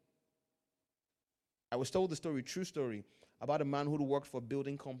 I was told the story, true story, about a man who worked for a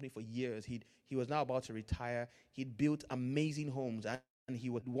building company for years. He was now about to retire. He'd built amazing homes, and he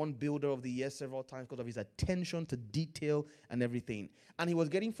was one builder of the year several times because of his attention to detail and everything. And he was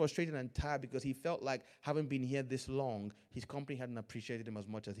getting frustrated and tired because he felt like, having been here this long, his company hadn't appreciated him as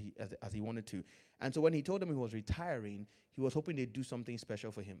much as he wanted to. And so when he told them he was retiring, he was hoping they'd do something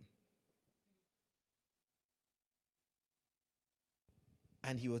special for him.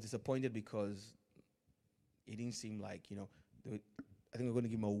 And he was disappointed because it didn't seem like, I think we're going to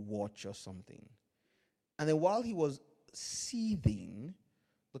give him a watch or something. And then while he was seething,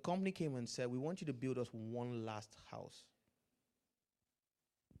 the company came and said, we want you to build us one last house.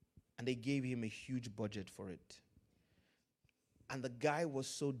 And they gave him a huge budget for it. And the guy was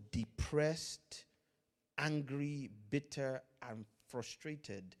so depressed, angry, bitter, and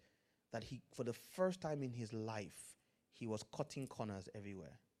frustrated that he, for the first time in his life, he was cutting corners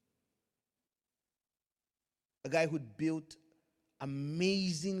everywhere. A guy who'd built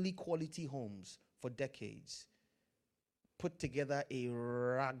amazingly quality homes for decades put together a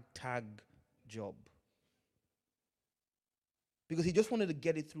ragtag job because he just wanted to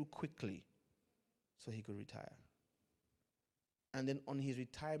get it through quickly so he could retire. And then on his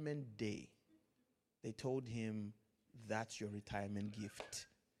retirement day, they told him, that's your retirement gift.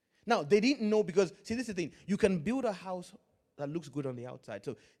 Now, they didn't know because, see, this is the thing. You can build a house that looks good on the outside.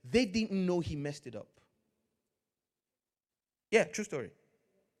 So they didn't know he messed it up. Yeah, true story.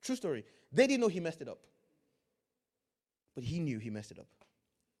 True story. They didn't know he messed it up. But he knew he messed it up.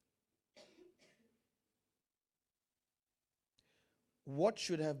 What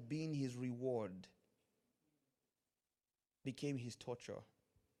should have been his reward became his torture.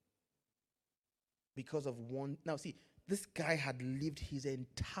 Because of one. Now, see, this guy had lived his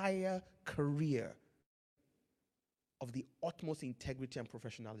entire career of the utmost integrity and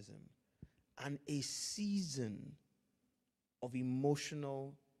professionalism, and a season of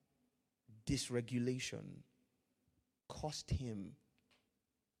emotional dysregulation cost him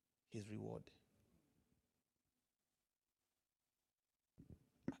his reward.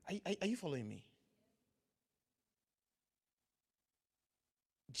 Are you following me?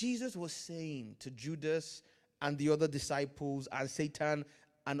 Jesus was saying to Judas and the other disciples and Satan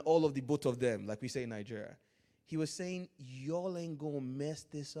and all of the both of them, like we say in Nigeria, he was saying, y'all ain't gonna mess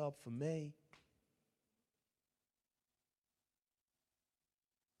this up for me.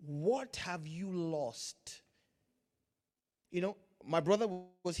 What have you lost? You know, my brother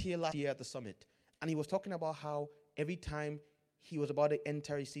was here last year at the summit, and he was talking about how every time he was about to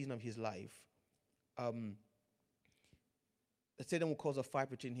enter a season of his life, Satan will cause a fight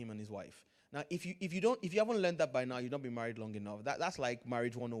between him and his wife. Now, if you haven't learned that by now, you've not been married long enough. That's like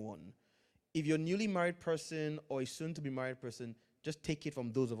marriage 101. If you're a newly married person or a soon-to-be married person, just take it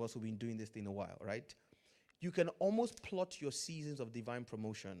from those of us who've been doing this thing a while, right? You can almost plot your seasons of divine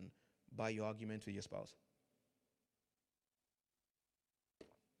promotion by your argument with your spouse.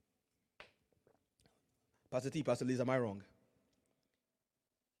 Pastor T, Pastor Liz, am I wrong?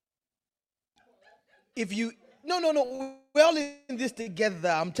 If you no, we're all in this together.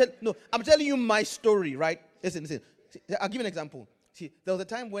 I'm telling you my story, right? Listen. See, I'll give you an example. See, there was a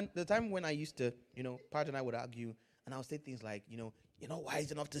time when I used to, Pat and I would argue, and I would say things like,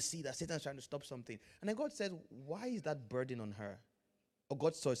 wise enough to see that Satan's trying to stop something. And then God said, why is that burden on her? Or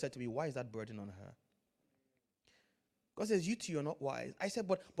God said to me, why is that burden on her? God says, you two are not wise. I said,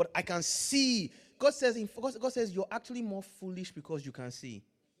 but I can see. God says you're actually more foolish because you can see.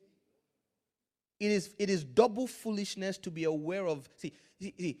 It is double foolishness to be aware of. See,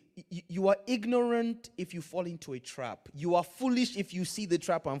 you are ignorant if you fall into a trap. You are foolish if you see the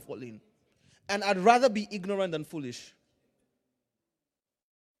trap and fall in. And I'd rather be ignorant than foolish.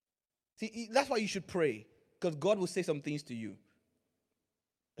 See, that's why you should pray, because God will say some things to you.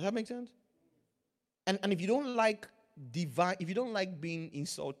 Does that make sense? And if you don't like being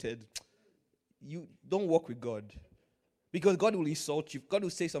insulted, you don't walk with God. Because God will insult you. God will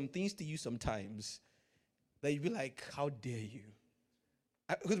say some things to you sometimes that you'll be like, how dare you?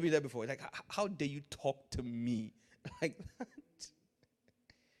 Who's been there before? Like, how dare you talk to me like that?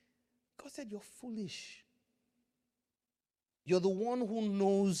 God said, you're foolish. You're the one who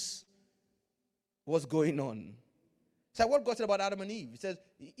knows what's going on. So what God said about Adam and Eve, he says,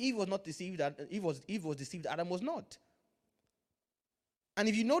 Eve was not deceived, Eve was deceived, Adam was not. And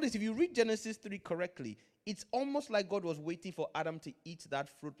if you notice, if you read Genesis 3 correctly, it's almost like God was waiting for Adam to eat that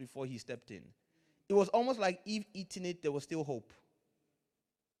fruit before he stepped in. It was almost like Eve eating it, there was still hope.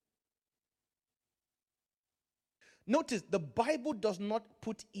 Notice, the Bible does not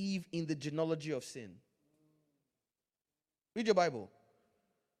put Eve in the genealogy of sin. Read your Bible.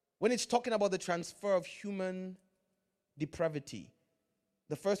 When it's talking about the transfer of human depravity,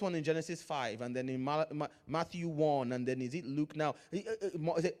 the first one in Genesis 5, and then in Matthew 1, and then is it Luke now?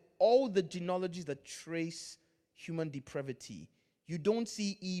 All the genealogies that trace human depravity, you don't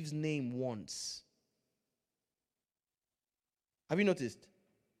see Eve's name once. Have you noticed?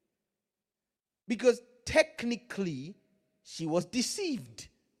 Because technically, she was deceived.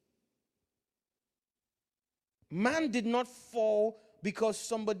 Man did not fall because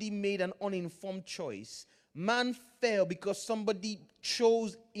somebody made an uninformed choice. Man fell because somebody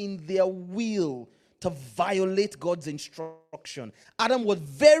chose in their will to violate God's instruction. Adam was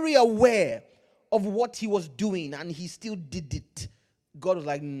very aware of what he was doing, and he still did it. God was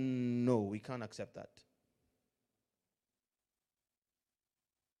like, no, we can't accept that.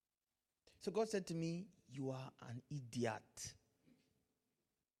 So God said to me, you are an idiot.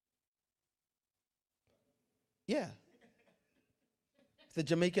 Yeah. It's a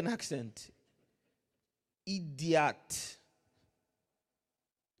Jamaican accent. Idiot.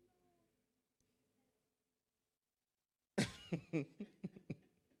 And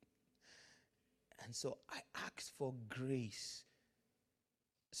so I asked for grace.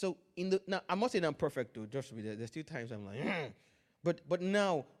 So now I'm not saying I'm perfect though, just be there. There's still times I'm like, but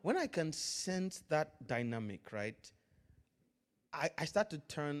now when I can sense that dynamic, right? I start to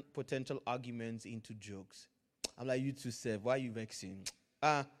turn potential arguments into jokes. I'm like, you two Seth, why are you vexing?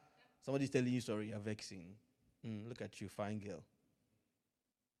 Somebody's telling you sorry, you're vexing. Look at you, fine girl.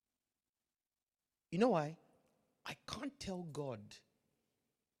 You know why? I can't tell God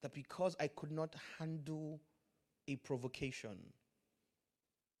that because I could not handle a provocation,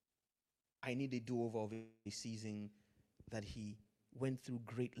 I need a do-over of a season that he went through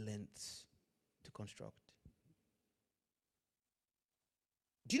great lengths to construct.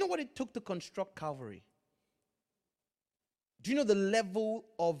 Do you know what it took to construct Calvary? Do you know the level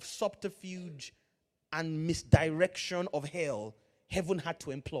of subterfuge and misdirection of hell heaven had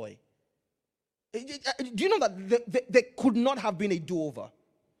to employ? Do you know that there could not have been a do-over?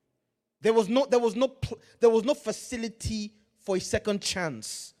 There was no facility for a second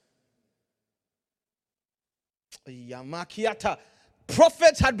chance. Yamakiata.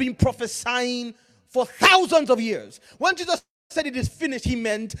 Prophets had been prophesying for thousands of years. When Jesus said it is finished, he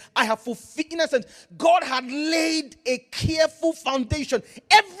meant I have fulfilled. In essence, God had laid a careful foundation.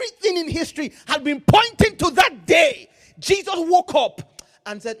 Everything in history had been pointing to that day. Jesus woke up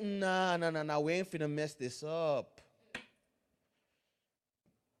and said, nah, we ain't finna mess this up.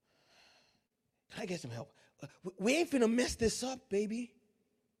 Can I get some help? We ain't finna mess this up, baby.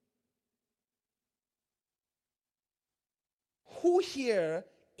 Who here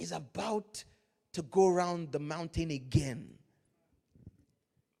is about to go around the mountain again?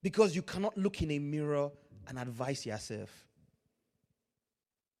 Because you cannot look in a mirror and advise yourself.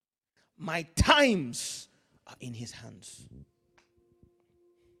 My times are in his hands.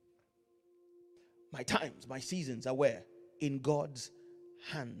 My times, my seasons are where? In God's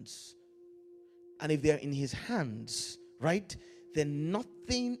hands. And if they're in his hands, right, then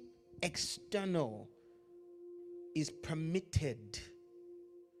nothing external is permitted.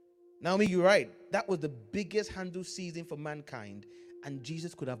 Naomi, you're right. That was the biggest handle season for mankind, and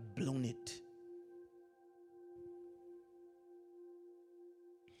Jesus could have blown it.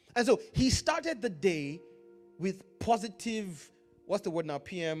 And so he started the day with positive, what's the word now?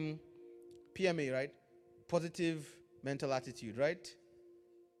 PMA, right? Positive mental attitude, right?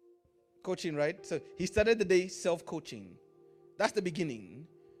 Coaching, right? So he started the day self-coaching. That's the beginning.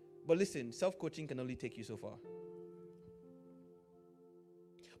 But listen, self-coaching can only take you so far.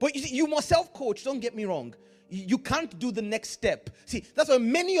 But you see, you must self-coach, don't get me wrong. You can't do the next step. See, that's why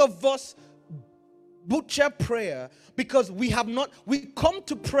many of us butcher prayer, because we come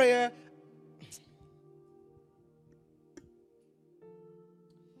to prayer.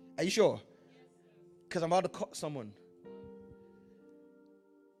 Are you sure? Because I'm about to cut someone.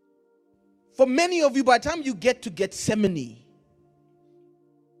 For many of you, by the time you get to Gethsemane,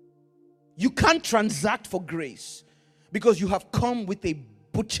 you can't transact for grace because you have come with a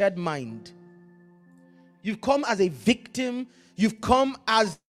butchered mind. You've come as a victim. You've come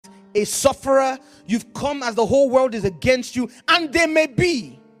as a sufferer. You've come as the whole world is against you, and they may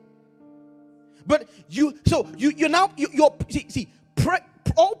be. But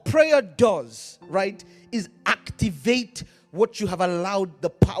all prayer does, right, is activate what you have allowed the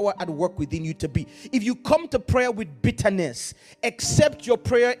power at work within you to be. If you come to prayer with bitterness, except your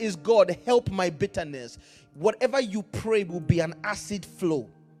prayer is, God, help my bitterness, whatever you pray will be an acid flow,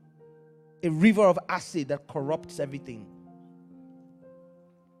 a river of acid that corrupts everything.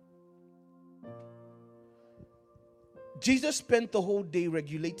 Jesus spent the whole day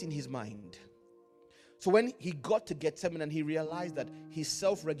regulating his mind. So when he got to Gethsemane and he realized that his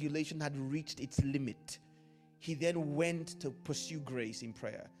self-regulation had reached its limit, he then went to pursue grace in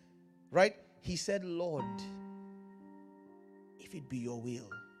prayer. Right? He said, Lord, if it be your will,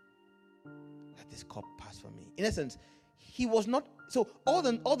 let this cup pass from me. In essence, he was not, so all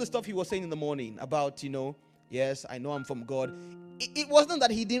the stuff he was saying in the morning about, yes, I know I'm from God. It wasn't that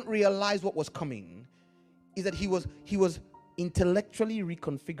he didn't realize what was coming. It's that he was intellectually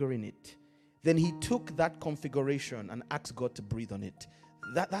reconfiguring it. Then he took that configuration and asked God to breathe on it.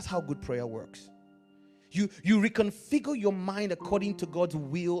 That's how good prayer works. You reconfigure your mind according to God's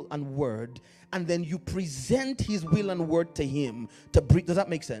will and word, and then you present his will and word to him to breathe. Does that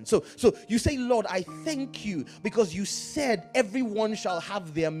make sense? So you say, Lord, I thank you because you said everyone shall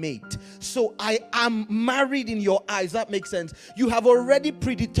have their mate. So I am married in your eyes. That makes sense. You have already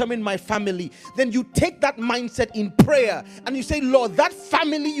predetermined my family. Then you take that mindset in prayer and you say, Lord, that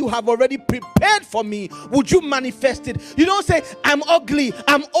family you have already prepared for me, would you manifest it? You don't say, I'm ugly,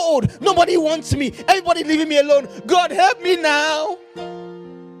 I'm old, nobody wants me, everybody leaving me alone. God, help me now.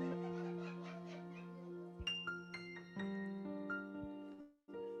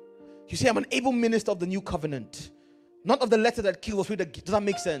 You say, I'm an able minister of the new covenant, not of the letter that kills. Does that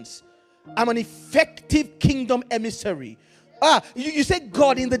make sense? I'm an effective kingdom emissary. You say,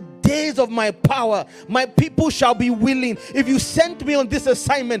 God, in the days of my power, my people shall be willing. If you sent me on this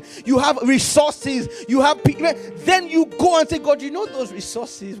assignment, you have resources, you have people. Then you go and say, God, you know those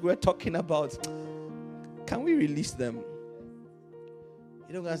resources we're talking about, can we release them?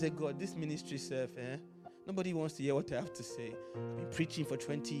 You don't go and say, God, this ministry self, nobody wants to hear what I have to say. I've been preaching for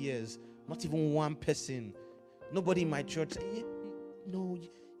 20 years. Not even one person. Nobody in my church. No.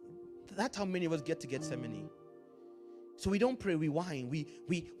 That's how many of us get to Gethsemane. So we don't pray, we whine.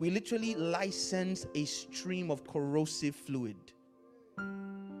 We literally license a stream of corrosive fluid.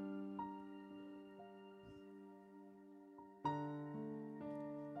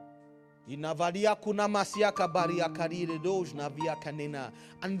 And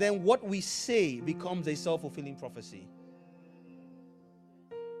then what we say becomes a self-fulfilling prophecy.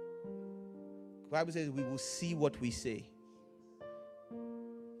 The Bible says we will see what we say.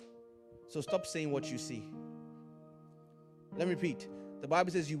 So stop saying what you see. Let me repeat. The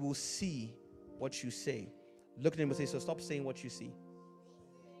Bible says you will see what you say. Look at him and say, so stop saying what you see.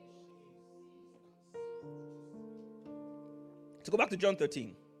 So go back to John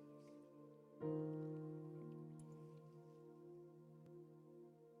 13.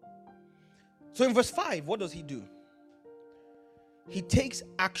 So in verse 5, what does he do? He takes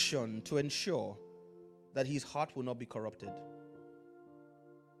action to ensure that his heart will not be corrupted.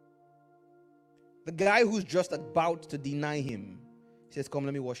 The guy who's just about to deny him says, come,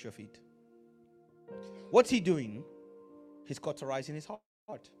 let me wash your feet. What's he doing? He's cauterizing his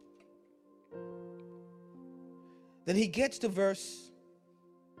heart. Then he gets to verse,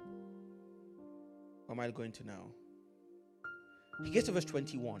 where am I going to now? He gets to verse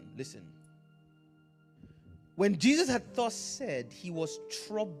 21. Listen. When Jesus had thus said, he was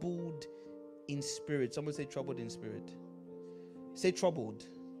troubled in spirit. Someone say troubled in spirit. Say troubled.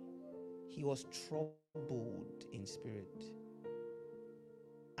 He was troubled in spirit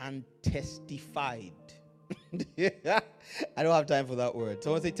and testified. I don't have time for that word.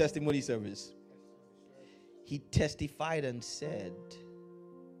 Someone say testimony service. He testified and said,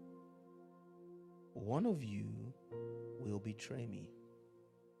 one of you will betray me.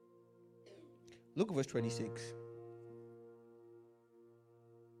 Look at verse 26.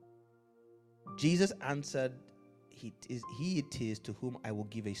 Jesus answered, he it is to whom I will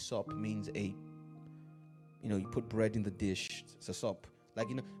give a sup. Means you put bread in the dish. It's a sup. Like,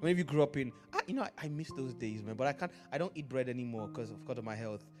 when you grew up in, I miss those days, man. But I don't eat bread anymore because of my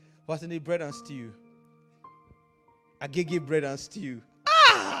health. But I need bread and stew. I give bread and stew.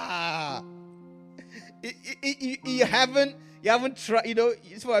 You haven't tried,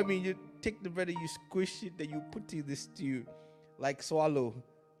 it's what I mean. You take the bread and you squish it, then you put it in the stew, like swallow,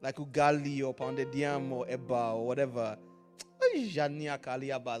 like ugali or pounded yam or eba or whatever.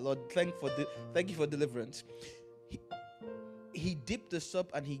 Lord, thank you for deliverance. He dipped the sup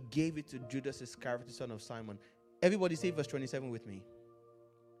and he gave it to Judas Iscariot, the son of Simon. Everybody say verse 27 with me.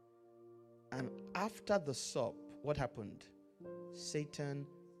 And after the sup, what happened? Satan,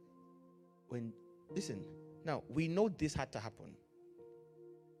 listen, now we know this had to happen.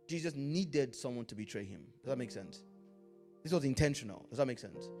 Jesus needed someone to betray him. Does that make sense? This was intentional. Does that make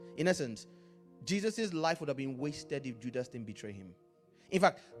sense? In essence, Jesus' life would have been wasted if Judas didn't betray him. In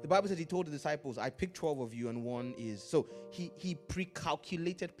fact, the Bible says he told the disciples, I picked 12 of you and one is. So he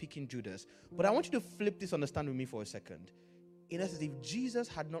pre-calculated picking Judas. But I want you to flip this understanding with me for a second. In essence, if Jesus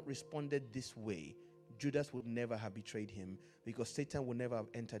had not responded this way, Judas would never have betrayed him because Satan would never have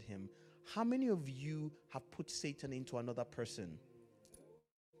entered him. How many of you have put Satan into another person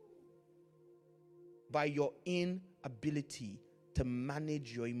by your inability to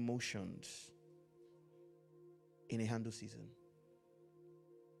manage your emotions in a handle season?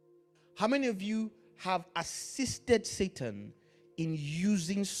 How many of you have assisted Satan in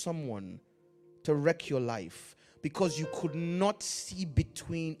using someone to wreck your life because you could not see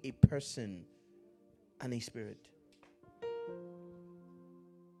between a person and a spirit?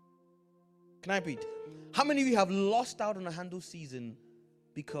 Can I repeat? How many of you have lost out on a handle season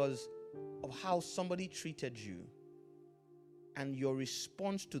because of how somebody treated you and your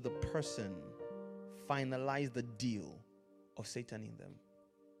response to the person finalized the deal of Satan in them?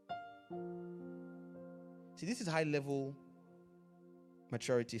 See, this is high level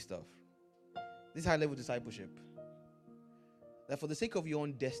maturity stuff. This is high level discipleship. That for the sake of your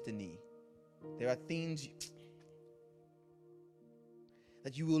own destiny, there are things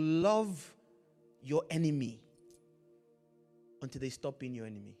that you will love your enemy until they stop being your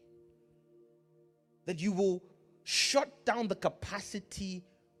enemy. That you will shut down the capacity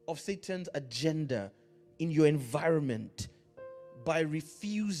of Satan's agenda in your environment by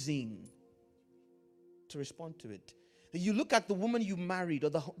refusing to respond to it. You look at the woman you married or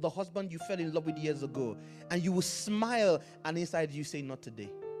the husband you fell in love with years ago, and you will smile, and inside you say, not today.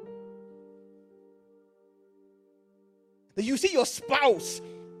 That you see your spouse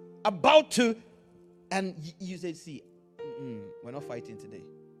about to, and you say, see, we're not fighting today.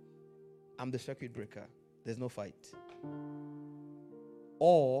 I'm the circuit breaker. There's no fight.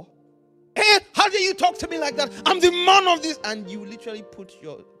 Or, hey, how dare you talk to me like that? I'm the man of this. And you literally put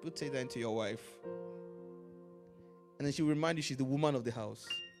Satan into your wife. And then she will remind you she's the woman of the house.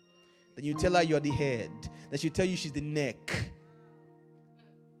 Then you tell her you're the head. Then she'll tell you she's the neck.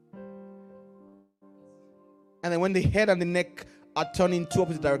 And then when the head and the neck are turning two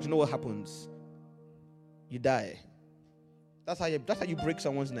opposite directions, you know what happens? You die. That's how you break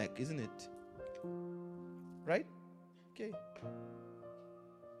someone's neck, isn't it? Right? Okay.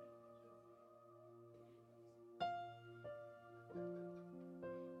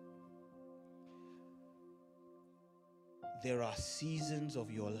 There are seasons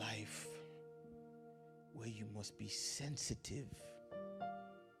of your life where you must be sensitive,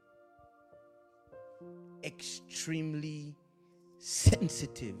 extremely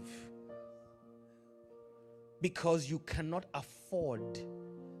sensitive, because you cannot afford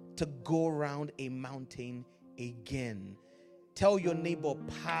to go around a mountain again. Tell your neighbor,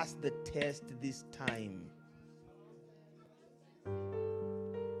 pass the test this time.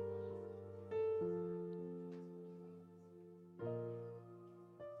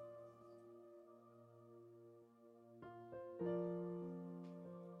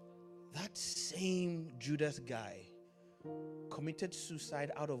 That same Judas guy committed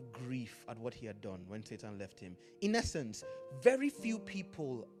suicide out of grief at what he had done when Satan left him. In essence, very few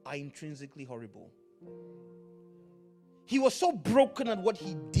people are intrinsically horrible. He was so broken at what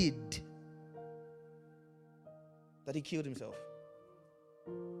he did that he killed himself.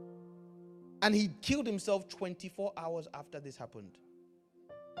 And he killed himself 24 hours after this happened.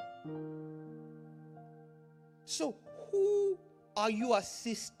 So, who are you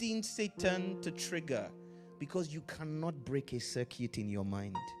assisting Satan to trigger? Because you cannot break a circuit in your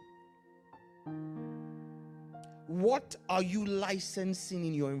mind. What are you licensing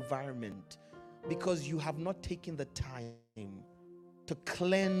in your environment? Because you have not taken the time to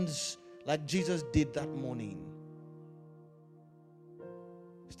cleanse like Jesus did that morning.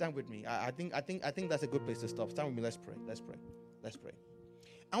 Stand with me. I think that's a good place to stop. Stand with me. Let's pray. Let's pray. Let's pray.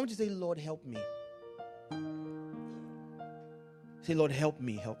 I want you to say, Lord, help me. Say, Lord, help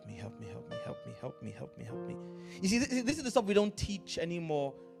me, help me, help me, help me, help me, help me, help me, help me. You see, this is the stuff we don't teach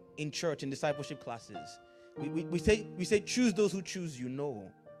anymore in church, in discipleship classes. We say, choose those who choose you.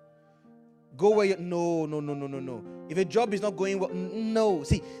 No. Go where you, no. If a job is not going well, no.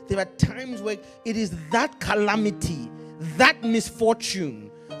 See, there are times where it is that calamity, that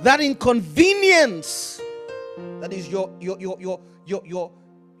misfortune, that inconvenience that is your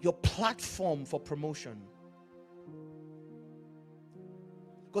platform for promotion.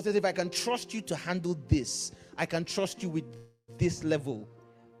 God says, if I can trust you to handle this, I can trust you with this level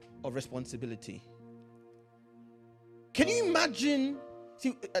of responsibility. Can you imagine?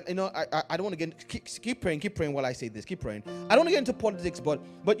 See, I don't want to get keep praying while I say this. Keep praying. I don't want to get into politics, but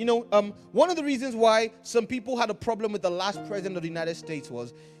one of the reasons why some people had a problem with the last president of the United States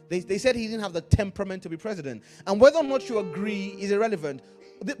was they said he didn't have the temperament to be president. And whether or not you agree is irrelevant.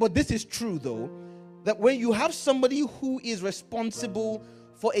 But this is true, though, that when you have somebody who is responsible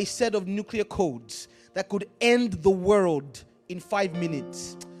for a set of nuclear codes that could end the world in 5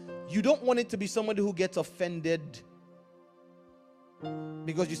 minutes, you don't want it to be somebody who gets offended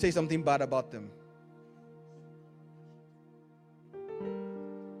because you say something bad about them.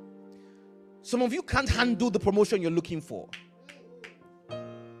 Some of you can't handle the promotion you're looking for.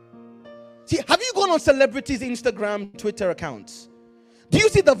 See, have you gone on celebrities' Instagram, Twitter accounts? Do you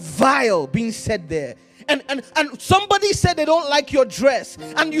see the vile being said there? And somebody said they don't like your dress,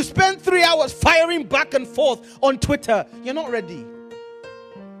 and you spend 3 hours firing back and forth on Twitter. You're not ready.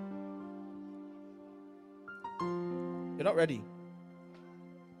 You're not ready.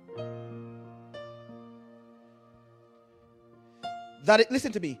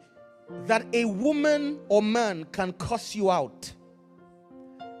 Listen to me. That a woman or man can cuss you out,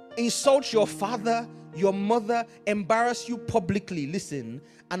 insult your father, your mother, embarrass you publicly. Listen,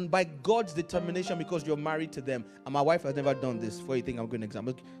 and by God's determination, because you're married to them. And my wife has never done this, for you think I'm going to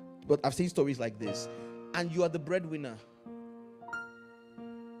example, but I've seen stories like this. And you are the breadwinner.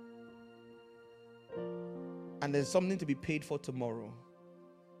 And there's something to be paid for tomorrow,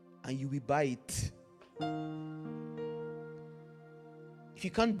 and you will buy it. If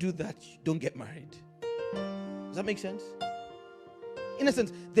you can't do that, don't get married. Does that make sense? In a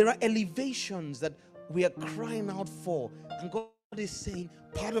sense, there are elevations that we are crying out for, and God is saying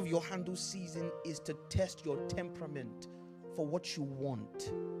part of your handle season is to test your temperament for what you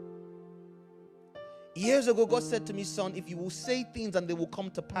want. Years ago, God said to me, son, if you will say things and they will come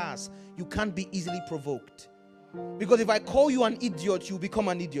to pass, you can't be easily provoked. Because if I call you an idiot, you become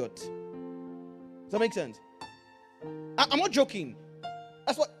an idiot. Does that make sense? I'm not joking.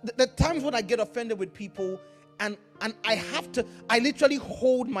 That's what the times when I get offended with people, and I literally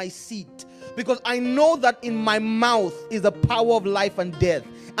hold my seat, because I know that in my mouth is the power of life and death,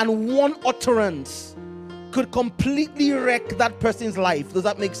 and one utterance could completely wreck that person's life. Does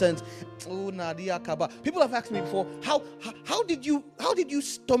that make sense? Oh, Nadia Kaba. People have asked me before, how did you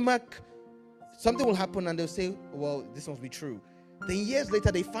stomach? Something will happen and they'll say, well, this must be true. Then years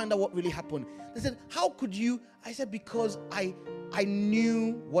later, they find out what really happened. They said, how could you? I said, because I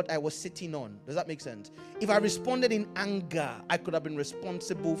knew what I was sitting on. Does that make sense? If I responded in anger, I could have been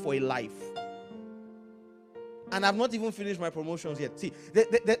responsible for a life. And I've not even finished my promotions yet. See,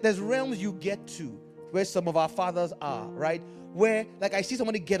 there's realms you get to where some of our fathers are, right? Where, like, I see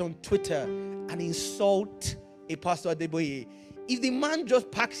somebody get on Twitter and insult a pastor Adeboye. If the man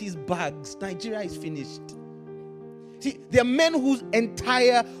just packs his bags, Nigeria is finished. See, there are men an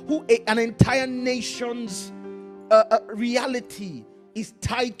entire nation's reality is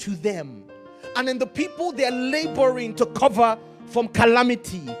tied to them. And then the people they're laboring to cover from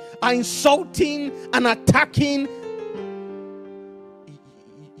calamity are insulting and attacking.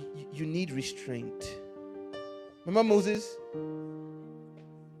 You need restraint. Remember Moses?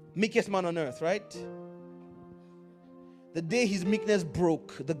 Meekest man on earth, right? The day his meekness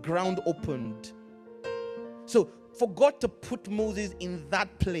broke, the ground opened. So for God to put Moses in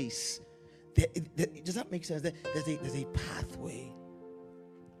that place, does that make sense? There's a pathway.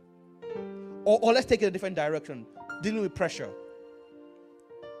 Or let's take it a different direction. Dealing with pressure.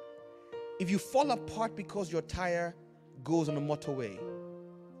 If you fall apart because your tire goes on a motorway,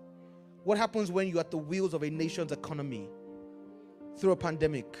 what happens when you're at the wheels of a nation's economy through a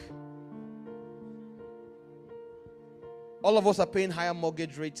pandemic? All of us are paying higher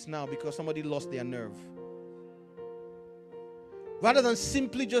mortgage rates now because somebody lost their nerve. Rather than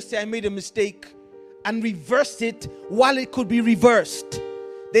simply just say, I made a mistake, and reverse it while it could be reversed.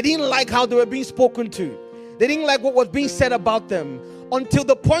 They didn't like how they were being spoken to. They didn't like what was being said about them until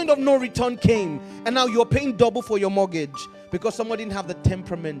the point of no return came. And now you're paying double for your mortgage because someone didn't have the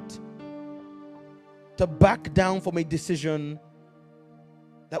temperament to back down from a decision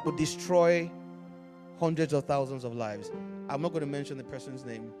that would destroy hundreds of thousands of lives. I'm not going to mention the person's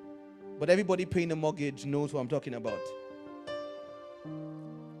name, but everybody paying a mortgage knows who I'm talking about.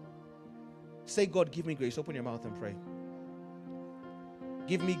 Say, God, give me grace. Open your mouth and pray.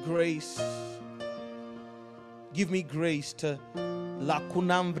 Give me grace. Give me grace to la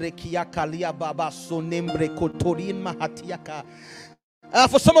kunambre kiakalia baba sonembre kotorin mahatiaka.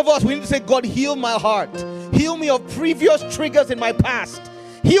 For some of us, we need to say, God, heal my heart. Heal me of previous triggers in my past.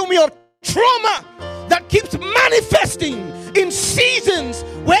 Heal me of trauma that keeps manifesting in seasons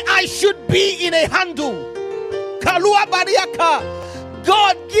where I should be in a handle. Kalua bariaka.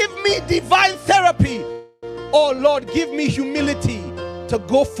 God, give me divine therapy. Oh Lord, give me humility to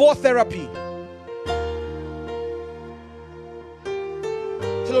go for therapy.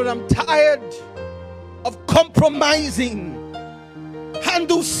 So Lord, I'm tired of compromising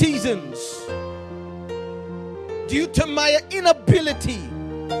handle seasons due to my inability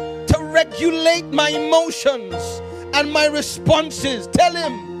to regulate my emotions and my responses. Tell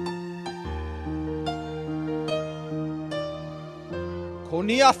him.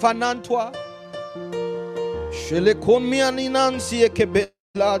 Konia fanantwa shele konmia ninansi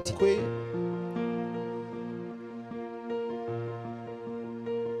ekebelatikwe.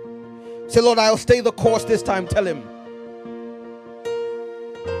 Say, Lord, I'll stay the course this time. Tell him.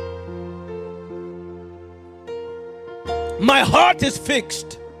 My heart is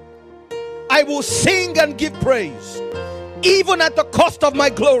fixed. I will sing and give praise, even at the cost of my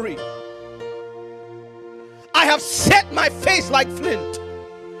glory. I have set my face like flint.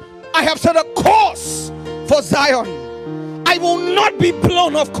 I have set a course for Zion. I will not be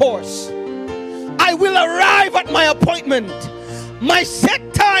blown off course. I will arrive at my appointment. My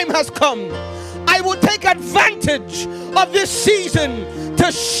set time has come. I will take advantage of this season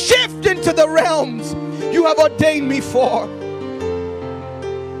to shift into the realms you have ordained me for.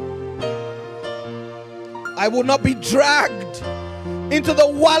 I will not be dragged into the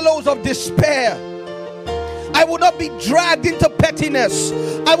wallows of despair. I will not be dragged into pettiness.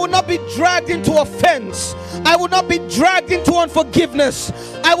 I will not be dragged into offense. I will not be dragged into unforgiveness.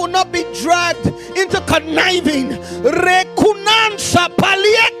 I will not be dragged into conniving.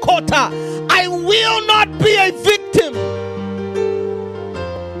 I will not be a victim.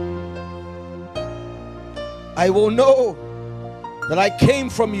 I will know that I came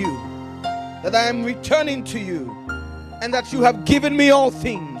from you, that I am returning to you, and that you have given me all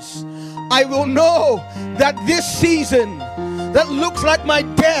things. I will know that this season that looks like my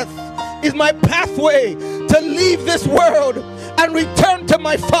death is my pathway to leave this world and return to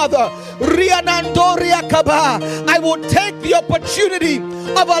my Father. I will take the opportunity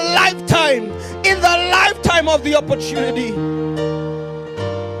of a lifetime in the lifetime of the opportunity.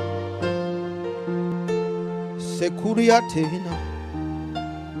 Sekuriatena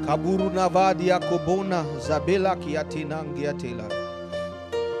Kaburu Navadia Kobona Zabela Kiatina Ngiatela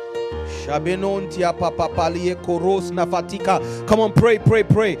Shabenontia Papa Palie Koros Nafatika. Come on, pray.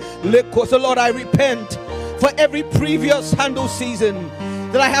 So Lord, I repent for every previous handle season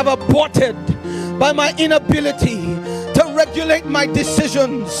that I have aborted by my inability to regulate my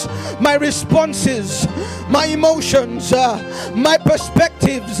decisions, my responses, my emotions, my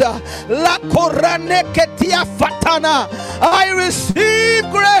perspectives. La korane ketia fatana. I receive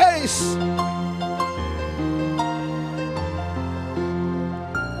grace.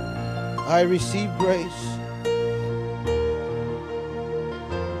 I receive grace.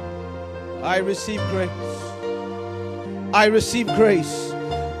 I receive grace. I receive grace.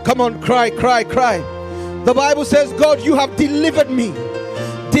 Come on, cry, cry, cry. The Bible says, God, you have delivered me.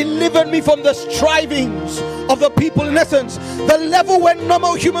 Delivered me from the strivings of the people. In essence, the level when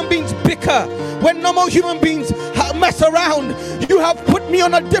normal human beings bicker, when normal human beings mess around, you have put me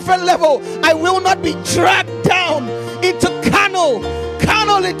on a different level. I will not be dragged down into carnal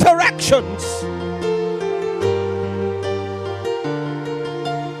interactions.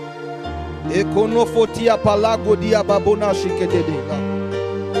 Ekonofotia palago dia babona shikededela.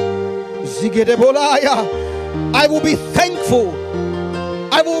 Zigedebolaya. I will be thankful.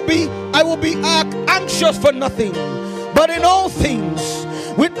 I will be anxious for nothing, but in all things,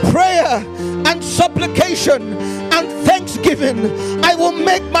 with prayer and supplication and thanksgiving, I will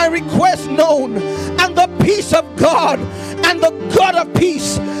make my request known, and the peace of God and the God of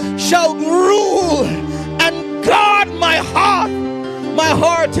peace shall rule and guard my heart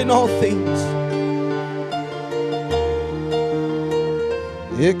in all things.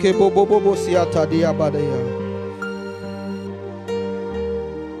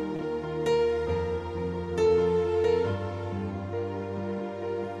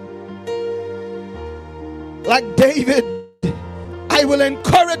 Like David, I will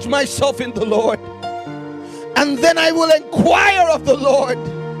encourage myself in the Lord, and then I will inquire of the Lord.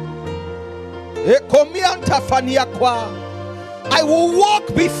 I will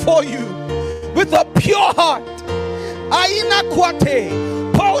walk before you with a pure heart.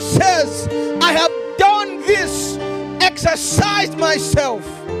 Paul says, I have done this, exercised myself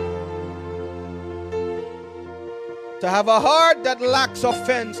to have a heart that lacks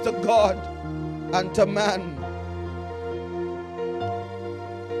offense to God and to man.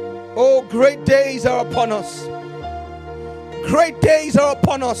 Oh, great days are upon us. Great days are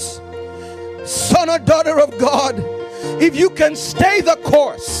upon us. Son or daughter of God, if you can stay the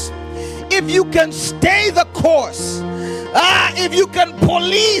course, if you can stay the course, if you can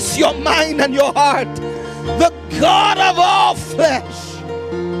police your mind and your heart, the God of all flesh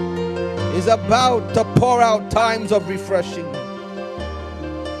is about to pour out times of refreshing.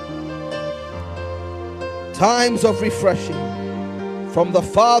 Times of refreshing from the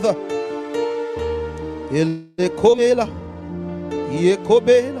Father.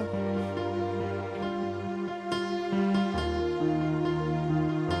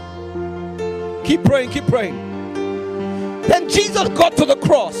 Keep praying, keep praying. Then Jesus got to the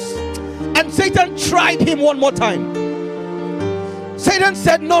cross, and Satan tried him one more time. Satan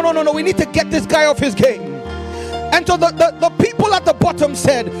said, no, we need to get this guy off his game. And so the people at the bottom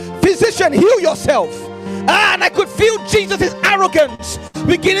said, physician, heal yourself. And I could feel Jesus' arrogance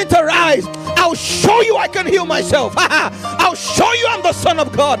beginning to rise. I'll show you I can heal myself. I'll show you I'm the Son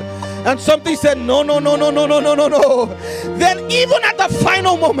of God. And something said, no. Then even at the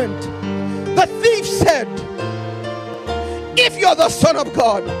final moment, the thief said, if you're the Son of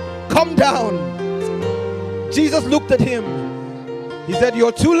God, come down. Jesus looked at him. He said,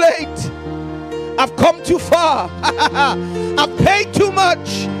 you're too late. I've come too far. I've paid too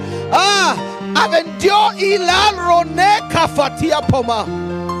much. I've endured ilal rone kafatia poma.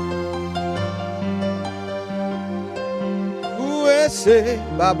 Kuese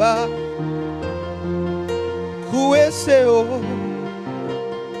baba. Kuese o.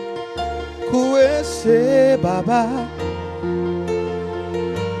 Kuese baba.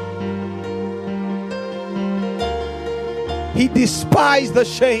 He despised the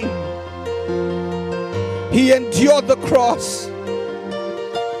shame. He endured the cross.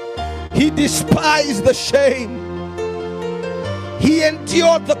 He despised the shame. He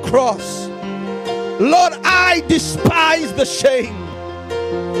endured the cross. Lord, I despise the shame.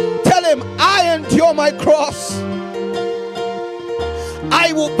 Tell him, I endure my cross.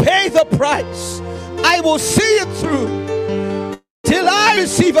 I will pay the price. I will see it through till I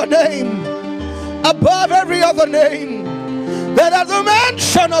receive a name above every other name, that at the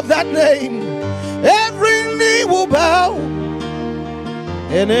mention of that name, every knee will bow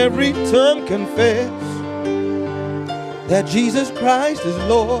and every tongue confess that Jesus Christ is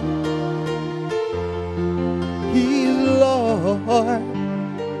Lord. He is Lord.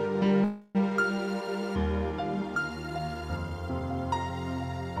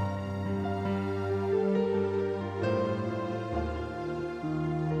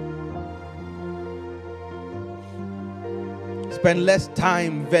 Spend less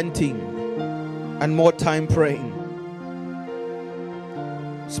time venting and more time praying.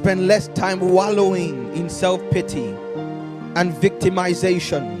 Spend less time wallowing in self-pity and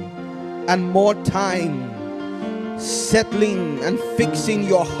victimization, and more time settling and fixing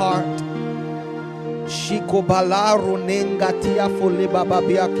your heart.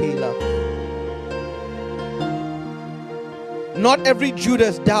 Not every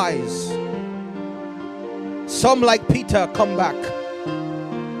Judas dies. Some, like Peter, come back.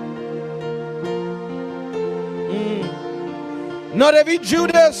 Not every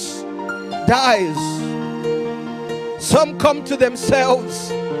Judas dies. Some come to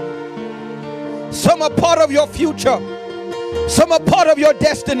themselves. Some are part of your future. Some are part of your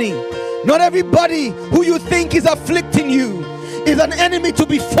destiny. Not everybody who you think is afflicting you is an enemy to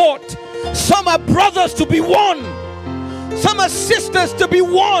be fought. Some are brothers to be won. Some are sisters to be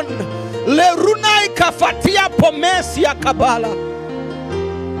won. Lerunai kafatia pomesia kabala.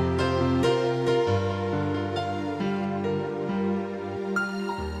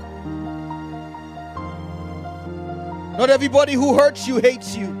 Not everybody who hurts you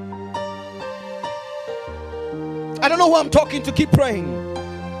hates you. I don't know who I'm talking to. Keep praying.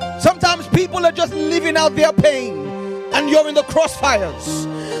 Sometimes people are just living out their pain and you're in the crossfires.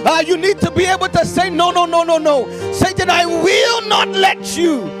 You need to be able to say, no. Satan, I will not let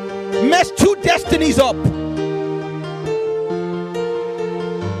you mess two destinies up.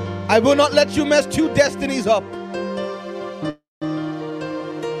 I will not let you mess two destinies up.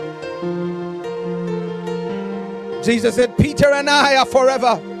 Jesus said, Peter and I are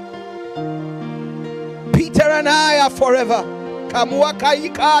forever. Peter and I are forever.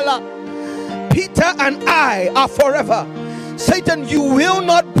 Peter and I are forever. Satan, you will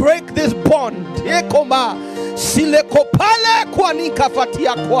not break this bond.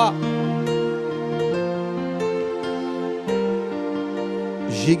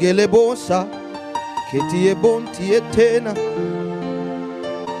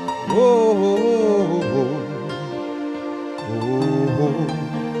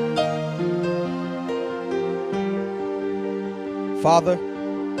 Father,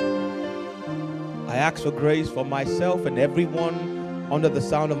 I ask for grace for myself and everyone under the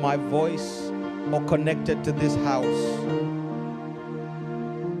sound of my voice or connected to this house,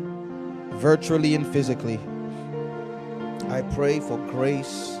 virtually and physically. I pray for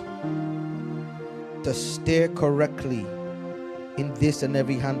grace to steer correctly in this and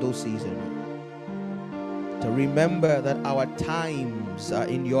every handle season. To remember that our times are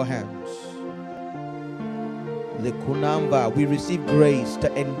in your hands. We receive grace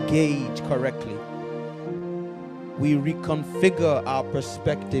to engage correctly. We reconfigure our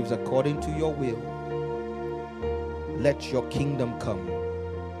perspectives according to your will. Let your kingdom come.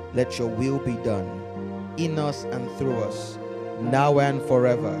 Let your will be done in us and through us, now and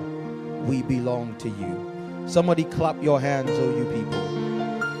forever. We belong to you. Somebody clap your hands, oh you people,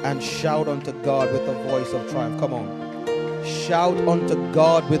 and shout unto God with a voice of triumph. Come on. Shout unto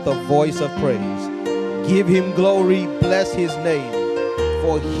God with a voice of praise. Give him glory, bless his name,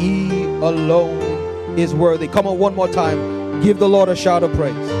 for he alone is worthy. Come on, one more time. Give the Lord a shout of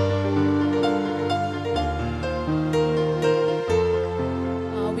praise.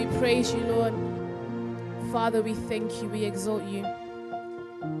 We praise you, Lord. Father, we thank you. We exalt you.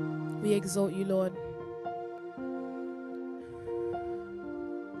 We exalt you, Lord.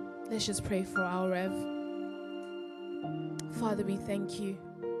 Let's just pray for our Rev. Father, we thank you.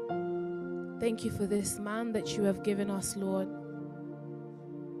 Thank you for this man that you have given us, Lord.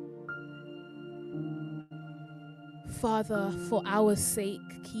 Father, for our sake,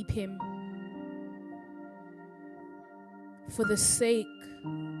 keep him. For the sake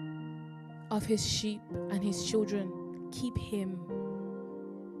of his sheep and his children, keep him.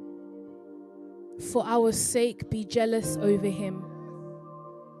 For our sake, be jealous over him.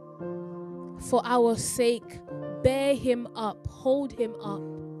 For our sake, bear him up, hold him up.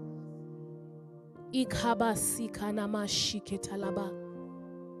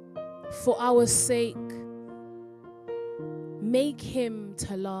 For our sake, make him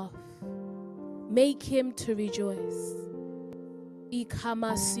to laugh, make him to rejoice.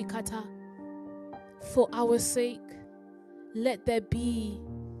 For our sake, let there be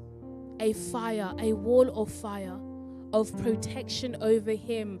a fire, a wall of fire of protection over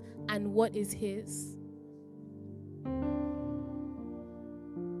him and what is his.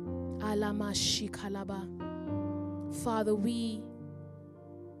 Father, we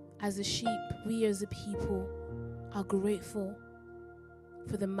as a sheep, we as a people are grateful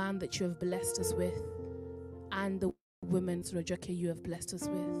for the man that you have blessed us with and the women, Rojoke, you have blessed us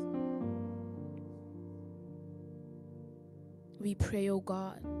with. We pray, oh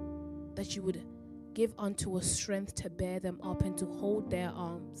God, that you would give unto us strength to bear them up and to hold their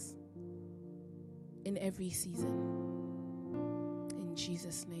arms in every season. In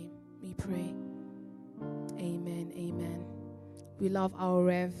Jesus' name we pray. Amen. Amen. We love our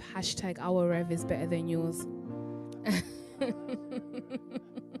Rev. Hashtag our Rev is better than yours.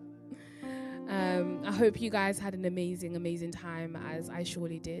 I hope you guys had an amazing time, as I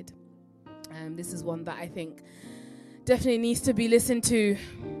surely did. This is one that I think definitely needs to be listened to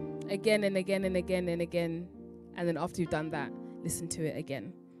again and again and again and again. And then after you've done that, listen to it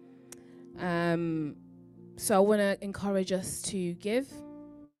again. So I want to encourage us to give.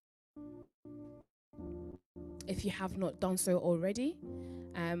 If you have not done so already,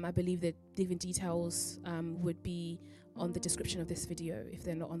 I believe that giving details would be on the description of this video if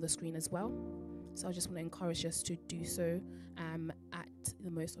they're not on the screen as well. So I just want to encourage us to do so at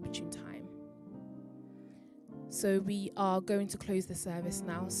the most opportune time. So we are going to close the service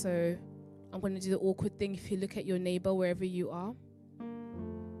now. So I'm going to do the awkward thing. If you look at your neighbor wherever you are,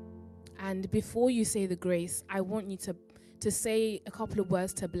 and before you say the grace, I want you to say a couple of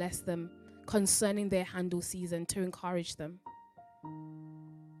words to bless them concerning their handle season, to encourage them.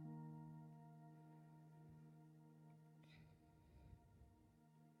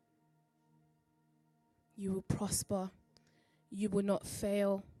 You will prosper. You will not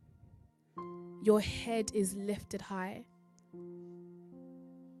fail. Your head is lifted high.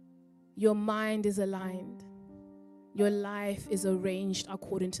 Your mind is aligned. Your life is arranged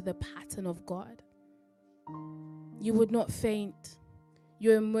according to the pattern of God. You would not faint.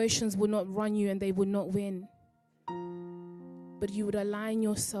 Your emotions would not run you and they would not win. But you would align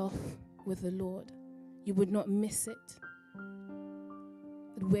yourself with the Lord. You would not miss it.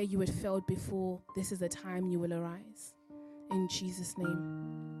 That where you had failed before, this is the time you will arise. In Jesus' name.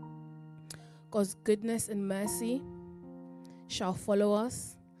 God's goodness and mercy shall follow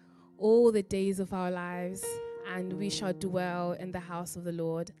us all the days of our lives, and we shall dwell in the house of the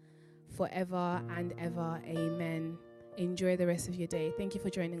Lord forever and ever. Amen. Enjoy the rest of your day. Thank you for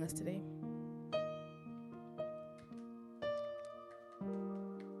joining us today.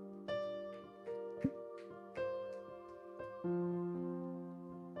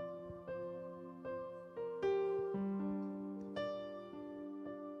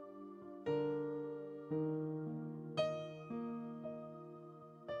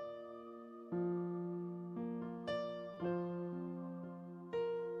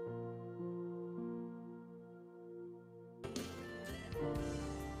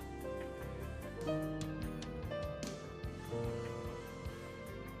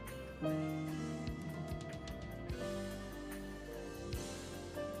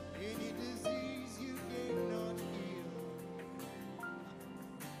 Any disease you cannot heal.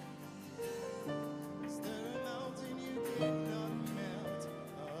 Is there a mountain you cannot melt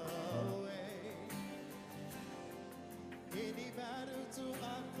away? Any battle too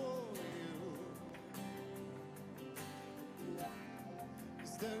hard for you?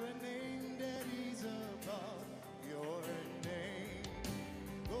 Is there a name that is above your name?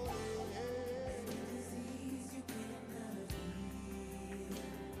 Go ahead.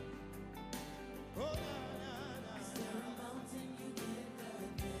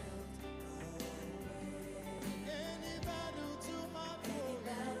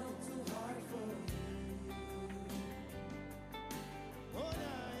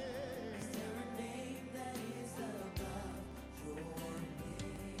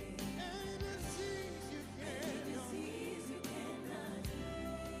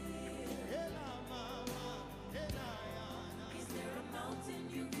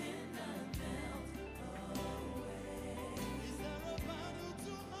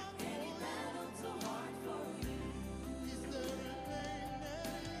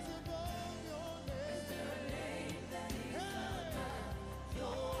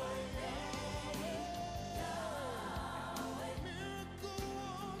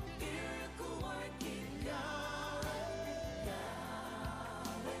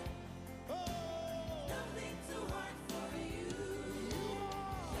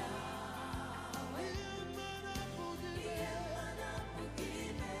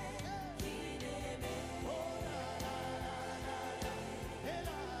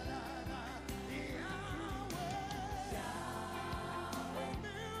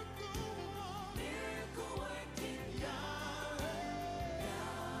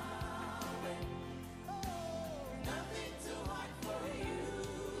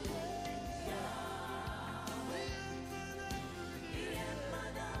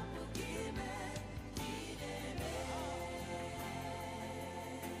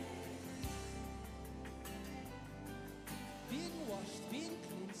 been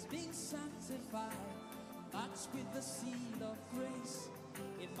cleansed, been sanctified, matched with the seal of grace.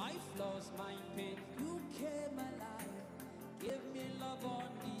 In my flaws, my pain, you came alive. Give me love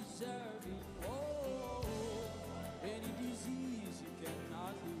undeserving. Oh, any disease you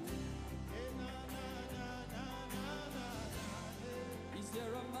cannot heal. Is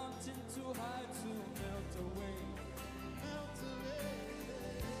there a mountain too high to melt away?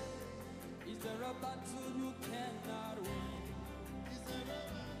 Is there a battle you cannot